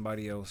perspective of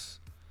somebody else,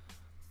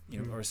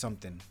 you know, or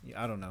something.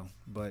 I don't know,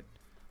 but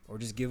or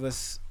just give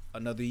us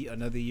another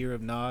year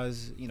of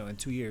Nas, you know, in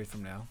 2 years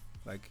from now.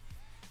 Like,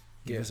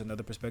 give us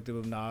another perspective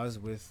of Nas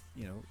with,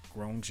 you know,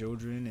 grown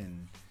children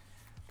and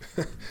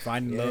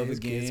finding love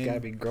again. It's gotta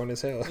be grown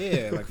as hell.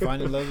 Yeah, like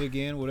finding love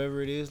again,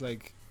 whatever it is.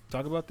 Like,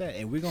 talk about that,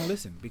 and we're gonna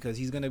listen because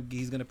he's gonna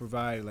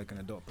provide like an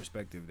adult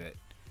perspective that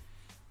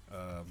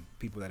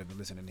people that have been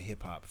listening to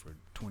hip hop for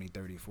 20,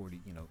 30,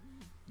 40, you know,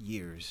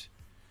 years.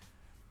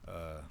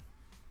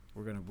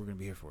 We're gonna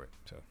be here for it.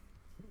 So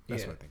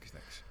that's what I think is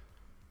next.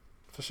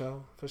 For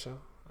sure.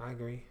 I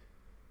agree.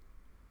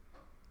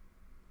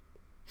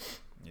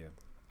 Yeah.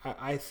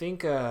 I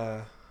think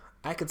I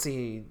could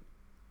see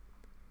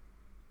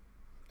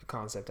a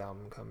concept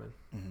album coming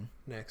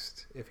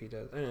next if he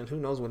does, and who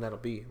knows when that'll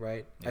be,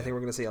 right? Yeah. I think we're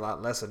gonna see a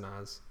lot less of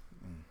Nas.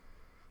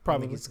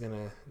 Probably. I think it's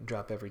gonna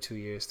drop every 2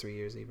 years, 3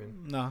 years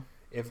even. No.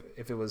 If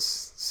it was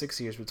 6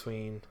 years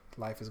between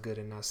Life Is Good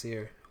and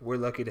Nasir, we're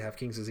lucky to have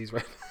King's Disease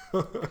right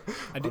now.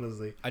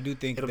 Honestly, I do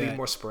think it'll be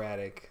more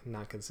sporadic,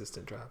 not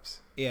consistent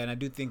drops. Yeah, and I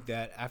do think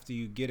that after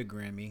you get a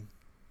Grammy,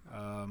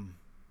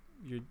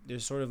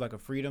 there's sort of like a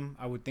freedom.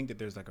 I would think that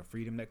there's like a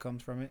freedom that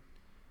comes from it,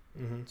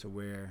 to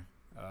where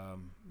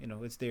you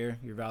know, it's there.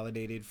 You're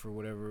validated for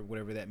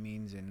whatever that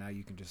means, and now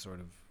you can just sort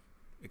of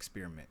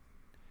experiment.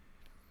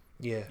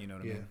 Yeah, you know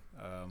what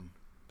I mean.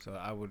 So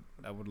I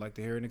would like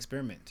to hear an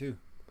experiment too.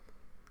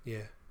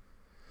 Yeah,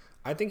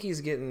 I think he's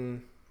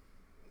getting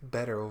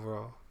better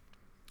overall.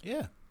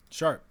 Yeah,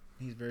 sharp.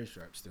 He's very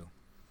sharp still.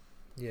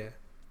 Yeah.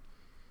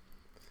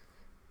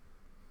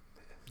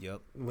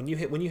 Yep. When you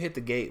hit the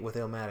gate with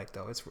Illmatic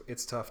though,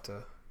 it's tough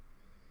to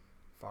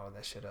follow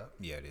that shit up.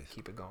 Yeah, it is.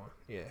 Keep it going.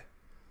 Yeah.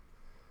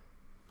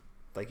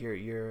 Like your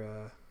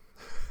your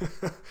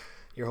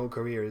whole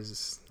career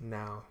is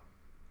now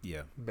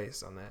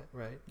based on that,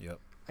 right? Yep.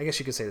 I guess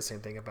you could say the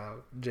same thing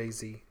about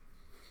Jay-Z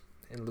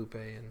and Lupe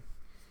and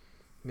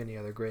many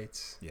other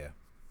greats. Yeah,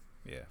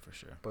 for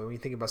sure. But when you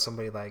think about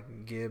somebody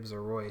like Gibbs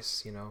or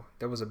Royce, you know,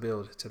 there was a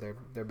build to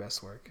their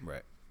best work.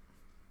 Right.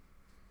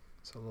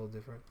 So a little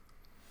different.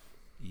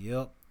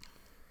 Yep.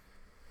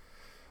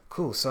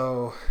 Cool.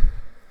 So,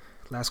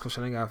 last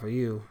question I got for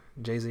you: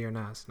 Jay-Z or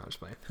Nas? No, I'm just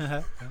playing.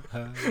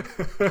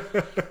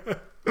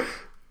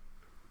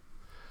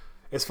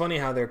 It's funny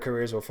how their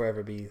careers will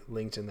forever be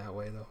linked in that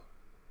way, though.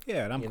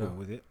 Yeah, and I'm cool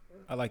with it.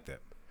 I like that.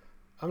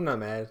 I'm not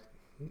mad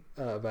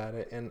about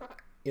it, and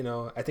you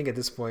know, I think at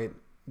this point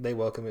they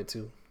welcome it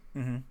too.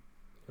 You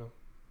know?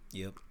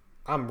 Yep.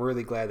 I'm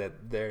really glad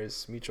that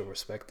there's mutual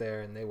respect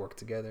there, and they work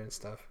together and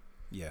stuff.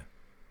 Yeah.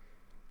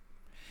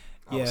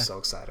 I was so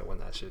excited when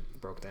that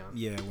shit broke down.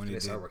 Yeah, when they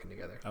started working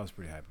together. I was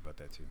pretty happy about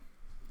that too.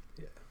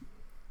 Yeah.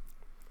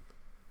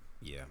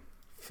 Yeah.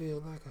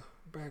 Feel like a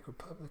black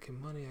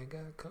Republican money I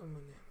got coming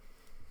in.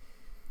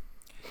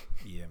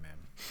 Yeah, man.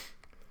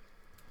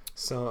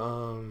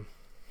 So,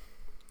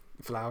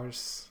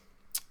 flowers.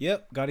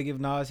 Yep, got to give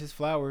Nas his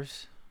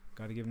flowers.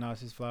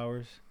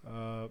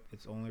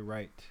 It's only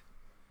right.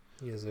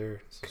 Yes,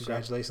 sir. So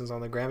congratulations on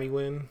the Grammy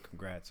win.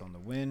 Congrats on the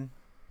win.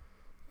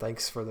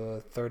 Thanks for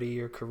the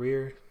 30-year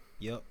career.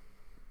 Yep.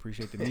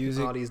 Appreciate the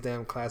music. All these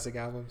damn classic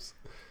albums.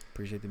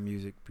 Appreciate the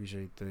music.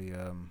 Appreciate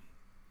the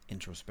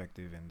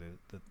introspective and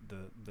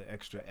the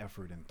extra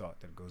effort and thought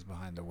that goes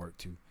behind the work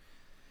too.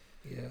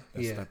 Yeah,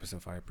 That's the type of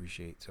stuff I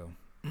appreciate. So,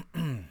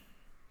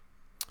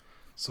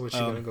 so what you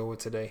gonna go with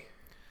today?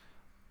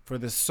 For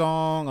the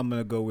song, I'm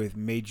gonna go with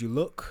 "Made You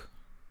Look."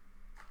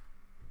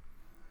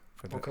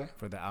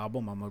 For the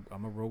album,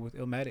 I'm a roll with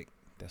Illmatic.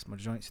 That's my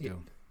joint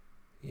still.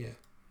 Yeah.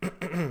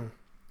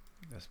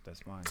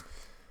 That's mine.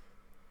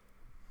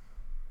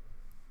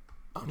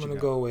 I'm gonna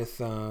go with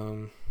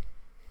I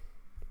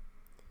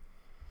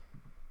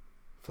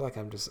feel like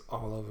I'm just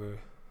all over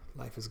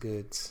Life is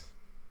Good's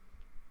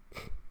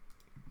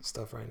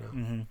stuff right now.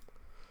 Mm-hmm.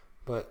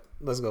 But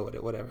let's go with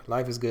it. Whatever.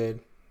 Life is Good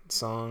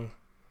song.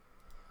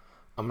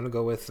 I'm gonna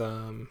go with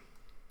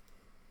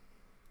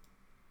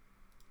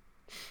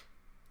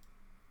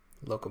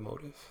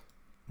Locomotive.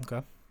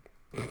 Okay.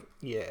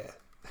 Yeah.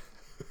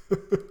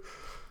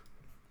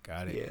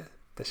 Got it. Yeah.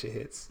 That shit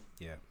hits.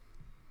 Yeah.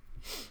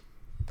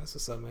 That's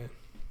what's up, man.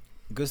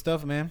 Good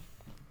stuff, man.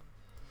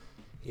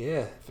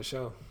 Yeah, for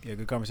sure. Yeah,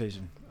 good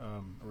conversation.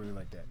 I really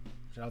like that.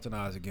 Shout out to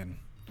Nas again.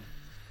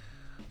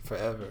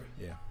 Forever.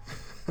 Yeah.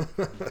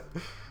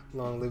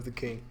 Long live the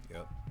king.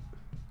 Yep.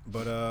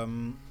 But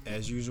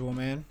as usual,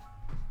 man.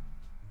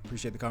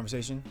 Appreciate the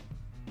conversation.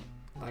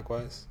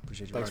 Likewise.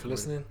 Appreciate you. Thanks for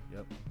listening.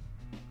 Yep.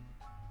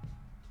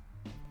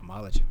 I'm gonna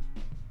holler at you.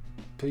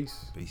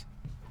 Peace. Peace.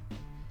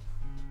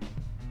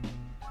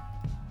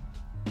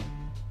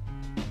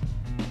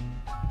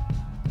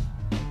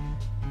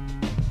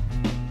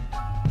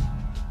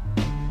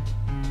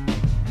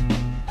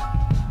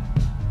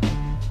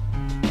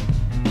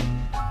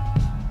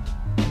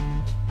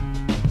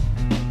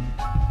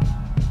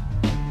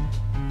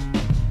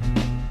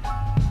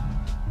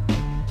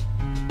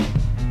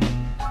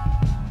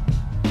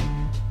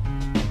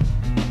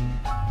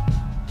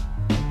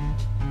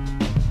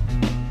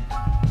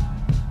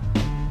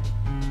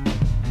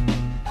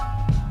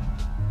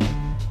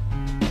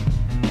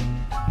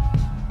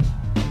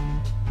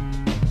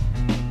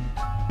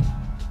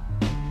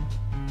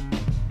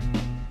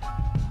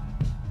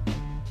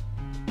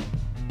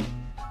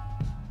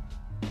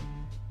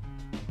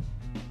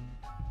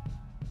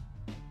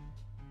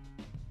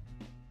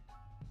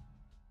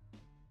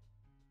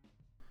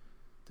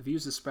 The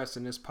views expressed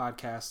in this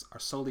podcast are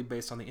solely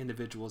based on the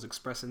individuals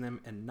expressing them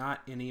and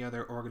not any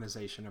other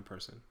organization or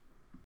person.